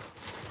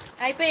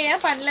 అయిపోయా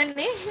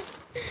పనులన్నీ?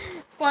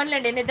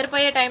 ఫోన్లండి,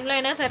 నిద్రపోయే టైంలో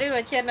అయినా సరే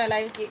వచ్చారు నా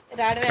లైవ్కి,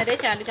 రావడమే అదే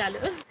చాలు చాలు.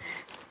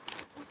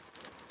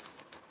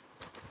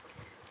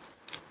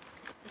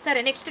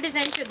 సరే నెక్స్ట్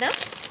డిజైన్ చూద్దాం.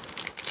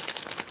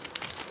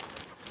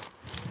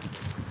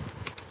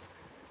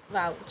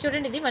 వావ్,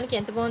 చూడండి ఇది మనకి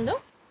ఎంత బాగుందో.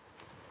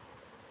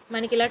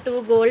 మనకి ఇలా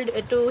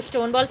 2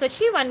 స్టోన్ బాల్స్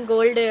వచ్చి 1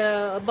 గోల్డ్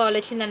బాల్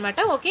వచ్చిందనమాట.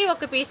 ఒకే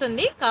ఒక పీస్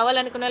ఉంది.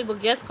 కావాలనుకున్న వాళ్ళు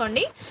బుక్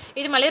చేసుకోండి.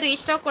 ఇది మళ్ళీ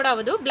రీస్టాక్ కూడా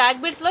అవ్వదు.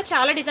 బ్లాక్ బీడ్స్లో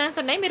చాలా డిజైన్స్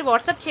ఉన్నాయి, మీరు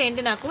వాట్సాప్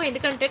చేయండి నాకు,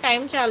 ఎందుకంటే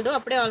టైం చాలదు,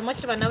 అప్పుడే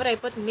ఆల్మోస్ట్ 1 అవర్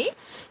అయిపోతుంది.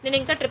 నేను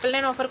ఇంకా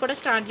 999 ఆఫర్ కూడా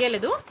స్టార్ట్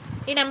చేయలేదు.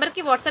 ఈ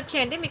నెంబర్కి వాట్సాప్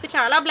చేయండి. మీకు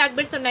చాలా బ్లాక్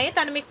బీడ్స్ ఉన్నాయి,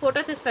 తను మీకు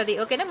ఫొటోస్ ఇస్తుంది.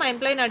 ఓకేనా, మా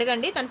ఎంప్లాయీని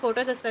అడగండి, తను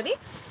ఫొటోస్ ఇస్తుంది.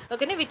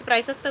 ఓకేనా, విత్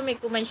ప్రైసెస్తో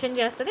మీకు మెన్షన్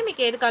చేస్తుంది.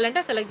 మీకు ఏది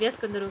కావాలంటే సెలెక్ట్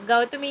చేసుకుందరు.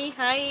 గౌతమి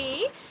హాయ్.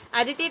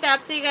 అదితి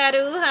తాప్సీ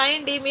గారు హాయ్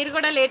అండి, మీరు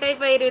కూడా లేట్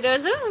అయిపోయారు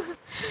ఈరోజు.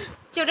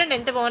 చూడండి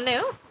ఎంత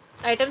బాగున్నాయో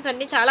ఐటమ్స్,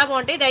 అన్నీ చాలా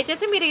బాగుంటాయి.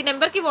 దయచేసి మీరు ఈ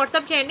నెంబర్కి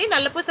వాట్సాప్ చేయండి.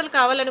 నల్లపూసలు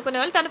కావాలనుకునే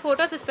వాళ్ళు తను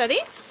ఫొటోస్ ఇస్తుంది.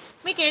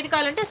 మీకు ఏది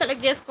కావాలంటే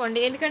సెలెక్ట్ చేసుకోండి.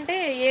 ఎందుకంటే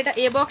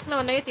ఏ బాక్స్లో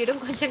ఉన్నాయో తీయడం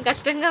కొంచెం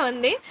కష్టంగా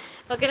ఉంది.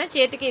 ఓకేనా,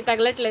 చేతికి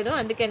తగలట్లేదు,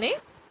 అందుకనే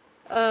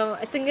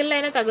సింగిల్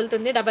లైన్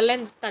తగులుతుంది, డబల్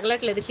లైన్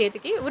తగలట్లేదు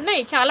చేతికి.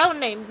 ఉన్నాయి, చాలా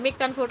ఉన్నాయి, మీకు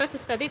తను ఫొటోస్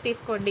ఇస్తుంది,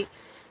 తీసుకోండి.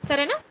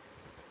 సరేనా,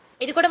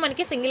 ఇది కూడా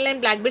మనకి సింగిల్ లైన్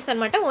బ్లాక్ బీడ్స్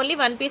అనమాట. ఓన్లీ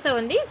 1 పీస్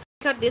ఉంది.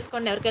 షాట్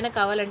తీసుకోండి ఎవరికైనా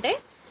కావాలంటే.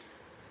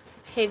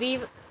 హెవీ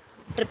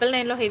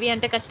 999లో హెవీ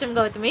అంటే కష్టం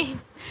గౌతమి,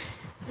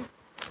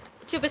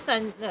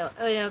 చూపిస్తాను.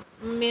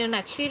 మీరు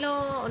నక్షీలో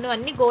నువ్వు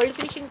అన్ని గోల్డ్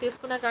ఫినిషింగ్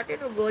తీసుకున్నా కాబట్టి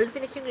నువ్వు గోల్డ్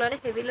ఫినిషింగ్లోనే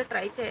హెవీలో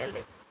ట్రై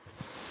చేయాలి.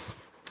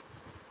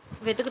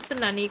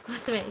 వెతుకుతున్నాను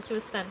నీకోసమే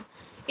చూస్తాను.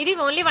 ఇది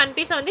ఓన్లీ 1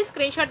 పీస్ ఉంది.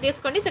 స్క్రీన్ షాట్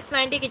తీసుకోండి.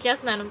 690కి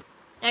ఇచ్చేస్తున్నాను.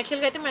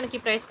 యాక్చువల్గా అయితే మనకి ఈ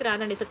ప్రైస్కి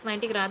రాదండి,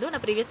 690కి రాదు. నా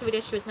ప్రీవియస్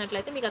వీడియోస్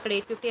చూసినట్లయితే మీకు అక్కడ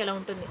 850 అలా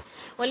ఉంటుంది.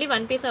 ఓన్లీ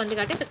 1 పీస్ ఉంది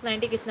కాబట్టి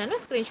 690కి ఇస్తున్నాను.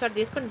 స్క్రీన్ షాట్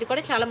తీసుకోండి. ఇది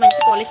కూడా చాలా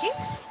మంచి polishing.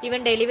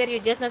 Even daily wear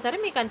use చేసినా సరే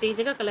మీకు అంత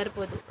ఈజీగా కలర్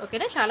పోదు.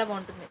 ఓకేనా, చాలా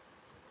బాగుంటుంది.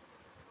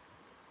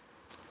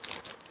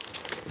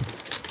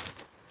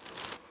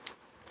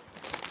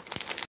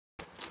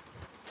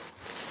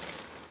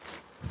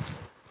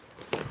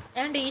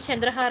 అండ్ ఈ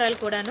చంద్రహారాలు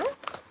కూడాను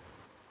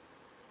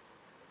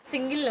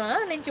సింగిల్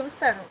నేను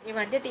చూస్తాను. ఈ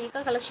మధ్య టీకా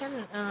కలెక్షన్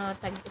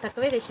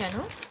తక్కువే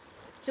తెచ్చాను,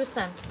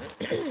 చూస్తాను.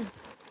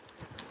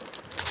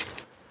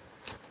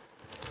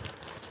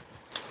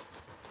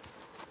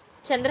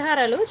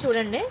 చంద్రహారాలు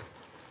చూడండి,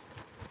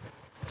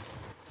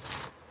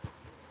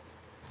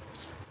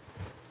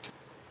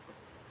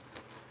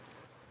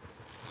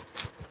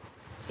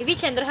 ఇవి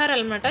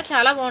చంద్రహారాలు అనమాట.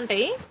 చాలా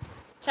బాగుంటాయి,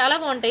 చాలా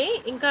బాగుంటాయి.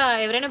 ఇంకా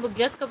ఎవరైనా బుక్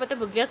చేసుకోకపోతే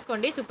బుక్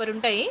చేసుకోండి, సూపర్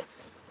ఉంటాయి.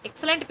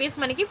 Excellent piece.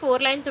 మనకి 4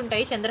 లైన్స్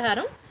ఉంటాయి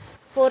చంద్రహారం,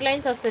 4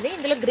 లైన్స్ వస్తుంది.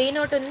 ఇందులో గ్రీన్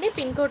ఒకటి ఉంది,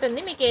 పింక్ ఒకటి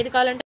ఉంది. మీకు ఏది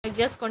కావాలంటే బుక్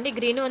చేసుకోండి.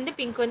 గ్రీన్ ఉంది,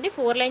 పింక్ ఉంది,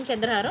 4 లైన్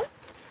చంద్రహారం.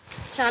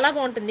 చాలా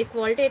బాగుంటుంది,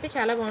 క్వాలిటీ అయితే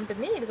చాలా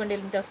బాగుంటుంది. ఇదిగోండి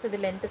ఇంత వస్తుంది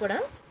లెంత్ కూడా.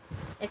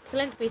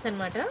 ఎక్సలెంట్ పీస్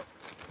అనమాట.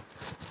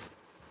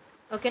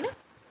 ఓకేనా,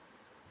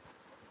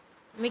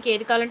 మీకు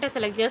ఏది కావాలంటే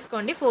సెలెక్ట్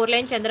చేసుకోండి. 4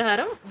 లైన్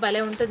చంద్రహారం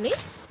భలే ఉంటుంది.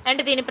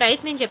 అండ్ దీని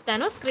ప్రైస్ నేను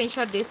చెప్తాను, స్క్రీన్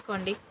షాట్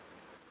తీసుకోండి.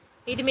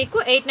 ఇది మీకు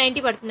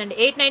 890 పడుతుందండి.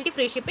 890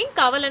 ఫ్రీ షిప్పింగ్.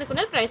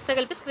 కావాలనుకున్న ప్రైస్తో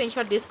కలిపి స్క్రీన్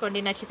షాట్ తీసుకోండి.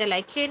 నచ్చితే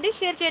లైక్ చేయండి,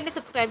 షేర్ చేయండి,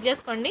 సబ్స్క్రైబ్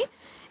చేసుకోండి.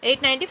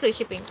 890 ఫ్రీ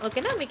షిప్పింగ్.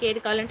 ఓకేనా, మీకు ఏది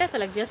కావాలంటే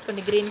సెలెక్ట్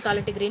చేసుకోండి. గ్రీన్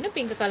కావాలంటే గ్రీన్,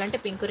 పింక్ కావాలంటే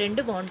పింక్,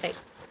 రెండు బాగుంటాయి.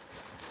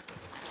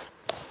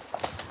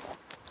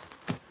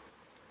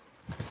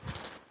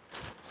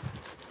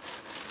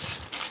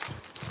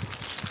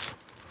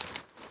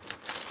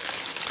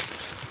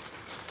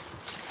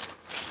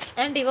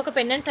 అండ్ ఇవి ఒక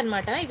పెండెంట్స్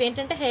అనమాట.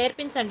 ఇవేంటంటే హెయిర్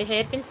పిన్స్ అండి.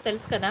 హెయిర్ పిన్స్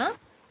తెలుసు కదా,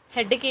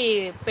 హెడ్కి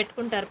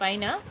పెట్టుకుంటారు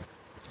పైన.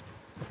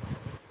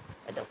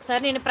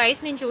 ఒకసారి నేను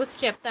ప్రైస్ నేను చూసి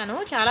చెప్తాను.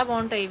 చాలా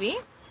బాగుంటాయి ఇవి,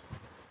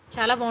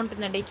 చాలా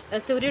బాగుంటుందండి.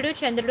 సూర్యుడు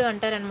చంద్రుడు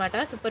అంటారనమాట,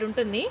 సూపర్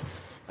ఉంటుంది.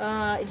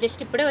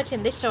 జస్ట్ ఇప్పుడే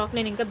వచ్చింది స్టాక్,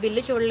 నేను ఇంకా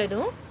బిల్లు చూడలేదు.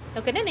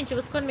 ఓకేనా, నేను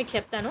చూసుకొని మీకు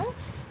చెప్తాను.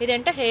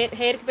 ఇదంటే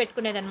హెయిర్కి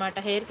పెట్టుకునేది అనమాట,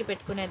 హెయిర్కి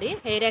పెట్టుకునేది,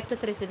 హెయిర్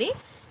యాక్సెసరీస్. ఇది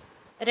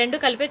రెండు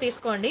కలిపే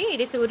తీసుకోండి.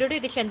 ఇది సూర్యుడు,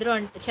 ఇది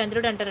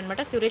చంద్రుడు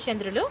అంటారనమాట,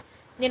 సూర్యచంద్రులు.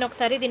 నేను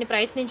ఒకసారి దీని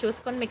ప్రైస్ నేను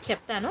చూసుకొని మీకు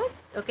చెప్తాను.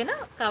 ఓకేనా,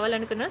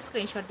 కావాలనుకున్న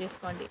స్క్రీన్ షాట్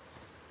తీసుకోండి.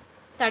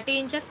 30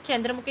 ఇంచెస్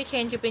చంద్రముఖి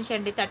చైన్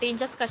చూపించండి. 30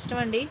 ఇంచెస్ కష్టం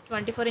అండి,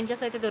 24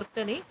 ఇంచెస్ అయితే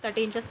దొరుకుతుంది.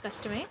 30 ఇంచెస్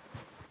కష్టమే.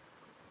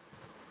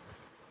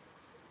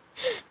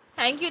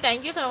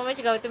 Thank you so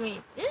much Gautami.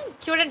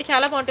 చూడండి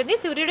చాలా బాగుంటుంది.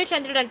 సూర్యుడు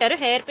చంద్రుడు అంటారు,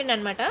 హెయిర్ పిన్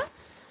అనమాట,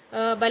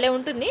 భలే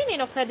ఉంటుంది.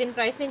 నేను ఒకసారి దీని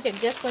ప్రైస్ నేను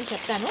చెక్ చేసుకొని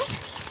చెప్తాను.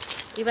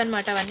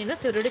 ఇవన్నమాట అవన్నీ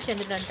సూర్యుడు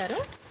చంద్రుడు అంటారు.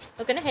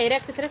 ఓకేనా, హెయిర్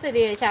యాక్సెసరీస్.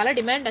 ఇది చాలా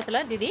డిమాండ్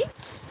అసలు ఇది.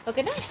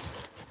 ఓకేనా,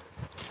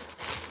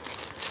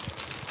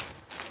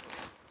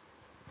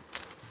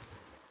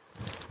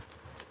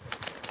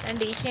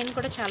 అండ్ ఈ చైన్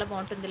కూడా చాలా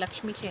బాగుంటుంది,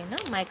 లక్ష్మీ చైన్,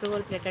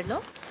 మైక్రోగోల్డ్ ప్లేటెడ్లో.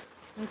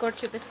 ఇంకోటి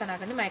చూపిస్తాను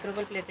ఆగండి,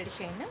 micro gold plated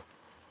chain.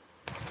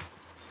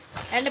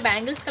 And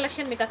bangles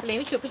collection మీకు అసలు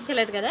ఏమీ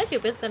చూపించలేదు కదా,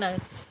 చూపిస్తున్నాను.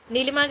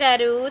 నీలిమా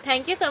గారు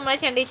థ్యాంక్ యూ సో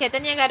మచ్ అండి.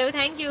 చైతన్య గారు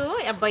థ్యాంక్ యూ.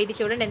 అబ్బాయి ఇది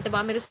చూడండి ఎంత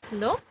బాగా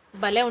మెరుస్తుందో,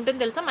 భలే ఉంటుంది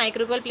తెలుసా.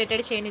 మైక్రోగోల్డ్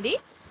ప్లేటెడ్ చైన్ ఇది.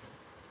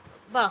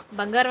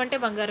 బంగారం అంటే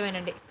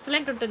బంగారమేనండి,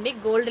 ఎక్సలెంట్ ఉంటుంది,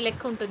 గోల్డ్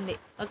లెక్క ఉంటుంది.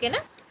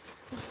 ఓకేనా,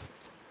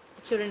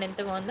 చూడండి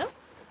ఎంత బాగుందో.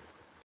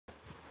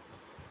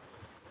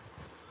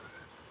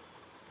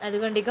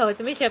 అదిగోండి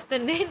గౌతమి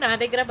చెప్తుంది నా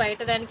దగ్గర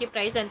బయట దానికి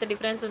ప్రైస్ ఎంత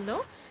డిఫరెన్స్ ఉందో.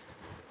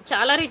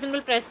 చాలా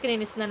రీజనబుల్ ప్రైస్కి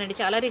నేను ఇస్తున్నానండి,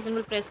 చాలా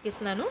రీజనబుల్ ప్రైస్కి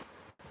ఇస్తున్నాను.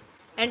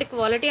 అండ్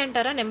క్వాలిటీ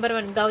అంటారా నెంబర్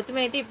 1. గౌతమి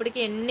అయితే ఇప్పటికి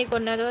ఎన్ని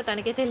కొన్నదో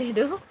తనకే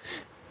తెలియదు.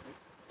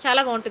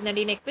 చాలా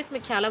బాగుంటుందండి. ఈ నెక్ పీస్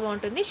మీకు చాలా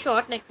బాగుంటుంది,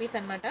 షార్ట్ నెక్ పీస్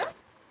అనమాట,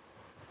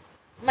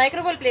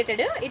 మైక్రోగోల్డ్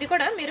ప్లేటెడ్. ఇది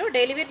కూడా మీరు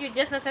డైలీ వేర్ యూజ్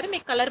చేసినా సరే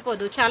మీకు కలర్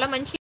పోదు, చాలా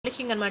మంచి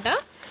పాలిషింగ్ అనమాట.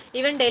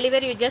 ఈవెన్ డైలీ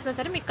వేర్ యూజ్ చేసినా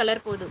సరే మీకు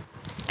కలర్ పోదు.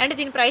 అండ్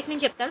దీని ప్రైస్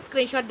నేను చెప్తాను,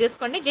 స్క్రీన్ షాట్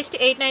తీసుకోండి. జస్ట్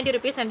 890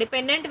 రూపీస్ అండి.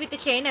 పెండెంట్ విత్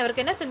చైన్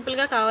ఎవరికైనా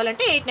సింపుల్గా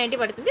కావాలంటే 890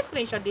 పడుతుంది.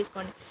 స్క్రీన్ షాట్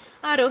తీసుకోండి.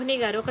 రోహిణి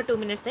గారు ఒక 2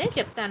 minutes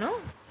చెప్తాను.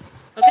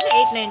 ఓకే,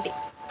 890.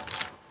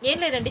 ఏం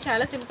లేదండి,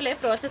 చాలా సింపులే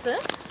ప్రాసెస్.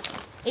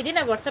 ఇది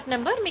నా వాట్సాప్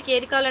నెంబర్, మీకు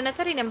ఏది కావాలన్నా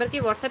సరే ఈ నెంబర్కి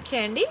వాట్సాప్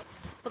చేయండి.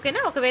 ఓకేనా,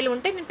 ఒకవేళ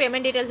ఉంటే నేను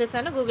పేమెంట్ డీటెయిల్స్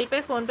ఇస్తాను. Google pay,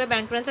 PhonePe,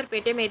 bank transfer,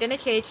 Paytm ఏదైనా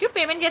చేయొచ్చు.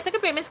 పేమెంట్ చేశాక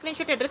పేమెంట్ స్క్రీన్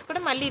షాట్ అడ్రస్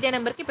కూడా మళ్ళీ ఇదే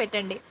నెంబర్కి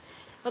పెట్టండి.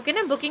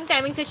 ఓకేనా, బుకింగ్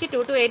టైమింగ్స్ వచ్చి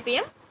 2 to 8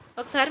 PM.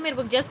 ఒకసారి మీరు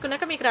బుక్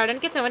చేసుకున్నాక మీకు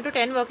రావడానికి 7 to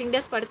 10 వర్కింగ్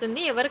డేస్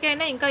పడుతుంది.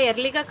 ఎవరికైనా ఇంకా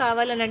ఎర్లీగా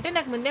కావాలని అంటే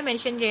నాకు ముందే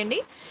మెన్షన్ చేయండి,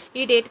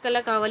 ఈ డేట్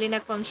కల్లా కావాలి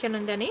నాకు ఫంక్షన్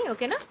ఉందని.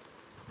 ఓకేనా,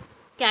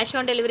 క్యాష్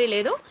ఆన్ డెలివరీ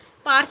లేదు.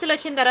 పార్సిల్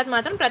వచ్చిన తర్వాత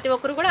మాత్రం ప్రతి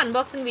ఒక్కరు కూడా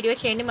అన్బాక్సింగ్ వీడియో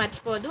చేయండి,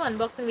 మర్చిపోవద్దు.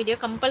 Unboxing video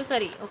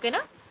compulsory.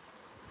 ఓకేనా,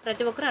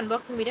 ప్రతి ఒక్కరు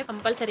అన్బాక్సింగ్ వీడియో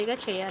కంపల్సరీగా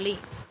చేయాలి.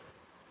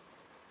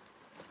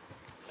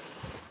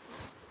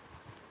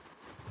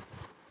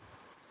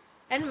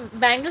 అండ్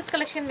బ్యాంగిల్స్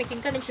కలెక్షన్ మీకు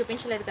ఇంకా నేను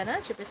చూపించలేదు కదా,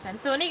 చూపిస్తాను.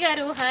 సోనీ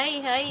గారు హాయ్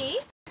హాయ్.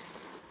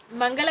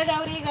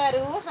 మంగళగౌరి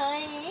గారు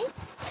హాయ్.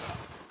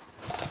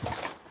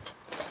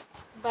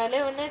 భలే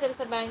ఉన్నాయి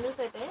తెలుసా బ్యాంగిల్స్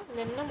అయితే.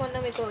 మొన్న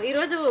మీకు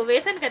ఈరోజు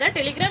వేసాను కదా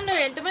టెలిగ్రామ్లో,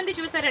 ఎంతమంది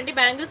చూసారండి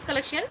బ్యాంగిల్స్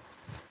కలెక్షన్.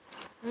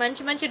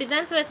 మంచి మంచి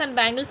డిజైన్స్ వేసాను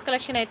బ్యాంగిల్స్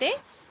కలెక్షన్ అయితే.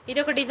 ఇది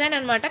ఒక డిజైన్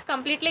అనమాట,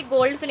 కంప్లీట్లీ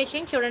గోల్డ్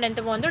ఫినిషింగ్. చూడండి ఎంత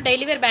బాగుందో.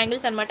 డైలీ వేర్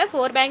బ్యాంగిల్స్ అనమాట,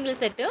 4 బ్యాంగిల్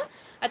సెట్.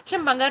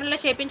 అచ్చం బంగారంలో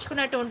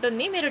చేపించుకున్నట్టు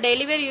ఉంటుంది. మీరు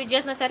డైలీ వేర్ యూజ్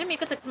చేసినా సరే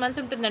మీకు 6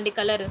 మంత్స్ ఉంటుందండి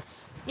కలర్.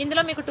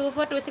 ఇందులో మీకు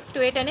 24, 26,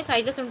 28 అనే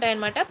సైజెస్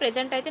ఉంటాయన్నమాట.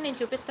 ప్రెజెంట్ అయితే నేను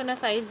చూపిస్తున్న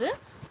సైజు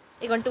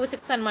ఇక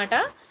 26 అనమాట.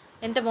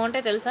 ఎంత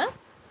బాగుంటాయి తెలుసా.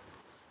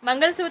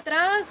 మంగళసూత్ర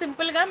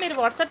సింపుల్గా మీరు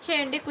వాట్సాప్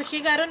చేయండి ఖుషి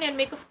గారు, నేను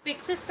మీకు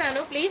పిక్స్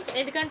ఇస్తాను ప్లీజ్,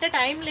 ఎందుకంటే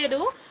టైం లేదు.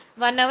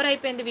 1 అవర్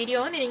అయిపోయింది వీడియో,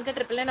 నేను ఇంకా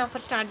 999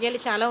 ఆఫర్ స్టార్ట్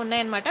చేయాలి, చాలా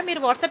ఉన్నాయన్నమాట.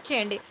 మీరు వాట్సాప్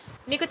చేయండి,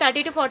 మీకు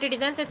 30 to 40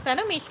 డిజైన్స్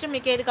ఇస్తాను. మీ ఇష్టం,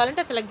 మీకు ఏది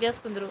కావాలంటే సెలెక్ట్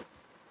చేసుకుందరు.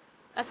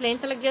 అసలు ఏం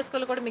సెలెక్ట్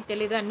చేసుకోవాలో కూడా మీకు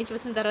తెలియదు, అన్నీ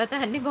చూసిన తర్వాత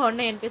అన్నీ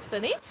బాగున్నాయి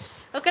అనిపిస్తుంది.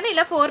 ఓకేనా,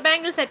 ఇలా 4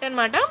 బ్యాంగిల్ సెట్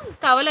అనమాట.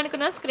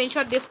 కావాలనుకున్న స్క్రీన్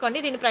షాట్ తీసుకోండి.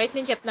 దీని ప్రైస్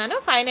నేను చెప్తున్నాను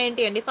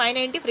 590 అండి,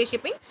 590 ఫ్రీ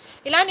షిప్పింగ్.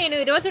 ఇలా నేను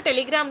ఈరోజు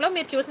టెలిగ్రామ్లో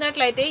మీరు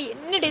చూసినట్లయితే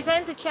ఎన్ని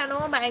డిజైన్స్ ఇచ్చాను,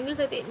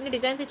 బ్యాంగిల్స్ అయితే ఎన్ని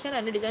డిజైన్స్ ఇచ్చాను,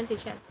 అన్ని డిజైన్స్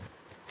ఇచ్చాను.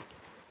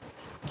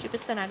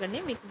 చూపిస్తాను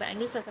ఆగండి మీకు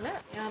బ్యాంగిల్స్. అసలు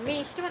మీ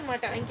ఇష్టం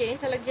అనమాట, ఇంకేం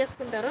సెలెక్ట్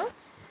చేసుకుంటారో,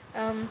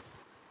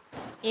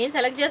 ఏం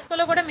సెలెక్ట్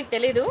చేసుకోవాలో కూడా మీకు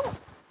తెలీదు.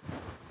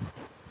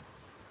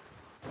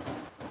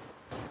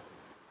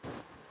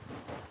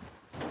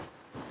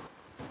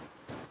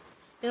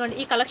 ఇదిగోండి,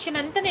 ఈ కలెక్షన్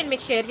అంతా నేను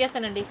మీకు షేర్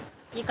చేశానండి,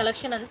 ఈ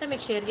కలెక్షన్ అంతా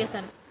మీకు షేర్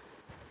చేశాను.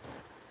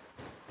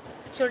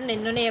 చూడండి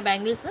ఎన్నున్నాయి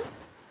బ్యాంగిల్స్.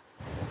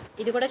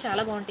 ఇది కూడా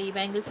చాలా బాగుంటాయి ఈ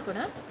బ్యాంగిల్స్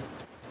కూడా.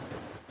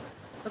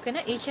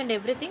 ఓకేనా, ఈచ్ అండ్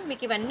ఎవ్రీథింగ్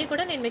మీకు ఇవన్నీ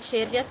కూడా నేను మీకు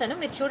షేర్ చేశాను.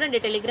 మీరు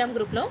చూడండి టెలిగ్రామ్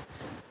గ్రూప్లో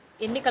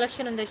ఎన్ని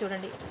కలెక్షన్ ఉందో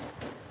చూడండి.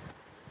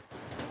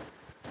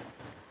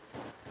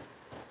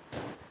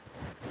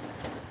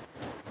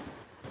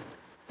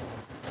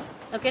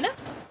 ఓకేనా,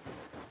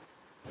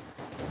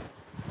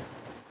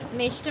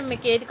 మీ ఇష్టం,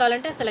 మీకు ఏది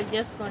కావాలంటే సెలెక్ట్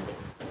చేసుకోండి.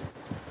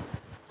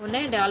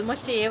 ఉన్నాయండి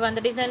ఆల్మోస్ట్ ఏ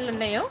 100 డిజైన్లు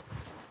ఉన్నాయో.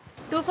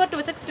 24,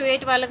 26,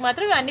 28 వాళ్ళకి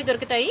మాత్రం అన్నీ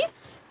దొరుకుతాయి.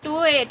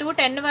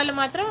 210 వాళ్ళు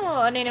మాత్రం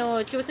నేను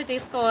చూసి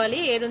తీసుకోవాలి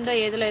ఏది ఉందో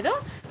ఏది లేదో.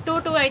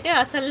 22 అయితే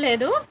అసలు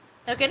లేదు.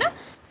 ఓకేనా,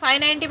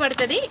 590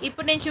 పడుతుంది.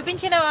 ఇప్పుడు నేను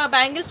చూపించిన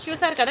బ్యాంగిల్స్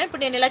చూసారు కదా,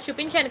 ఇప్పుడు నేను ఇలా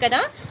చూపించాను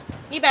కదా,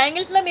 ఈ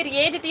బ్యాంగిల్స్లో మీరు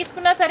ఏది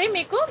తీసుకున్నా సరే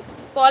మీకు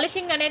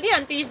పాలిషింగ్ అనేది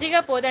అంత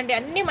ఈజీగా పోదండి.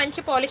 అన్నీ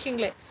మంచి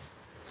పాలిషింగ్లే,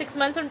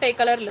 6 మంత్స్ ఉంటాయి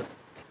కలర్లు,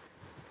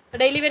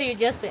 డైలీ వేర్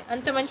యూజ్ చేస్తే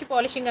అంత మంచి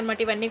పాలిషింగ్ అనమాట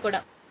ఇవన్నీ కూడా.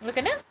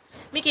 ఓకేనా,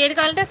 మీకు ఏది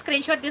కావాలంటే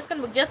స్క్రీన్ షాట్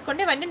తీసుకొని బుక్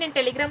చేసుకోండి. ఇవన్నీ నేను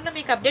టెలిగ్రామ్లో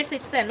మీకు అప్డేట్స్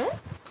ఇస్తాను.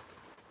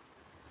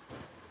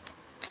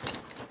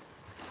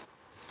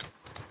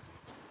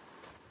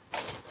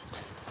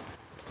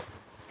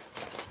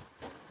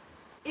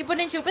 ఇప్పుడు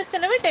నేను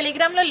చూపిస్తున్నవి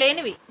టెలిగ్రామ్లో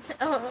లేనివి.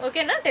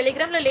 ఓకేనా,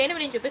 టెలిగ్రామ్లో లేనివి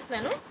నేను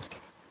చూపిస్తున్నాను.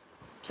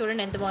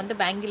 చూడండి ఎంత బాగుందో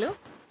బ్యాంగిల్.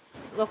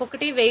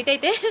 ఒక్కొక్కటి వెయిట్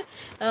అయితే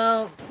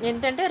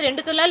ఎంతంటే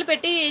 2 తులాలు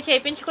పెట్టి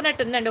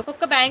చేయించుకున్నట్టు ఉందండి.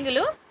 ఒక్కొక్క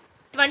బ్యాంగిల్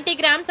 20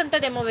 గ్రామ్స్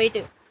ఉంటుందేమో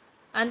వెయిట్,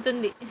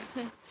 అంతుంది.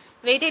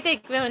 వెయిట్ అయితే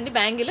ఎక్కువే ఉంది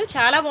బ్యాంగిల్.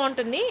 చాలా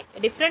బాగుంటుంది,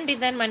 డిఫరెంట్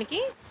డిజైన్. మనకి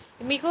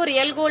మీకు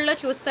రియల్ గోల్డ్లో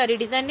చూస్తారు ఈ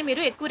డిజైన్ని,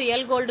 మీరు ఎక్కువ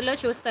రియల్ గోల్డ్లో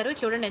చూస్తారు.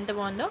 చూడండి ఎంత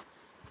బాగుందో,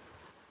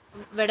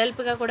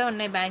 వెడల్పుగా కూడా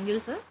ఉన్నాయి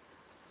బ్యాంగిల్స్.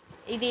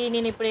 ఇది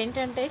నేను ఇప్పుడు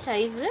ఏంటంటే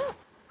సైజు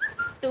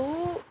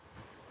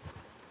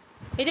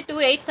ఇది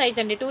 28 సైజ్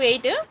అండి,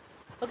 28.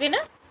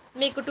 ఓకేనా,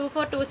 మీకు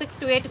 24, 26,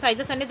 28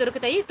 సైజెస్ అన్నీ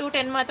దొరుకుతాయి.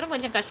 210 మాత్రం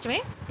కొంచెం కష్టమే,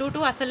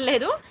 22 అసలు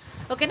లేదు.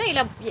 ఓకేనా,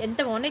 ఇలా ఎంత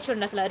బాగున్నాయి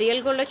చూడండి. అసలు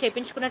రియల్ గోల్డ్లో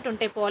చేయించుకున్నట్టు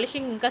ఉంటాయి,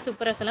 పాలిషింగ్ ఇంకా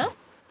సూపర్. అసలు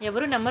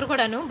ఎవరు నమ్మరు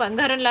కూడాను,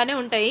 బంగారంలానే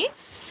ఉంటాయి.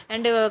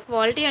 అండ్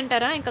క్వాలిటీ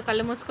అంటారా, ఇంకా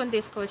కళ్ళు మూసుకొని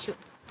తీసుకోవచ్చు.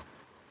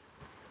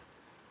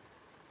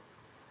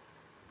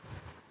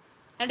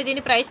 అంటే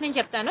దీని ప్రైస్ నేను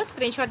చెప్తాను,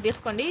 స్క్రీన్ షాట్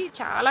తీసుకోండి.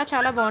 చాలా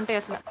చాలా బాగుంటాయి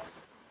అసలు.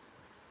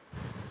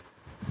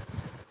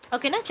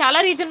 ఓకేనా, చాలా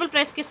రీజనబుల్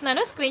ప్రైస్కి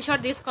ఇస్తున్నాను, స్క్రీన్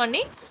షాట్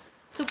తీసుకోండి,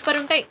 సూపర్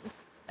ఉంటాయి.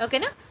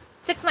 ఓకేనా,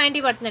 690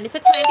 పడుతుందండి,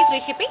 690 ఫ్రీ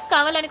షిప్పింగ్.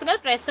 కావాలనుకున్న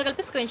ప్రైస్తో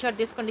కలిపి స్క్రీన్ షాట్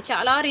తీసుకోండి.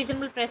 చాలా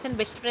reasonable price and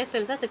best price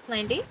తెలుసా,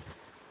 690.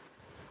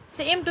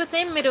 సేమ్ టు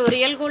సేమ్ మీరు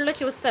రియల్ గోల్డ్లో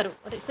చూస్తారు,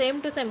 సేమ్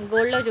టు సేమ్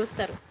గోల్డ్లో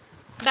చూస్తారు.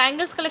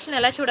 బ్యాంగిల్స్ కలెక్షన్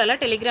ఎలా చూడాలా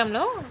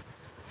టెలిగ్రామ్లో,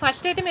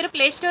 ఫస్ట్ అయితే మీరు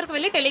ప్లే స్టోర్కి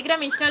వెళ్ళి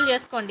టెలిగ్రామ్ ఇన్స్టాల్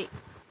చేసుకోండి.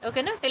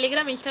 ఓకేనా,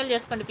 టెలిగ్రామ్ ఇన్స్టాల్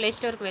చేసుకోండి. ప్లే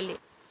స్టోర్కి వెళ్ళి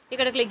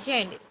ఇక్కడ క్లిక్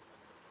చేయండి.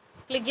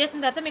 క్లిక్ చేసిన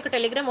తర్వాత మీకు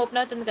టెలిగ్రామ్ ఓపెన్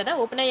అవుతుంది కదా,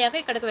 ఓపెన్ అయ్యాక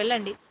ఇక్కడికి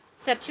వెళ్ళండి.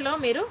 సెర్చ్లో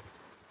మీరు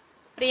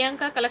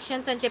ప్రియాంక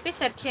కలెక్షన్స్ అని చెప్పి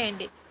సెర్చ్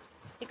చేయండి.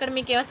 ఇక్కడ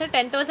మీకు ఏమొస్తుంది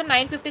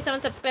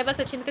 10,957 సబ్స్క్రైబర్స్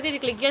వచ్చింది కదా, ఇది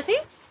క్లిక్ చేసి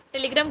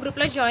టెలిగ్రామ్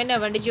గ్రూప్లో జాయిన్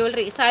అవ్వండి.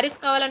 జ్యువెలరీ సారీస్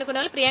కావాలనుకున్న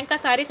వాళ్ళు ప్రియాంక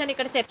సారీస్ అని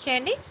ఇక్కడ సెర్చ్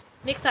చేయండి,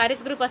 మీకు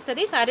సారీస్ గ్రూప్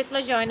వస్తుంది,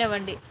 సారీస్లో జాయిన్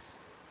అవ్వండి.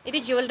 ఇది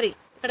జ్యువెలరీ,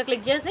 ఇక్కడ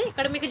క్లిక్ చేసి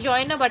ఇక్కడ మీకు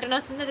జాయిన్ బటన్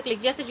వస్తుంది, అది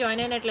క్లిక్ చేసి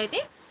జాయిన్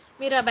అయినట్లయితే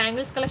మీరు ఆ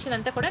బ్యాంగిల్స్ కలెక్షన్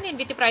అంతా కూడా నేను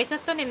విత్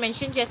ప్రైసెస్తో నేను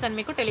మెన్షన్ చేశాను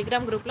మీకు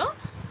టెలిగ్రామ్ గ్రూప్లో.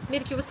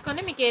 మీరు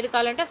చూసుకొని మీకు ఏది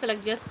కావాలంటే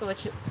సెలెక్ట్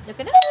చేసుకోవచ్చు.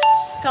 ఓకేనా,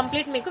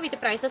 కంప్లీట్ మీకు విత్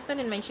ప్రైసెస్తో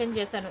నేను మెన్షన్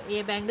చేశాను ఏ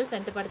బ్యాంగిల్స్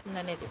ఎంత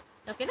పడుతుంది అనేది.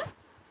 ఓకేనా,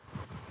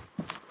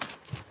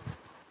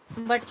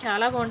 బట్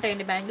చాలా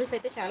బాగుంటాయండి బ్యాంగిల్స్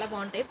అయితే, చాలా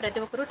బాగుంటాయి. ప్రతి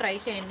ఒక్కరూ ట్రై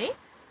చేయండి.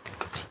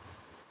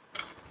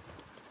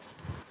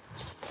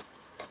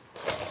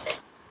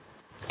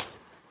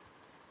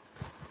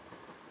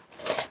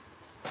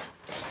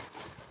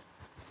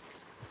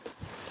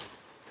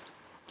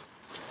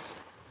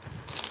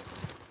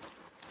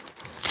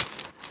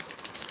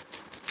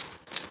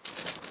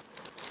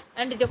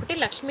 అండ్ ఇది ఒకటి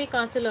లక్ష్మీ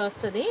కాసులో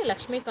వస్తుంది,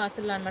 లక్ష్మీ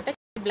కాసులో అనమాట.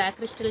 బ్లాక్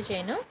క్రిస్టల్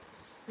చైన్,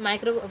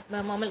 మైక్రో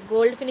మామూలు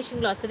గోల్డ్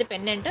ఫినిషింగ్లో వస్తుంది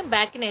పెండెంట్.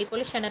 బ్యాక్కి నెయిల్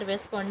పాలిష్ షైనర్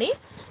వేసుకోండి.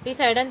 ఈ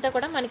సైడ్ అంతా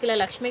కూడా మనకి ఇలా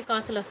లక్ష్మీ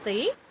కాసులు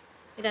వస్తాయి.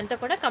 ఇదంతా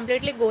కూడా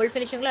కంప్లీట్లీ గోల్డ్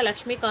ఫినిషింగ్లో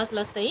లక్ష్మీ కాసులు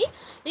వస్తాయి.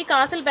 ఈ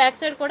కాసులు బ్యాక్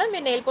సైడ్ కూడా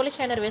మీరు నెయిల్ పాలిష్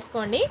షైనర్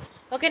వేసుకోండి.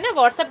 ఓకేనా.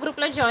 వాట్సాప్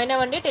గ్రూప్లో జాయిన్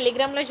అవ్వండి,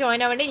 టెలిగ్రామ్లో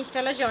జాయిన్ అవ్వండి,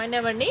 ఇన్స్టాలో జాయిన్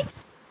అవ్వండి.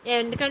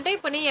 ఎందుకంటే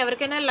ఇప్పుడు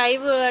ఎవరికైనా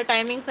లైవ్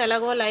టైమింగ్స్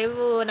ఎలాగో లైవ్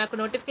నాకు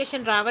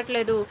నోటిఫికేషన్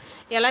రావట్లేదు,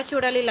 ఎలా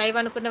చూడాలి లైవ్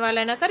అనుకున్న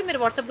వాళ్ళైనా సరే మీరు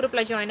వాట్సాప్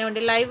గ్రూప్లో జాయిన్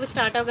అవ్వండి. లైవ్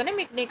స్టార్ట్ అవగానే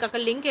నీకు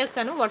అక్కడ లింక్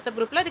వేస్తాను వాట్సాప్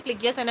గ్రూప్లో, అది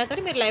క్లిక్ చేసైనా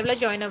సరే మీరు లైవ్లో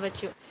జాయిన్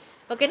అవ్వచ్చు.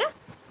 ఓకేనా.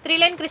 3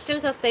 లైన్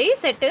క్రిస్టల్స్ వస్తాయి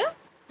సెట్.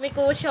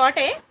 మీకు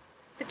షార్టే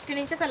 16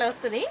 ఇంచెస్ అలా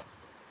వస్తుంది.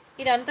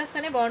 ఇది అంత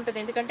వస్తేనే బాగుంటుంది,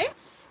 ఎందుకంటే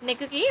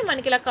నెక్కి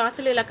మనకి ఇలా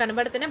కాసులు ఇలా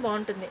కనబడితేనే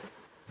బాగుంటుంది.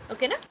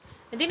 ఓకేనా.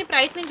 దీని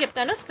ప్రైస్ నేను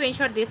చెప్తాను, స్క్రీన్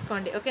షాట్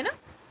తీసుకోండి. ఓకేనా.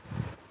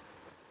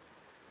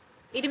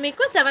 ఇది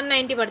మీకు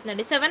 790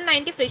 పడుతుందండి.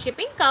 790 ఫ్రీ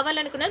షిప్పింగ్.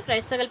 కావాలనుకున్న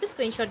ప్రైస్తో కలిపి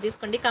స్క్రీన్ షాట్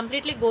తీసుకోండి.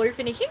 కంప్లీట్లీ గోల్డ్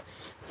ఫినిషింగ్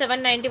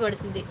 790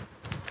 పడుతుంది.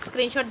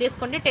 స్క్రీన్ షాట్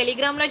తీసుకోండి.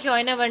 టెలిగ్రామ్లో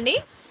జాయిన్ అవ్వండి.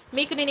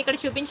 మీకు నేను ఇక్కడ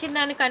చూపించిన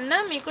దానికన్నా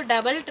మీకు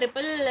డబల్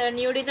ట్రిపుల్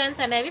న్యూ డిజైన్స్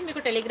అనేవి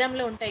మీకు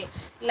టెలిగ్రామ్లో ఉంటాయి.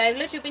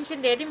 లైవ్లో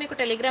చూపించింది ఏది మీకు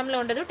టెలిగ్రామ్లో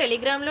ఉండదు.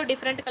 టెలిగ్రామ్లో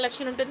డిఫరెంట్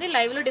కలెక్షన్ ఉంటుంది,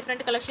 లైవ్లో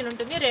డిఫరెంట్ కలెక్షన్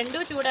ఉంటుంది. రెండూ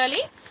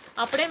చూడాలి,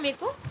 అప్పుడే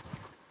మీకు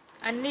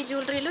అన్ని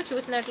జ్యువెలరీలు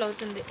చూసినట్లు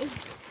అవుతుంది.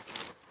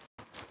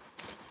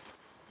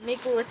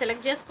 మీకు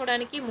సెలెక్ట్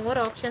చేసుకోవడానికి మోర్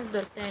ఆప్షన్స్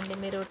దొరుకుతాయండి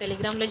మీరు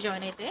టెలిగ్రామ్లో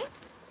జాయిన్ అయితే.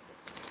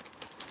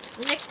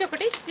 నెక్స్ట్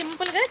ఒకటి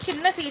సింపుల్గా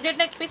చిన్న సీజెడ్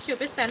నెక్ పీస్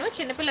చూపిస్తాను,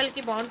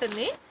 చిన్నపిల్లలకి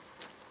బాగుంటుంది.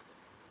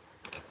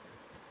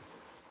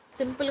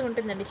 సింపుల్గా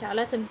ఉంటుందండి,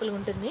 చాలా సింపుల్గా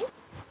ఉంటుంది.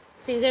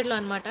 సీజెడ్లో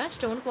అనమాట.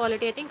 స్టోన్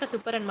క్వాలిటీ అయితే ఇంకా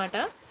సూపర్ అనమాట,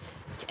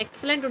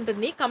 ఎక్సలెంట్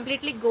ఉంటుంది.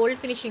 కంప్లీట్లీ గోల్డ్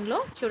ఫినిషింగ్లో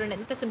చూడండి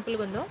ఎంత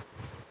సింపుల్గా ఉందో,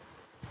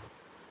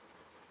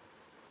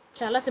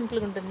 చాలా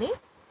సింపుల్గా ఉంటుంది.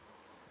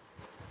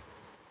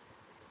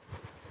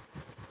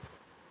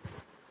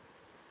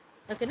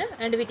 ఓకేనా.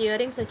 అండ్ వీటి ఇయర్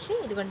రింగ్స్ వచ్చి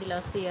ఇదిగోండి ఇలా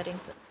వస్తాయి ఇయర్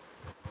రింగ్స్,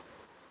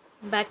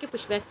 బ్యాక్కి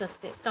పుష్ బ్యాక్స్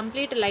వస్తాయి.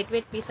 కంప్లీట్ లైట్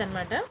వెయిట్ పీస్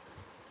అనమాట.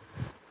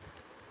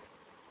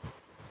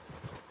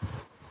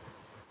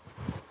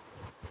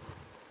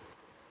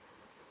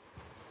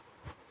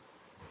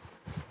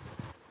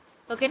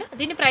 ఓకేనా.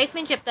 దీని ప్రైస్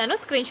నేను చెప్తాను,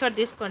 స్క్రీన్ షాట్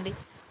తీసుకోండి.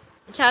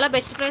 చాలా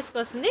బెస్ట్ ప్రైస్కి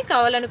వస్తుంది.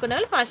 కావాలనుకున్న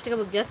వాళ్ళు ఫాస్ట్గా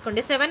బుక్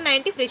చేసుకోండి.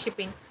 790 ఫ్రీ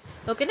షిప్పింగ్.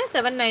 ఓకేనా.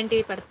 790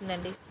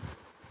 పడుతుందండి.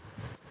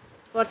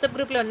 వాట్సాప్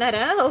గ్రూప్లో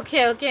ఉన్నారా? ఓకే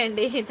ఓకే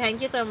అండి, థ్యాంక్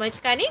యూ సో మచ్.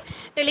 కానీ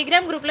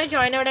టెలిగ్రామ్ గ్రూప్లో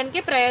జాయిన్ అవ్వడానికి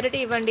ప్రయారిటీ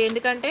ఇవ్వండి,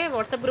 ఎందుకంటే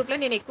వాట్సాప్ గ్రూప్లో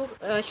నేను ఎక్కువ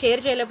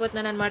షేర్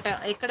చేయలేకపోతున్నాను అనమాట,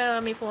 ఎక్కడ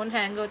మీ ఫోన్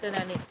హ్యాంగ్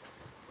అవుతుందని.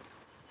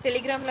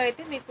 టెలిగ్రామ్లో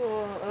అయితే మీకు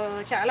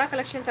చాలా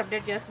కలెక్షన్స్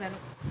అప్డేట్ చేస్తున్నాను.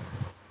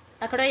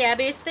 అక్కడ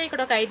 50 ఇస్తే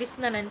ఇక్కడ ఒక 5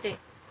 ఇస్తున్నాను అంతే.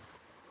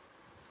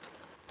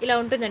 ఇలా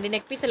ఉంటుందండి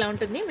నెక్ పీస్, ఇలా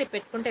ఉంటుంది, మీరు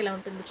పెట్టుకుంటే ఇలా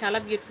ఉంటుంది, చాలా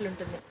బ్యూటిఫుల్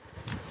ఉంటుంది.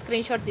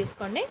 స్క్రీన్ షాట్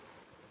తీసుకోండి.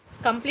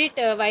 కంప్లీట్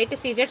వైట్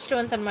సీజెడ్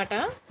స్టోన్స్ అనమాట.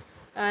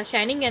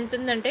 షైనింగ్ ఎంత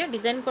ఉందంటే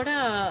డిజైన్ కూడా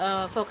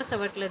ఫోకస్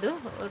అవ్వట్లేదు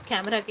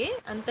కెమెరాకి,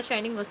 అంత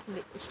షైనింగ్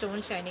వస్తుంది,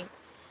 స్టోన్ షైనింగ్.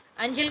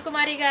 అంజల్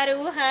కుమారి గారు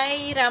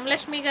హాయ్,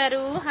 రామలక్ష్మి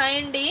గారు హాయ్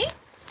అండి.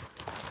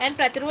 అండ్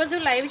ప్రతిరోజు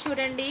లైవ్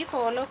చూడండి,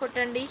 ఫాలో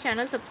కొట్టండి,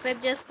 ఛానల్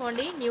సబ్స్క్రైబ్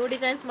చేసుకోండి. న్యూ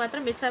డిజైన్స్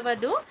మాత్రం మిస్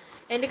అవ్వద్దు,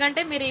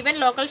 ఎందుకంటే మీరు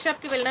ఈవెన్ లోకల్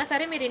షాప్కి వెళ్ళినా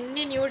సరే మీరు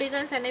ఇన్ని న్యూ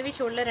డిజైన్స్ అనేవి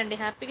చూడలేరండి.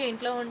 హ్యాపీగా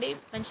ఇంట్లో ఉండి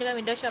మంచిగా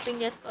విండో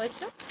షాపింగ్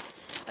చేసుకోవచ్చు.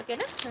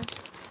 ఓకేనా.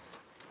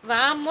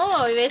 వామ్మో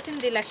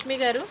వేసింది లక్ష్మి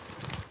గారు,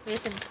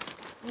 వేసింది.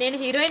 నేను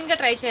హీరోయిన్గా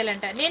ట్రై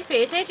చేయాలంట, నేను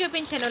ఫేసే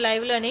చూపించాను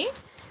లైవ్లోని,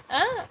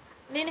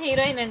 నేను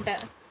హీరోయిన్ అంట.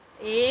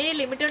 ఏ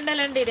లిమిట్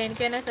ఉండాలండి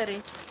దేనికైనా సరే.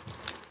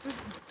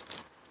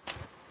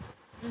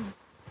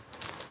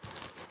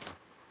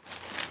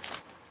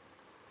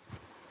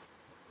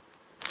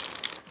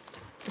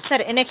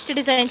 సరే నెక్స్ట్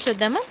డిజైన్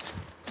చూద్దాము.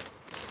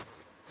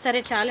 సరే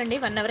చాలండి,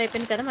 1 అవర్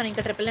అయిపోయింది కదా, మనం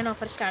ఇంకా 999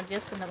 ఆఫర్ స్టార్ట్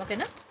చేసుకుందాం.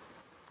 ఓకేనా.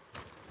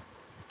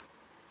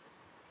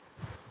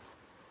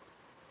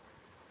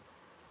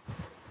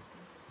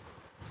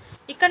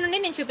 ఇక్కడ నుండి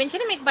నేను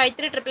చూపించిన మీకు బై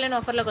 3 999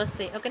 ఆఫర్లోకి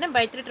వస్తాయి. ఓకేనా.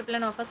 బై 3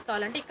 999 ఆఫర్స్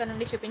కావాలంటే ఇక్కడ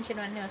నుండి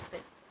చూపించినవన్నీ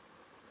వస్తాయి.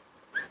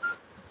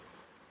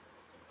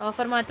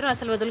 ఆఫర్ మాత్రం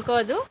అసలు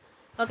వదులుకోవద్దు.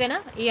 ఓకేనా.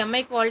 ఈ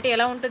అమ్మాయి క్వాలిటీ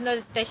ఎలా ఉంటుందో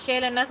టెస్ట్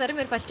చేయాలన్నా సరే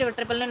మీరు ఫస్ట్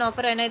 999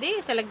 ఆఫర్ అనేది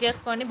సెలెక్ట్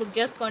చేసుకోండి, బుక్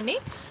చేసుకోండి.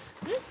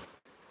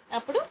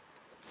 అప్పుడు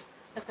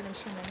ఒక్క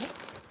నిమిషం అండి,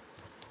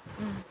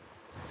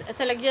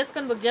 సెలెక్ట్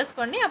చేసుకొని బుక్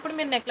చేసుకోండి, అప్పుడు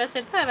మీరు నెక్లెస్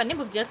సెట్స్ అవన్నీ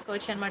బుక్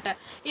చేసుకోవచ్చు అనమాట.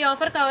 ఈ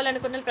ఆఫర్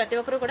కావాలనుకున్న ప్రతి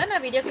ఒక్కరు కూడా నా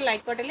వీడియోకి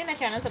లైక్ కొట్టాలి, నా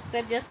ఛానల్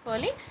సబ్స్క్రైబ్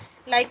చేసుకోవాలి.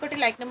 లైక్ కొట్టి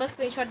లైక్ నెంబర్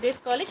స్క్రీన్ షాట్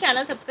తీసుకోవాలి,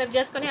 ఛానల్ సబ్స్క్రైబ్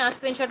చేసుకొని ఆ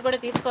స్క్రీన్ షాట్ కూడా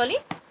తీసుకోవాలి.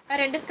 ఆ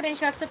 2 స్క్రీన్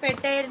షాట్స్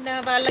పెట్టిన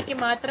వాళ్ళకి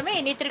మాత్రమే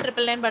ఎనీ 3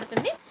 999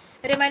 పడుతుంది.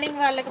 రిమైనింగ్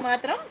వాళ్ళకి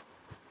మాత్రం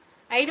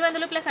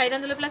 500 +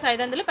 500 +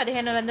 500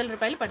 1500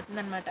 రూపాయలు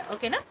పడుతుంది అనమాట.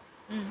 ఓకేనా.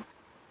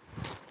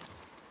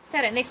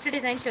 సరే నెక్స్ట్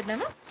డిజైన్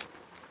చూద్దాము.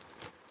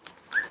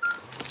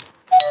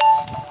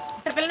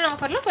 999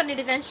 ఆఫర్లో కొన్ని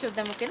డిజైన్స్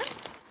చూద్దాం. ఓకేనా.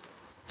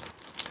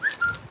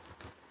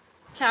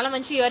 చాలా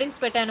మంచి ఇయర్ రింగ్స్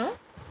పెట్టాను.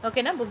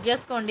 ఓకేనా. బుక్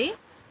చేసుకోండి.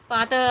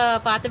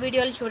 పాత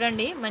వీడియోలు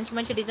చూడండి, మంచి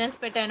మంచి డిజైన్స్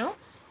పెట్టాను.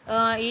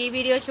 ఈ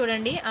వీడియో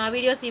చూడండి, ఆ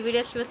వీడియోస్ ఈ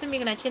వీడియోస్ చూసి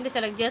మీకు నచ్చింది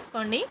సెలెక్ట్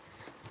చేసుకోండి.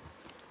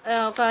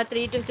 ఒక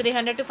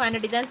 300 to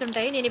 500 డిజైన్స్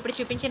ఉంటాయి. నేను ఇప్పుడు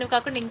చూపించినవి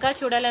కాకుండా ఇంకా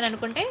చూడాలని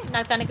అనుకుంటే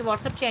నాకు తనకి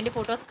వాట్సాప్ చేయండి,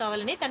 ఫొటోస్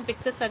కావాలని, తన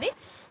పిక్స్ ఇస్తుంది,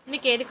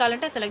 మీకు ఏది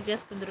కావాలంటే సెలెక్ట్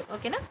చేసుకుందరు.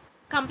 ఓకేనా.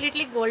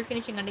 కంప్లీట్లీ గోల్డ్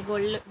ఫినిషింగ్ అండి,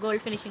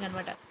 గోల్డ్ ఫినిషింగ్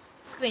అనమాట.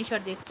 స్క్రీన్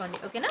షాట్ తీసుకోండి.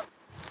 ఓకేనా.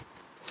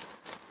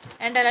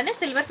 అండ్ అలానే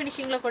సిల్వర్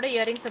ఫినిషింగ్లో కూడా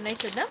ఇయర్ రింగ్స్ ఉన్నాయి,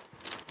 చూద్దాం.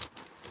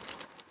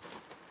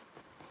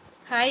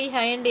 హాయ్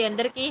హాయ్ అండి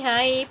అందరికీ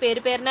హాయ్,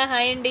 పేరు పేరున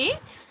హాయ్ అండి.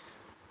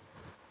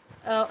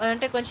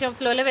 అంటే కొంచెం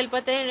ఫ్లోలో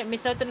వెళ్ళిపోతే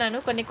మిస్ అవుతున్నాను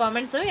కొన్ని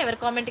కామెంట్స్. ఎవరి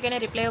కామెంట్కైనా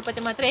రిప్లై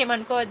ఇవ్వకపోతే మాత్రం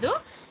ఏమనుకోవద్దు,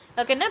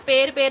 ఓకేనా.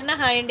 పేరు పేరున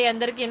హాయ్ అండి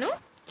అందరికీను.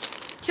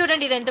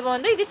 చూడండి ఇది ఎంత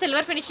బాగుందో. ఇది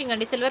సిల్వర్ ఫినిషింగ్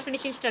అండి, సిల్వర్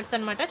ఫినిషింగ్ స్టడ్స్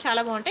అనమాట.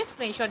 చాలా బాగుంటాయి,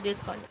 స్క్రీన్ షాట్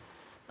తీసుకోండి,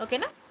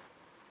 ఓకేనా.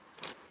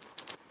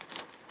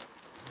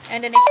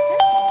 అండ్ నెక్స్ట్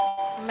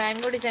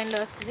మ్యాంగో డిజైన్లో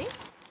వస్తుంది.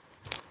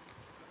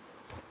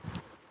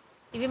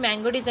 ఇవి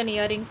మ్యాంగో డిజైన్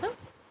ఇయర్ రింగ్స్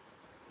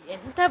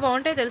ఎంత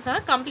బాగుంటాయి తెలుసా.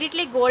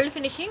 కంప్లీట్లీ గోల్డ్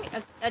ఫినిషింగ్,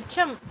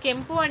 అచ్చం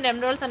కెంపు అండ్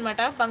ఎమరాల్డ్స్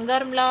అనమాట.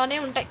 బంగారంలానే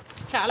ఉంటాయి,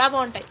 చాలా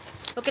బాగుంటాయి,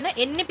 ఓకేనా.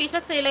 ఎన్ని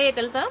పీసెస్ సేల్ అయ్యాయి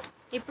తెలుసా.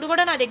 ఇప్పుడు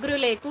కూడా నా దగ్గర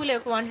ఎక్కువ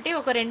లేవు క్వాంటిటీ,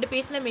 ఒక 2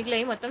 పీసులే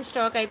మిగిలాయి, మొత్తం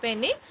స్టాక్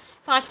అయిపోయింది.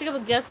 ఫాస్ట్గా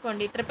బుక్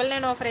చేసుకోండి.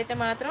 999 ఆఫర్ అయితే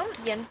మాత్రం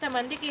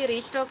ఎంతమందికి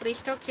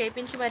రీస్టాక్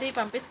చేయించి మరీ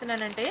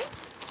పంపిస్తున్నానంటే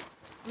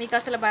మీకు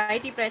అసలు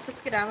బయట ఈ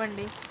ప్రైసెస్కి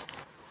రావండి.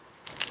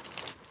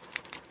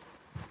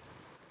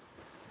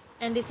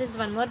 And this is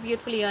one more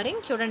beautiful ear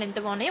ring. చూడండి ఎంత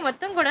బాగున్నాయి.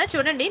 మొత్తం కూడా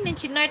చూడండి, నేను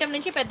చిన్న ఐటమ్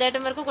నుంచి పెద్ద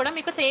ఐటమ్ వరకు కూడా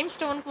మీకు సేమ్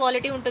స్టోన్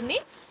క్వాలిటీ ఉంటుంది,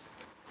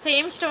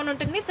 సేమ్ స్టోన్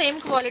ఉంటుంది, సేమ్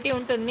క్వాలిటీ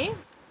ఉంటుంది.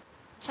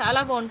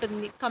 చాలా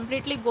బాగుంటుంది.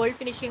 కంప్లీట్లీ గోల్డ్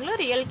ఫినిషింగ్లో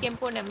రియల్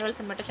కెంపు అండ్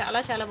ఎమరాల్డ్స్ అనమాట.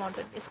 చాలా చాలా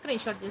బాగుంటుంది.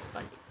 స్క్రీన్ షాట్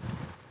తీసుకోండి.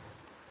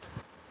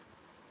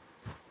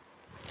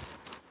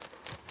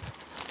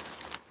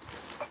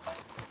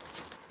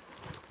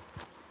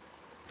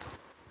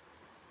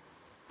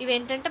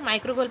 ఇవేంటంటే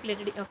మైక్రోగోల్డ్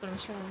ప్లేటెడ్. ఒక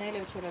నిమిషం ఉన్నాయి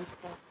లేవు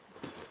చూడాల్సిన.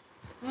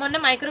 మొన్న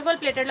మైక్రోగోల్డ్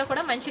ప్లేటెడ్లో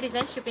కూడా మంచి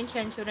డిజైన్స్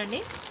చూపించాను చూడండి.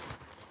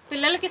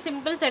 పిల్లలకి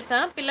సింపుల్ సెట్సా.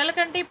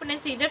 పిల్లలకంటే ఇప్పుడు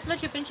నేను సీజర్స్లో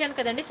చూపించాను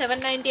కదండి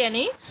 790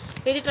 అని,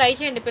 ఇది ట్రై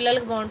చేయండి,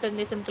 పిల్లలకి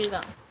బాగుంటుంది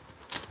సింపుల్గా.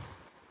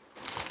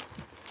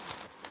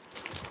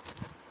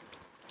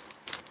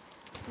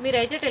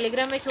 మీరైతే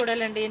టెలిగ్రామే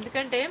చూడాలండి,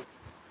 ఎందుకంటే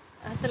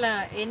అసలు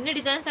ఎన్ని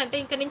డిజైన్స్ అంటే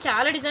ఇంకా నేను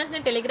చాలా డిజైన్స్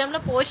నేను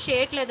టెలిగ్రామ్లో పోస్ట్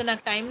చేయట్లేదు,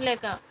 నాకు టైం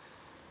లేక.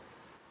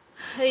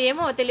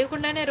 ఏమో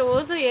తెలియకుండానే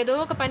రోజు ఏదో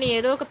ఒక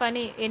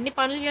పని ఎన్ని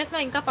పనులు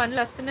చేసినా ఇంకా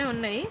పనులు వస్తూనే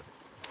ఉన్నాయి.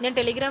 నేను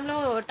టెలిగ్రామ్లో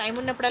టైం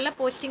ఉన్నప్పుడల్లా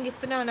పోస్టింగ్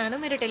ఇస్తూనే ఉన్నాను.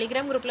 మీరు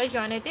టెలిగ్రామ్ గ్రూప్లో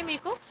జాయిన్ అయితే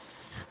మీకు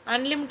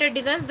అన్లిమిటెడ్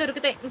డిజైన్స్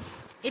దొరుకుతాయి.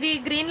 ఇది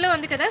గ్రీన్లో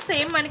ఉంది కదా,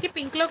 సేమ్ మనకి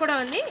పింక్లో కూడా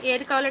ఉంది.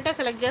 ఏది కావాలంటే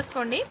సెలెక్ట్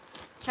చేసుకోండి,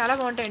 చాలా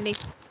బాగుంటాయండి.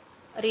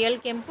 రియల్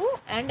కెంపు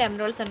అండ్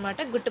ఎమరాల్డ్స్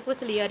అనమాట.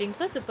 గుట్టుపూసలు ఇయర్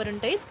రింగ్స్ సూపర్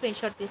ఉంటాయి, స్క్రీన్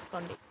షాట్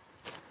తీసుకోండి.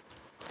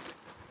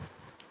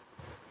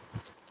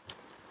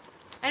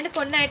 అండ్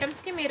కొన్ని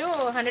ఐటమ్స్కి మీరు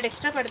 100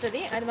 ఎక్స్ట్రా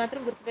పడుతుంది, అది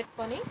మాత్రం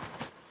గుర్తుపెట్టుకొని,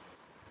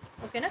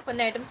 ఓకేనా.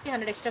 కొన్ని ఐటమ్స్కి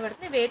 100 ఎక్స్ట్రా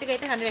పడుతుంది, వెయిట్కి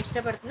అయితే 100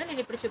 ఎక్స్ట్రా పడుతుంది.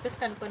 నేను ఇప్పుడు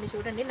చూపిస్తాను కొన్ని.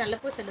 చూడండి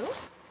నల్లపూసలు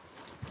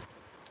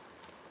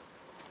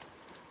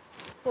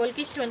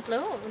పోల్కి స్టోన్స్లో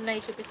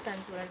ఉన్నాయి,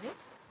 చూపిస్తాను చూడండి.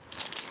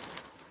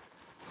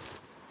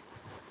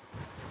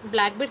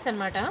 బ్లాక్ బీడ్స్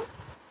అనమాట.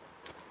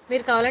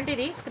 మీరు కావాలంటే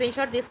ఇది స్క్రీన్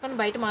షాట్ తీసుకొని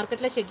బయట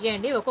మార్కెట్లో చెక్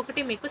చేయండి.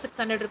 ఒక్కొక్కటి మీకు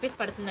 600 రూపీస్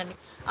పడుతుందండి,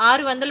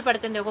 600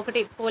 పడుతుంది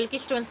ఒక్కొక్కటి. పోల్కి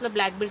స్టోన్స్లో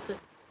బ్లాక్ బీడ్స్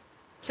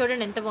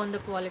చూడండి ఎంత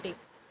బాగుందో క్వాలిటీ,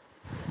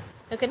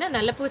 ఓకేనా.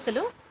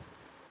 నల్లపూసలు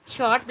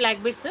షార్ట్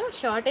బ్లాక్ బీడ్స్,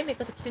 షార్టే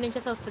మీకు 16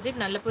 ఇంచెస్ వస్తుంది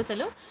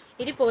నల్లపూసలు.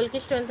 ఇది పోల్కి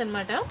స్టోన్స్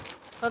అనమాట,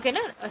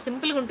 ఓకేనా.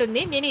 సింపుల్గా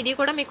ఉంటుంది. నేను ఇది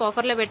కూడా మీకు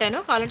ఆఫర్లో పెట్టాను,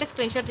 కావాలంటే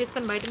స్క్రీన్ షాట్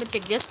తీసుకొని బయట మీరు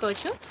చెక్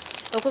చేసుకోవచ్చు.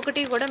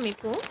 ఒక్కొక్కటి కూడా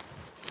మీకు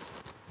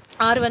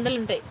 600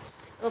 ఉంటాయి.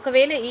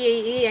 ఒకవేళ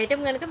ఈ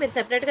ఐటెం కనుక మీరు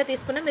సెపరేట్గా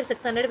తీసుకున్నా మీరు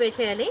 600 పే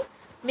చేయాలి.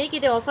 మీకు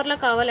ఇది ఆఫర్లో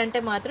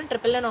కావాలంటే మాత్రం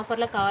 999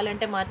 ఆఫర్లో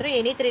కావాలంటే మాత్రం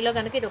ఎనీ 3లో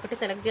కనుక ఇది ఒకటి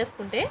సెలెక్ట్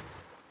చేసుకుంటే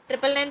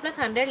 999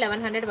 + 100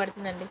 1100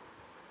 పడుతుందండి.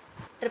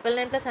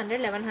 999 +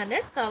 100 1100.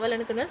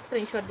 కావాలనుకున్న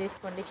స్క్రీన్ షాట్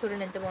తీసుకోండి.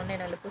 చూడండి ఎంత బాగున్నాయి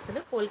నల్లపూసలు,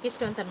 పోల్కి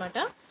స్టోన్స్ అనమాట.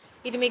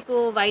 ఇది మీకు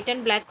వైట్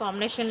అండ్ బ్లాక్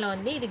కాంబినేషన్లో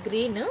ఉంది, ఇది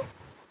గ్రీన్.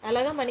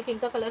 అలాగా మనకి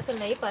ఇంకా కలర్స్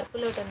ఉన్నాయి,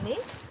 పర్పుల్ ఒకటి ఉంది.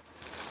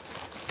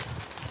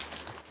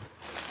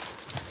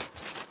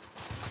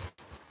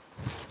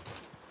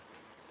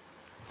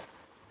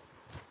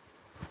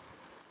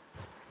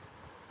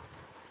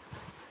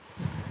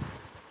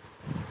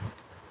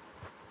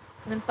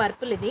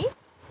 పర్పుల్ ఇది,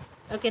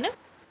 ఓకేనా.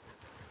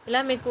 ఇలా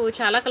మీకు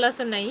చాలా కలర్స్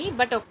ఉన్నాయి,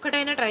 బట్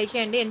ఒక్కటైనా ట్రై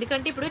చేయండి,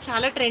 ఎందుకంటే ఇప్పుడు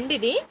చాలా ట్రెండ్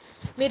ఇది.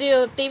 మీరు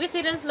టీవీ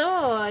సీరియల్స్లో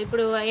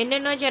ఇప్పుడు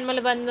ఎన్నెన్నో జన్మల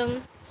బంధం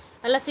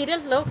అలా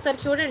సీరియల్స్లో ఒకసారి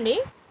చూడండి,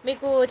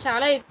 మీకు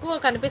చాలా ఎక్కువ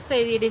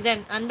కనిపిస్తాయి ఈ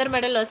డిజైన్. అందరి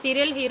మెడల్లో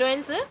సీరియల్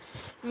హీరోయిన్స్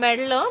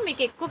మెడల్లో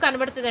మీకు ఎక్కువ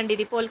కనబడుతుందండి.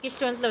 ఇది పోల్కి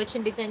స్టోన్స్లో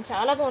వచ్చిన డిజైన్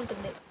చాలా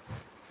బాగుంటుంది.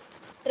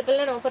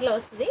 999 ఆఫర్లో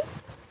వస్తుంది.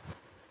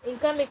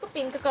 ఇంకా మీకు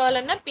పింక్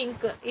కావాలన్నా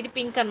పింక్, ఇది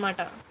పింక్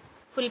అనమాట,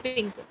 ఫుల్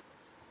పింక్,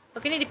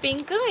 ఓకేనా. ఇది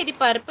పింక్, ఇది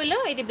పర్పుల్,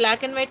 ఇది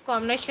బ్లాక్ అండ్ వైట్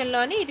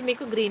కాంబినేషన్లోని, ఇది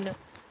మీకు గ్రీన్,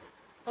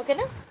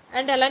 ఓకేనా.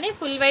 అండ్ అలానే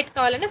ఫుల్ వైట్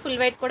కావాలన్నా ఫుల్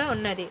వైట్ కూడా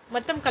ఉన్నది.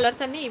 మొత్తం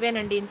కలర్స్ అన్నీ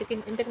ఇవేనండి,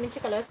 ఇంతకు మించి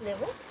కలర్స్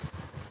లేవు.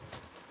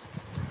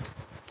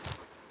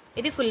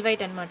 ఇది ఫుల్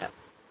వైట్ అనమాట,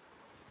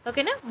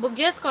 ఓకేనా. బుక్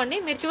చేసుకోండి,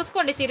 మీరు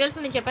చూసుకోండి. సీరియల్స్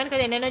నేను చెప్పాను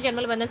కదా, ఎన్నెన్నో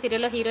జన్మల బంధం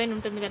సీరియల్లో హీరోయిన్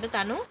ఉంటుంది కదా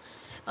తను,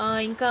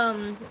 ఇంకా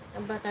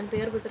తన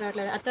పేరు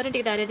గుర్తురావట్లేదు,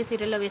 అత్తారింటికి దారేది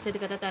సీరియల్లో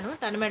వేసేది కదా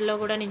తన మెడలో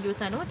కూడా నేను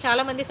చూశాను.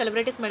 చాలామంది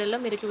సెలబ్రిటీస్ మెడల్లో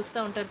మీరు చూస్తూ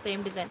ఉంటారు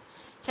సేమ్ డిజైన్.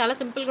 చాలా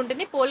సింపుల్గా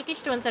ఉంటుంది. పోల్కి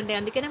స్టోన్స్ అండి,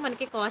 అందుకనే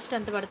మనకి కాస్ట్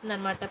అంత పడుతుంది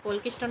అనమాట.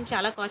 పోల్కి స్టోన్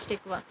చాలా కాస్ట్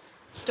ఎక్కువ.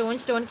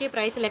 స్టోన్కి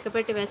ప్రైస్ లెక్క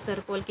పెట్టి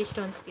వేస్తారు పోల్కి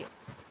స్టోన్స్కి.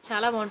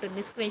 చాలా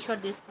బాగుంటుంది, స్క్రీన్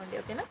షాట్ తీసుకోండి,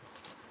 ఓకేనా.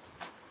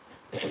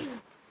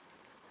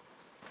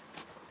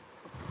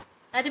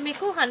 అది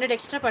మీకు 100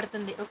 ఎక్స్ట్రా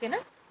పడుతుంది,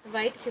 ఓకేనా.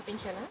 వైట్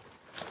చూపించాను.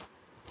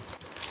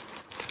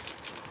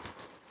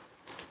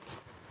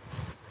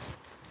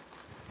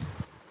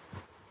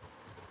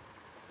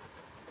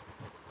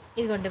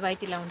 ఇదిగోండి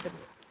వైట్ ఇలా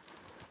ఉంటుంది.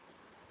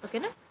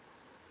 ఓకేనా,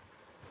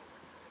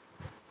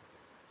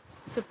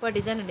 సూపర్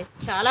డిజైన్ అండి,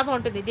 చాలా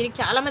బాగుంటుంది. దీనికి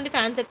చాలా మంది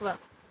ఫ్యాన్స్ ఎక్కువ.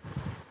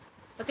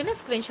 ఓకేనా,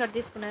 స్క్రీన్ షాట్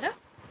తీసుకున్నారా?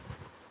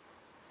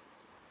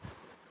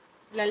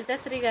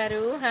 లలితాశ్రీ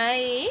గారు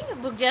హాయ్,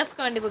 బుక్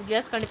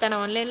చేసుకోండి. తను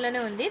ఆన్లైన్లోనే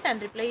ఉంది,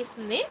 తను రిప్లై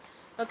ఇస్తుంది.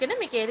 ఓకేనా,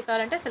 మీకు ఏది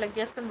కావాలంటే సెలెక్ట్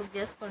చేసుకొని బుక్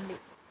చేసుకోండి.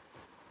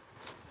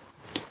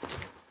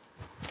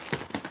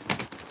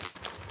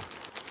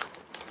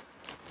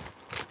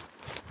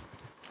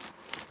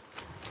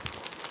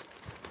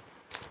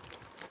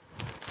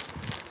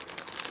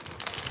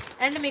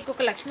 అండ్ మీకు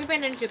ఒక లక్ష్మీ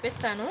పెండెంట్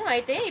చూపిస్తాను.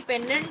 అయితే ఈ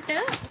పెండెంట్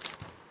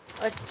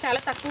చాలా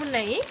తక్కువ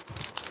ఉన్నాయి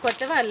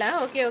కొత్త వాళ్ళ.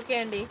 ఓకే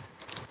అండి,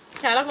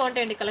 చాలా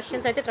బాగుంటాయండి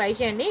కలెక్షన్స్, అయితే ట్రై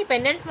చేయండి. ఈ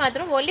పెండెంట్స్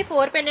మాత్రం ఓన్లీ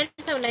 4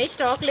 పెండెంట్స్ ఉన్నాయి,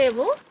 స్టాక్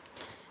లేవు.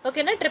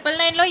 ఓకేనా,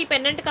 999లో ఈ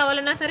పెండెంట్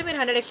కావాలన్నా సరే మీరు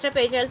 100 ఎక్స్ట్రా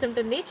పే చేయాల్సి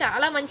ఉంటుంది.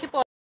 చాలా మంచి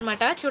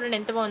అనమాట, చూడండి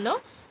ఎంత బాగుందో.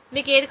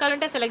 మీకు ఏది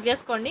కావాలంటే సెలెక్ట్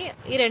చేసుకోండి.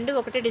 ఈ రెండు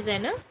ఒకటే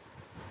డిజైన్.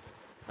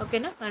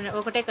 ఓకేనా,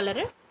 ఒకటే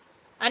కలర్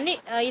అన్నీ.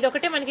 ఇది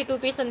ఒకటే మనకి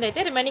 2 పీస్ ఉంది.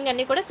 అయితే రిమైనింగ్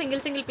అన్నీ కూడా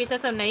సింగిల్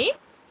పీసెస్ ఉన్నాయి.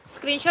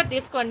 స్క్రీన్ షాట్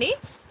తీసుకోండి.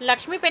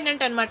 లక్ష్మీ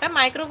పెండెంట్ అనమాట,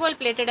 మైక్రోగోల్డ్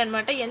ప్లేటెడ్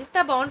అనమాట. ఎంత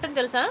బాగుంటుంది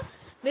తెలుసా,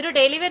 మీరు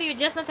డైలీ వేర్ యూజ్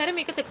చేసినా సరే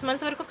మీకు 6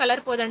 మంత్స్ వరకు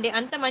కలర్ పోదండి,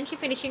 అంత మంచి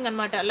ఫినిషింగ్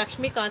అనమాట.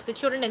 లక్ష్మీ కాసు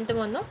చూడండి ఎంత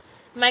బాగుందో,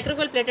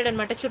 మైక్రోగోల్డ్ ప్లేటెడ్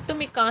అనమాట. చుట్టూ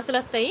మీకు కాసులు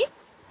వస్తాయి.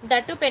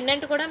 దట్టు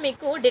పెండెంట్ కూడా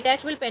మీకు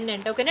డిటాచబుల్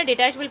పెండెంట్. ఓకేనా,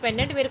 డిటాచబుల్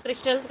పెండెంట్. మీరు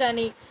క్రిస్టల్స్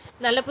కానీ,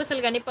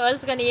 నల్లపూసలు కానీ,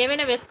 పర్ల్స్ కానీ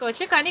ఏమైనా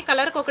వేసుకోవచ్చు. కానీ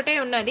కలర్కి ఒకటే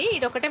ఉన్నది,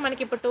 ఇది ఒకటే.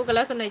 మనకి ఇప్పుడు 2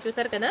 కలర్స్ ఉన్నాయి,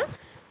 చూసారు కదా.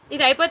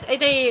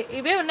 ఇది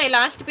ఇవే ఉన్నాయి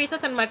లాస్ట్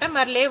పీసెస్ అనమాట,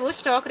 మరి లేవు,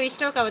 స్టాక్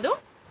రీస్టాక్ అవ్వదు.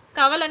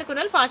 కావాలనుకున్న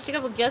వాళ్ళు ఫాస్ట్గా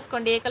బుక్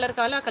చేసుకోండి. ఏ కలర్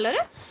కావాలో ఆ కలర్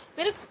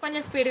మీరు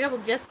కొంచెం స్పీడ్గా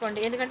బుక్ చేసుకోండి,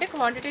 ఎందుకంటే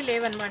క్వాంటిటీ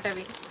లేవన్నమాట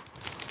అవి.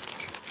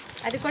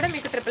 అది కూడా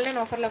మీకు 999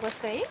 ఆఫర్లోకి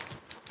వస్తాయి.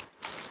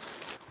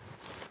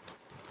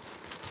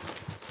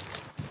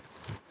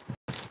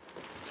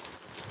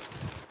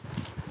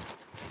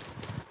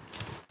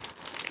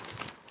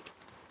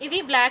 ఇవి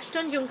బ్లాక్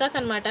స్టోన్ జుంకాస్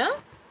అనమాట,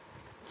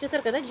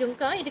 చూసారు కదా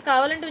జుంకా. ఇది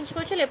కావాలంటే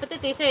ఉంచుకోవచ్చు, లేకపోతే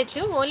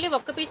తీసేయచ్చు. ఓన్లీ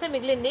ఒక్క పీసే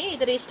మిగిలింది.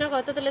 ఇది రీస్టాక్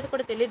అవుతుందో లేదో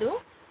కూడా తెలీదు,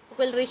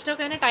 ఒకవేళ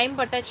రీస్టాక్ అయినా టైం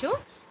పట్టచ్చు.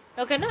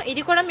 ఓకేనా,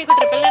 ఇది కూడా మీకు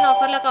 999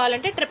 ఆఫర్లో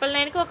కావాలంటే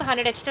 999కి ఒక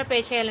 100 ఎక్స్ట్రా పే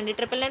చేయాలండి.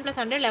 999 +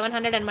 100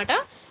 1100 అనమాట.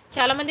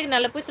 చాలా మందికి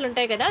నల్లపూసలు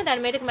ఉంటాయి కదా,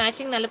 దాని మీదకి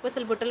మ్యాచింగ్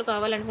నల్లపూసలు బుట్టలు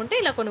కావాలనుకుంటే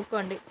ఇలా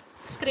కొనుక్కోండి.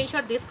 స్క్రీన్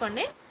షాట్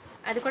తీసుకోండి.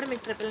 అది కూడా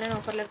మీకు 999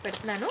 ఆఫర్లోకి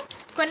పెడుతున్నాను.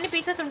 కొన్ని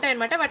పీసెస్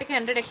ఉంటాయన్నమాట, వాటికి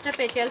 100 ఎక్స్ట్రా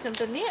పే చేయాల్సి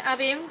ఉంటుంది.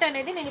 అవి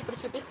ఏమిటనేది నేను ఇప్పుడు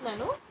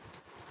చూపిస్తున్నాను.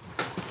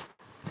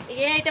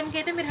 ఏ ఐటమ్కి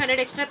అయితే మీరు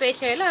 100 ఎక్స్ట్రా పే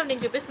చేయాలో అవి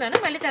నేను చూపిస్తున్నాను.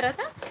 మళ్ళీ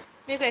తర్వాత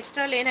మీకు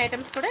ఎక్స్ట్రా లేని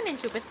ఐటమ్స్ కూడా నేను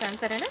చూపిస్తాను,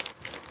 సరేనా.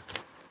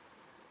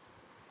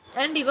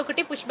 అండ్ ఇవి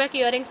ఒకటి పుష్ బ్యాక్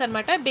ఇయర్ రింగ్స్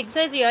అనమాట, బిగ్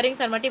సైజ్ ఇయర్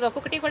రింగ్స్ అనమాట. ఇవి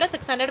ఒక్కొక్కటి కూడా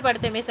 600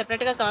 పడతాయి. మీరు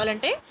సెపరేట్గా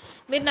కావాలంటే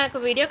మీరు నాకు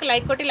వీడియోకి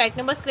లైక్ కొట్టి, like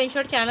number screen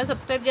shot, channel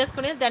subscribe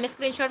చేసుకుని దాని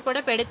స్క్రీన్ షాట్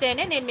కూడా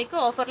పెడితేనే నేను మీకు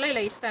ఆఫర్లో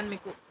ఇలా ఇస్తాను.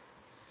 మీకు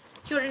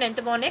చూడండి ఎంత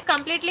బాగున్నాయి,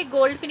 కంప్లీట్లీ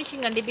గోల్డ్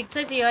ఫినిషింగ్ అండి, బిగ్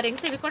సైజ్ ఇయర్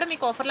రింగ్స్. ఇవి కూడా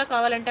మీకు ఆఫర్లో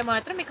కావాలంటే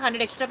మాత్రం మీకు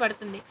 100 ఎక్స్ట్రా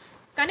పడుతుంది.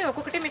 కానీ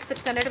ఒక్కొక్కటి మీకు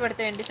 600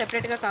 పడతాయండి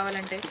సెపరేట్గా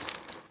కావాలంటే.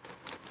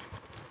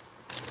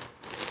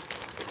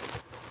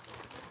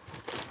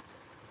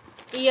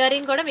 ఇయర్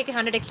రింగ్ కూడా మీకు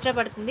 100 ఎక్స్ట్రా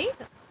పడుతుంది.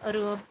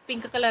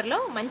 పింక్ కలర్లో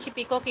మంచి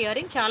పీకాక్ ఇయర్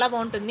రింగ్, చాలా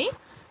బాగుంటుంది.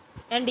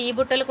 అండ్ ఈ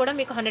బుట్టలు కూడా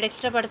మీకు 100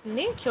 ఎక్స్ట్రా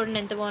పడుతుంది. చూడండి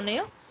ఎంత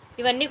బాగున్నాయో.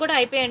 ఇవన్నీ కూడా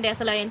అయిపోయాయండి,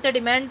 అసలు ఎంత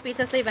డిమాండ్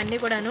పీసెస్ ఇవన్నీ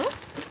కూడాను.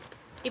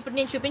 ఇప్పుడు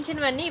నేను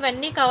చూపించినవన్నీ,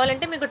 ఇవన్నీ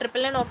కావాలంటే మీకు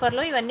 999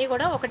 ఆఫర్లో ఇవన్నీ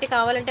కూడా ఒకటి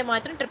కావాలంటే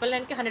మాత్రం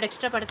 999కి 100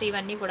 ఎక్స్ట్రా పడతాయి.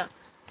 ఇవన్నీ కూడా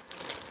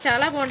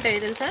చాలా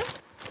బాగుంటాయి తెలుసా.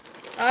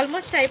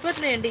 ఆల్మోస్ట్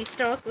అయిపోతున్నాయండి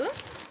స్టాక్,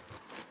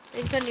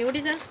 ఇంకా న్యూ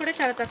డిజైన్స్ కూడా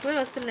చాలా తక్కువే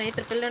వస్తున్నాయి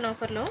 999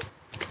 ఆఫర్లో.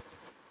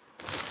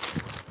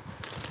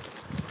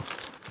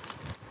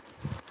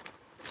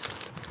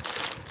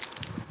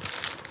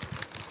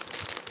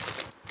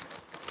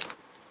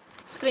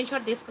 స్క్రీన్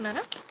షాట్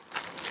తీసుకున్నారా?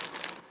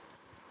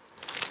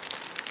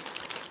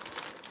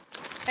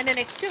 అండ్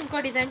నెక్స్ట్ ఇంకో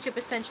డిజైన్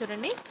చూపిస్తాను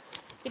చూడండి.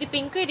 ఇది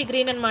పింక్, ఇది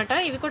గ్రీన్ అనమాట.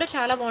 ఇవి కూడా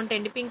చాలా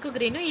బాగుంటాయండి, పింక్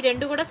గ్రీన్. ఈ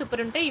రెండు కూడా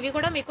సూపర్ ఉంటాయి. ఇవి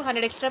కూడా మీకు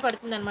 100 ఎక్స్ట్రా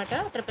పడుతుంది అనమాట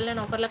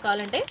 999 ఆఫర్లో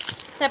కావాలంటే.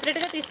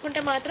 సెపరేట్గా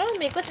తీసుకుంటే మాత్రం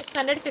మీకు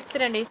 600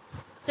 ఫిక్స్డ్ అండి,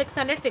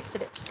 600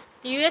 ఫిక్స్డ్.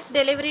 యూఎస్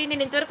డెలివరీ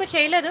నేను ఇంతవరకు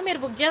చేయలేదు,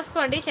 మీరు బుక్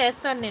చేసుకోండి,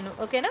 చేస్తాను నేను.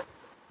 ఓకేనా,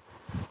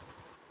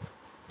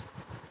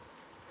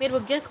 మీరు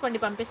బుక్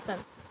చేసుకోండి,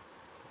 పంపిస్తాను.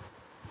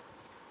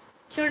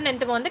 చూడండి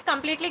ఎంత బాగుంది,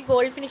 కంప్లీట్లీ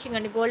గోల్డ్ ఫినిషింగ్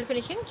అండి, గోల్డ్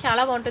ఫినిషింగ్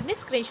చాలా బాగుంటుంది.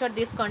 స్క్రీన్ షాట్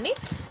తీసుకోండి.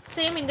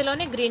 సేమ్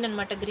ఇందులోనే గ్రీన్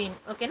అనమాట, గ్రీన్.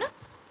 ఓకేనా,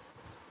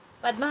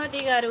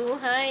 పద్మావతి గారు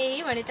హాయ్,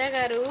 వనిత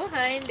గారు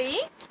హాయ్ అండి,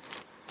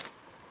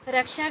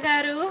 రక్ష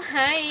గారు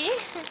హాయ్.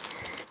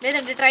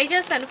 లేదండి ట్రై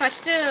చేస్తాను,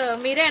 ఫస్ట్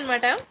మీరే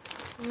అనమాట,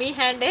 మీ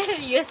హ్యాండే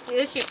యూఎస్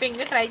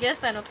షిప్పింగ్ ట్రై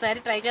చేస్తాను.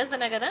 ఒకసారి ట్రై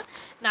చేస్తాను కదా,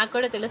 నాకు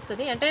కూడా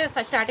తెలుస్తుంది. అంటే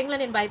ఫస్ట్ స్టార్టింగ్లో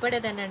నేను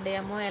భయపడేదాన్ని అండి,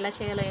 అమ్మో ఎలా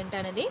చేయాలో ఏంటి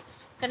అనేది.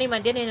 కానీ ఈ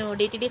మధ్య నేను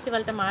డిటీడీసీ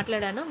వాళ్ళతో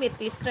మాట్లాడాను, మీరు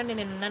తీసుకురండి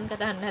నేను ఉన్నాను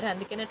కదా అన్నారు,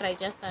 అందుకనే ట్రై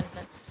చేస్తాను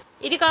అంటున్నాను.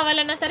 ఇది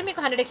కావాలన్నా సరే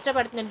మీకు 100 ఎక్స్ట్రా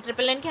పడుతుంది,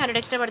 999కి 100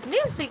 ఎక్స్ట్రా పడుతుంది.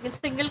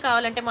 సింగిల్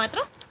కావాలంటే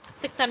మాత్రం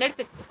 600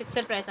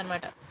 ఫిక్స్డ్ ప్రైస్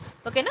అనమాట.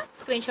 ఓకేనా,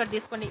 స్క్రీన్ షాట్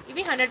తీసుకోండి.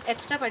 ఇవి 100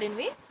 ఎక్స్ట్రా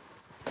పడినవి.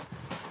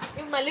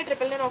 ఇవి మళ్ళీ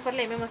 999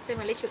 ఆఫర్లో ఏమేమి వస్తాయి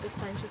మళ్ళీ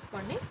చూపిస్తాను,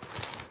 చూసుకోండి.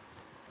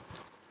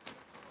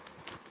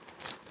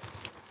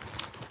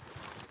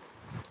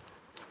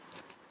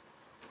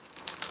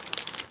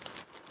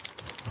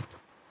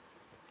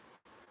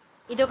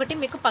 ఇదొకటి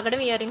మీకు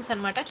పగడం ఇయర్ రింగ్స్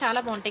అనమాట, చాలా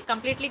బాగుంటాయి.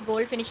 Completely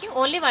gold finishing,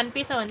 only 1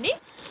 piece ఉంది.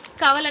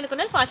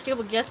 కావాలనుకున్న ఫాస్ట్గా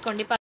బుక్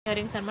చేసుకోండి. పగడం ఇయర్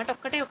రింగ్స్ అనమాట,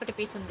 ఒకటి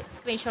పీస్ ఉంది,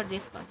 స్క్రీన్ షాట్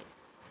తీసుకోండి.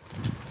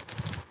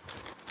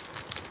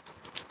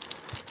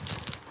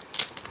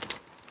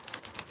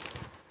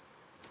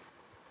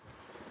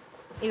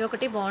 ఇవి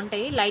ఒకటి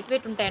బాగుంటాయి, లైట్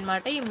వెయిట్ ఉంటాయి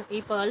అనమాట. ఈ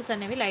పర్ల్స్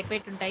అనేవి లైట్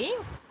వెయిట్ ఉంటాయి,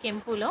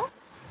 కెంపులో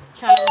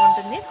చాలా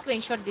బాగుంటుంది.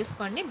 స్క్రీన్ షాట్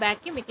తీసుకోండి.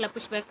 బ్యాక్కి మీకు ఇలా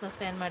పుష్ బ్యాగ్స్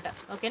వస్తాయి అనమాట.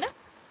 ఓకేనా.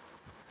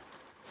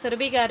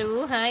 సురభి గారు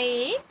హాయ్,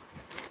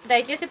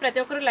 దయచేసి ప్రతి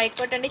ఒక్కరు లైక్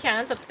కొట్టండి,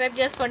 ఛానల్ సబ్స్క్రైబ్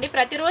చేసుకోండి.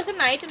 ప్రతిరోజు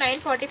నైట్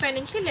 9:45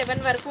 నుంచి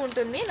 11 వరకు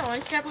ఉంటుంది,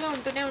 నాన్ స్టాప్గా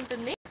ఉంటూనే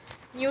ఉంటుంది.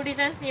 న్యూ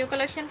డిజైన్స్, న్యూ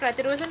కలెక్షన్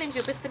ప్రతిరోజు నేను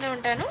చూపిస్తూనే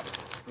ఉంటాను,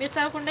 మిస్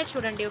అవ్వకుండా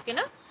చూడండి.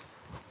 ఓకేనా.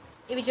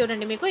 ఇవి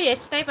చూడండి, మీకు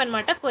ఎస్ టైప్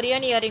అనమాట,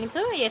 Korean ear rings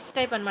yes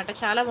type అనమాట,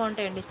 చాలా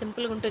బాగుంటాయండి.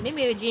 సింపుల్గా ఉంటుంది,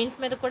 మీరు జీన్స్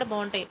మీద కూడా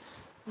బాగుంటాయి,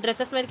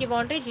 డ్రెస్సెస్ మీదకి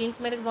బాగుంటాయి, జీన్స్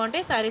మీదకి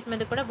బాగుంటాయి, శారీస్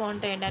మీద కూడా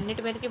బాగుంటాయండి,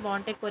 అన్నిటి మీదకి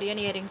బాగుంటాయి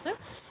కొరియన్ ఇయర్ రింగ్స్.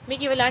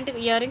 మీకు ఇలాంటి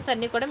ఇయర్ రింగ్స్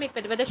అన్నీ కూడా మీకు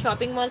పెద్ద పెద్ద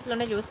షాపింగ్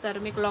మాల్స్లోనే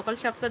చూస్తారు, మీకు లోకల్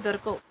షాప్స్లో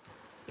దొరకవు.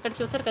 ఇక్కడ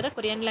చూస్తారు కదా,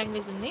 కొరియన్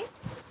లాంగ్వేజ్ ఉంది.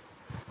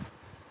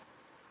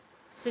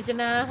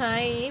 సుజనా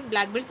హాయ్,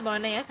 బ్లాక్ బెల్ట్స్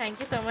బాగున్నాయా?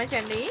 థ్యాంక్ యూ సో మచ్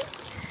అండి.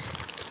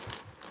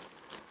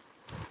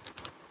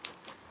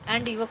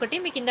 అండ్ ఇవి ఒకటి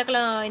మీకు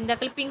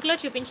ఇందాకల పింక్లో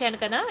చూపించాను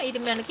కదా, ఇది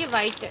మనకి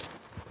వైట్,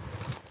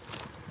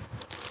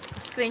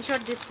 స్క్రీన్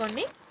షాట్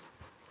తీసుకోండి.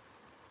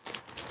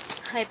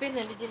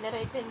 అయిపోయిందండి, డిన్నర్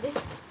అయిపోయింది,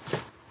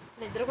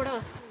 నిద్ర కూడా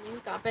వస్తుంది,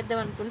 ఇంకా ఆపేద్దాం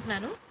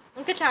అనుకుంటున్నాను.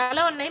 ఇంకా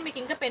చాలా ఉన్నాయి, మీకు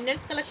ఇంకా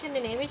పెండెంట్స్ కలెక్షన్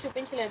నేను ఏమీ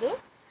చూపించలేదు.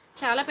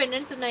 చాలా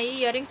పెండెంట్స్ ఉన్నాయి,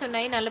 ఇయర్ రింగ్స్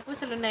ఉన్నాయి,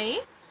 నల్లపూసలు ఉన్నాయి.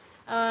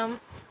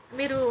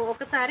 మీరు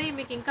ఒకసారి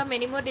మీకు ఇంకా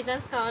మెనీ మోర్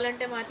డిజైన్స్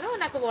కావాలంటే మాత్రం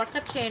నాకు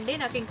వాట్సాప్ చేయండి.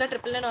 నాకు ఇంకా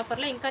 999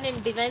 ఆఫర్లో ఇంకా నేను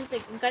డిజైన్స్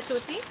ఇంకా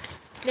చూసి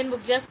నేను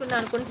బుక్ చేసుకుందాం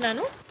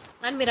అనుకుంటున్నాను.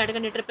 అని మీరు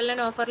అడగండి,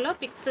 999 ఆఫర్లో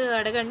పిక్స్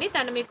అడగండి,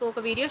 తను మీకు ఒక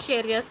వీడియో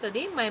షేర్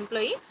చేస్తుంది మా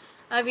ఎంప్లాయీ.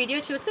 ఆ వీడియో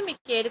చూసి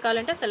మీకు ఏది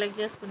కావాలంటే సెలెక్ట్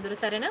చేసుకుందరు,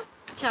 సరేనా.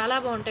 చాలా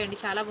బాగుంటాయండి,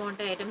 చాలా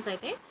బాగుంటాయి ఐటమ్స్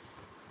అయితే.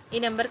 ఈ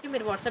నెంబర్కి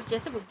మీరు వాట్సాప్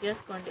చేసి బుక్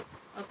చేసుకోండి.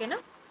 ఓకేనా.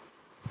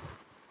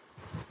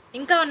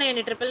 ఇంకా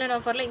ఉన్నాయండి 999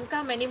 ఆఫర్లో, ఇంకా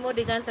మెనీ మోర్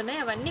డిజైన్స్ ఉన్నాయి,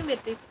 అవన్నీ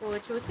మీరు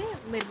చూసి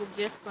మీరు బుక్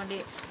చేసుకోండి.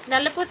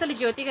 నల్లపూసలు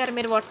జ్యోతి గారు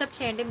మీరు వాట్సాప్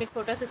చేయండి, మీకు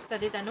ఫొటోస్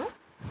ఇస్తుంది తను.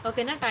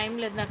 ఓకేనా. టైం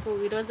లేదు నాకు,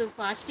 ఈరోజు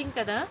ఫాస్టింగ్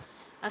కదా,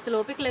 అసలు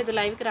ఓపిక లేదు,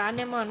 లైవ్కి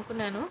రానేమో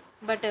అనుకున్నాను,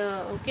 బట్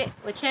ఓకే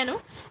వచ్చాను.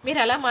 మీరు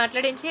అలా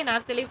మాట్లాడించి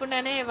నాకు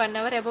తెలియకుండానే 1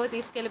 అవర్ అబౌవ్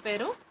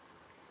తీసుకెళ్ళిపోయారు.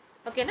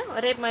 ఓకేనా.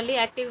 రేపు మళ్ళీ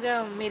యాక్టివ్గా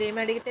మీరు ఏమి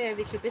అడిగితే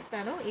అవి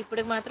చూపిస్తాను.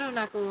 ఇప్పుడు మాత్రం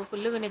నాకు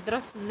ఫుల్గా నిద్ర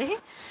వస్తుంది.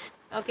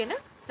 ఓకేనా.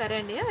 సరే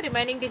అండి,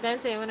 రిమైనింగ్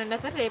డిజైన్స్ ఏమైనా ఉన్నా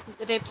సరే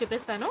రేపు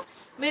చూపిస్తాను.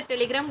 మీరు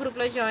టెలిగ్రామ్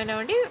గ్రూప్లో జాయిన్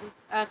అవ్వండి,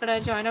 అక్కడ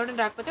జాయిన్ అవ్వడం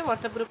రాకపోతే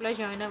వాట్సాప్ గ్రూప్లో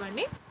జాయిన్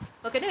అవ్వండి.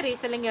 ఓకేనా.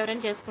 రీసెల్లింగ్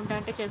ఎవరైనా చేసుకుంటా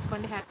అంటే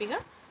చేసుకోండి హ్యాపీగా.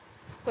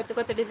 కొత్త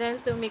కొత్త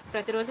డిజైన్స్ మీకు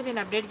ప్రతిరోజు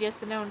నేను అప్డేట్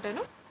చేస్తూనే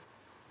ఉంటాను.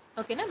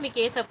 ఓకేనా. మీకు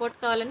ఏ సపోర్ట్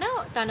కావాలన్నా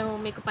తను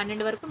మీకు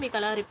 12 వరకు మీకు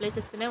అలా రిప్లైస్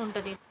ఇస్తూనే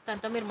ఉంటుంది,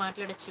 తనతో మీరు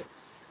మాట్లాడచ్చు.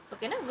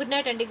 ఓకేనా. గుడ్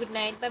నైట్ అండి, గుడ్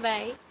నైట్, బాయ్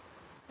బాయ్.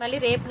 మళ్ళీ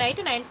రేపు నైట్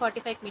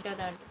 9:45కి మీట్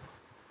అవుదాం అండి.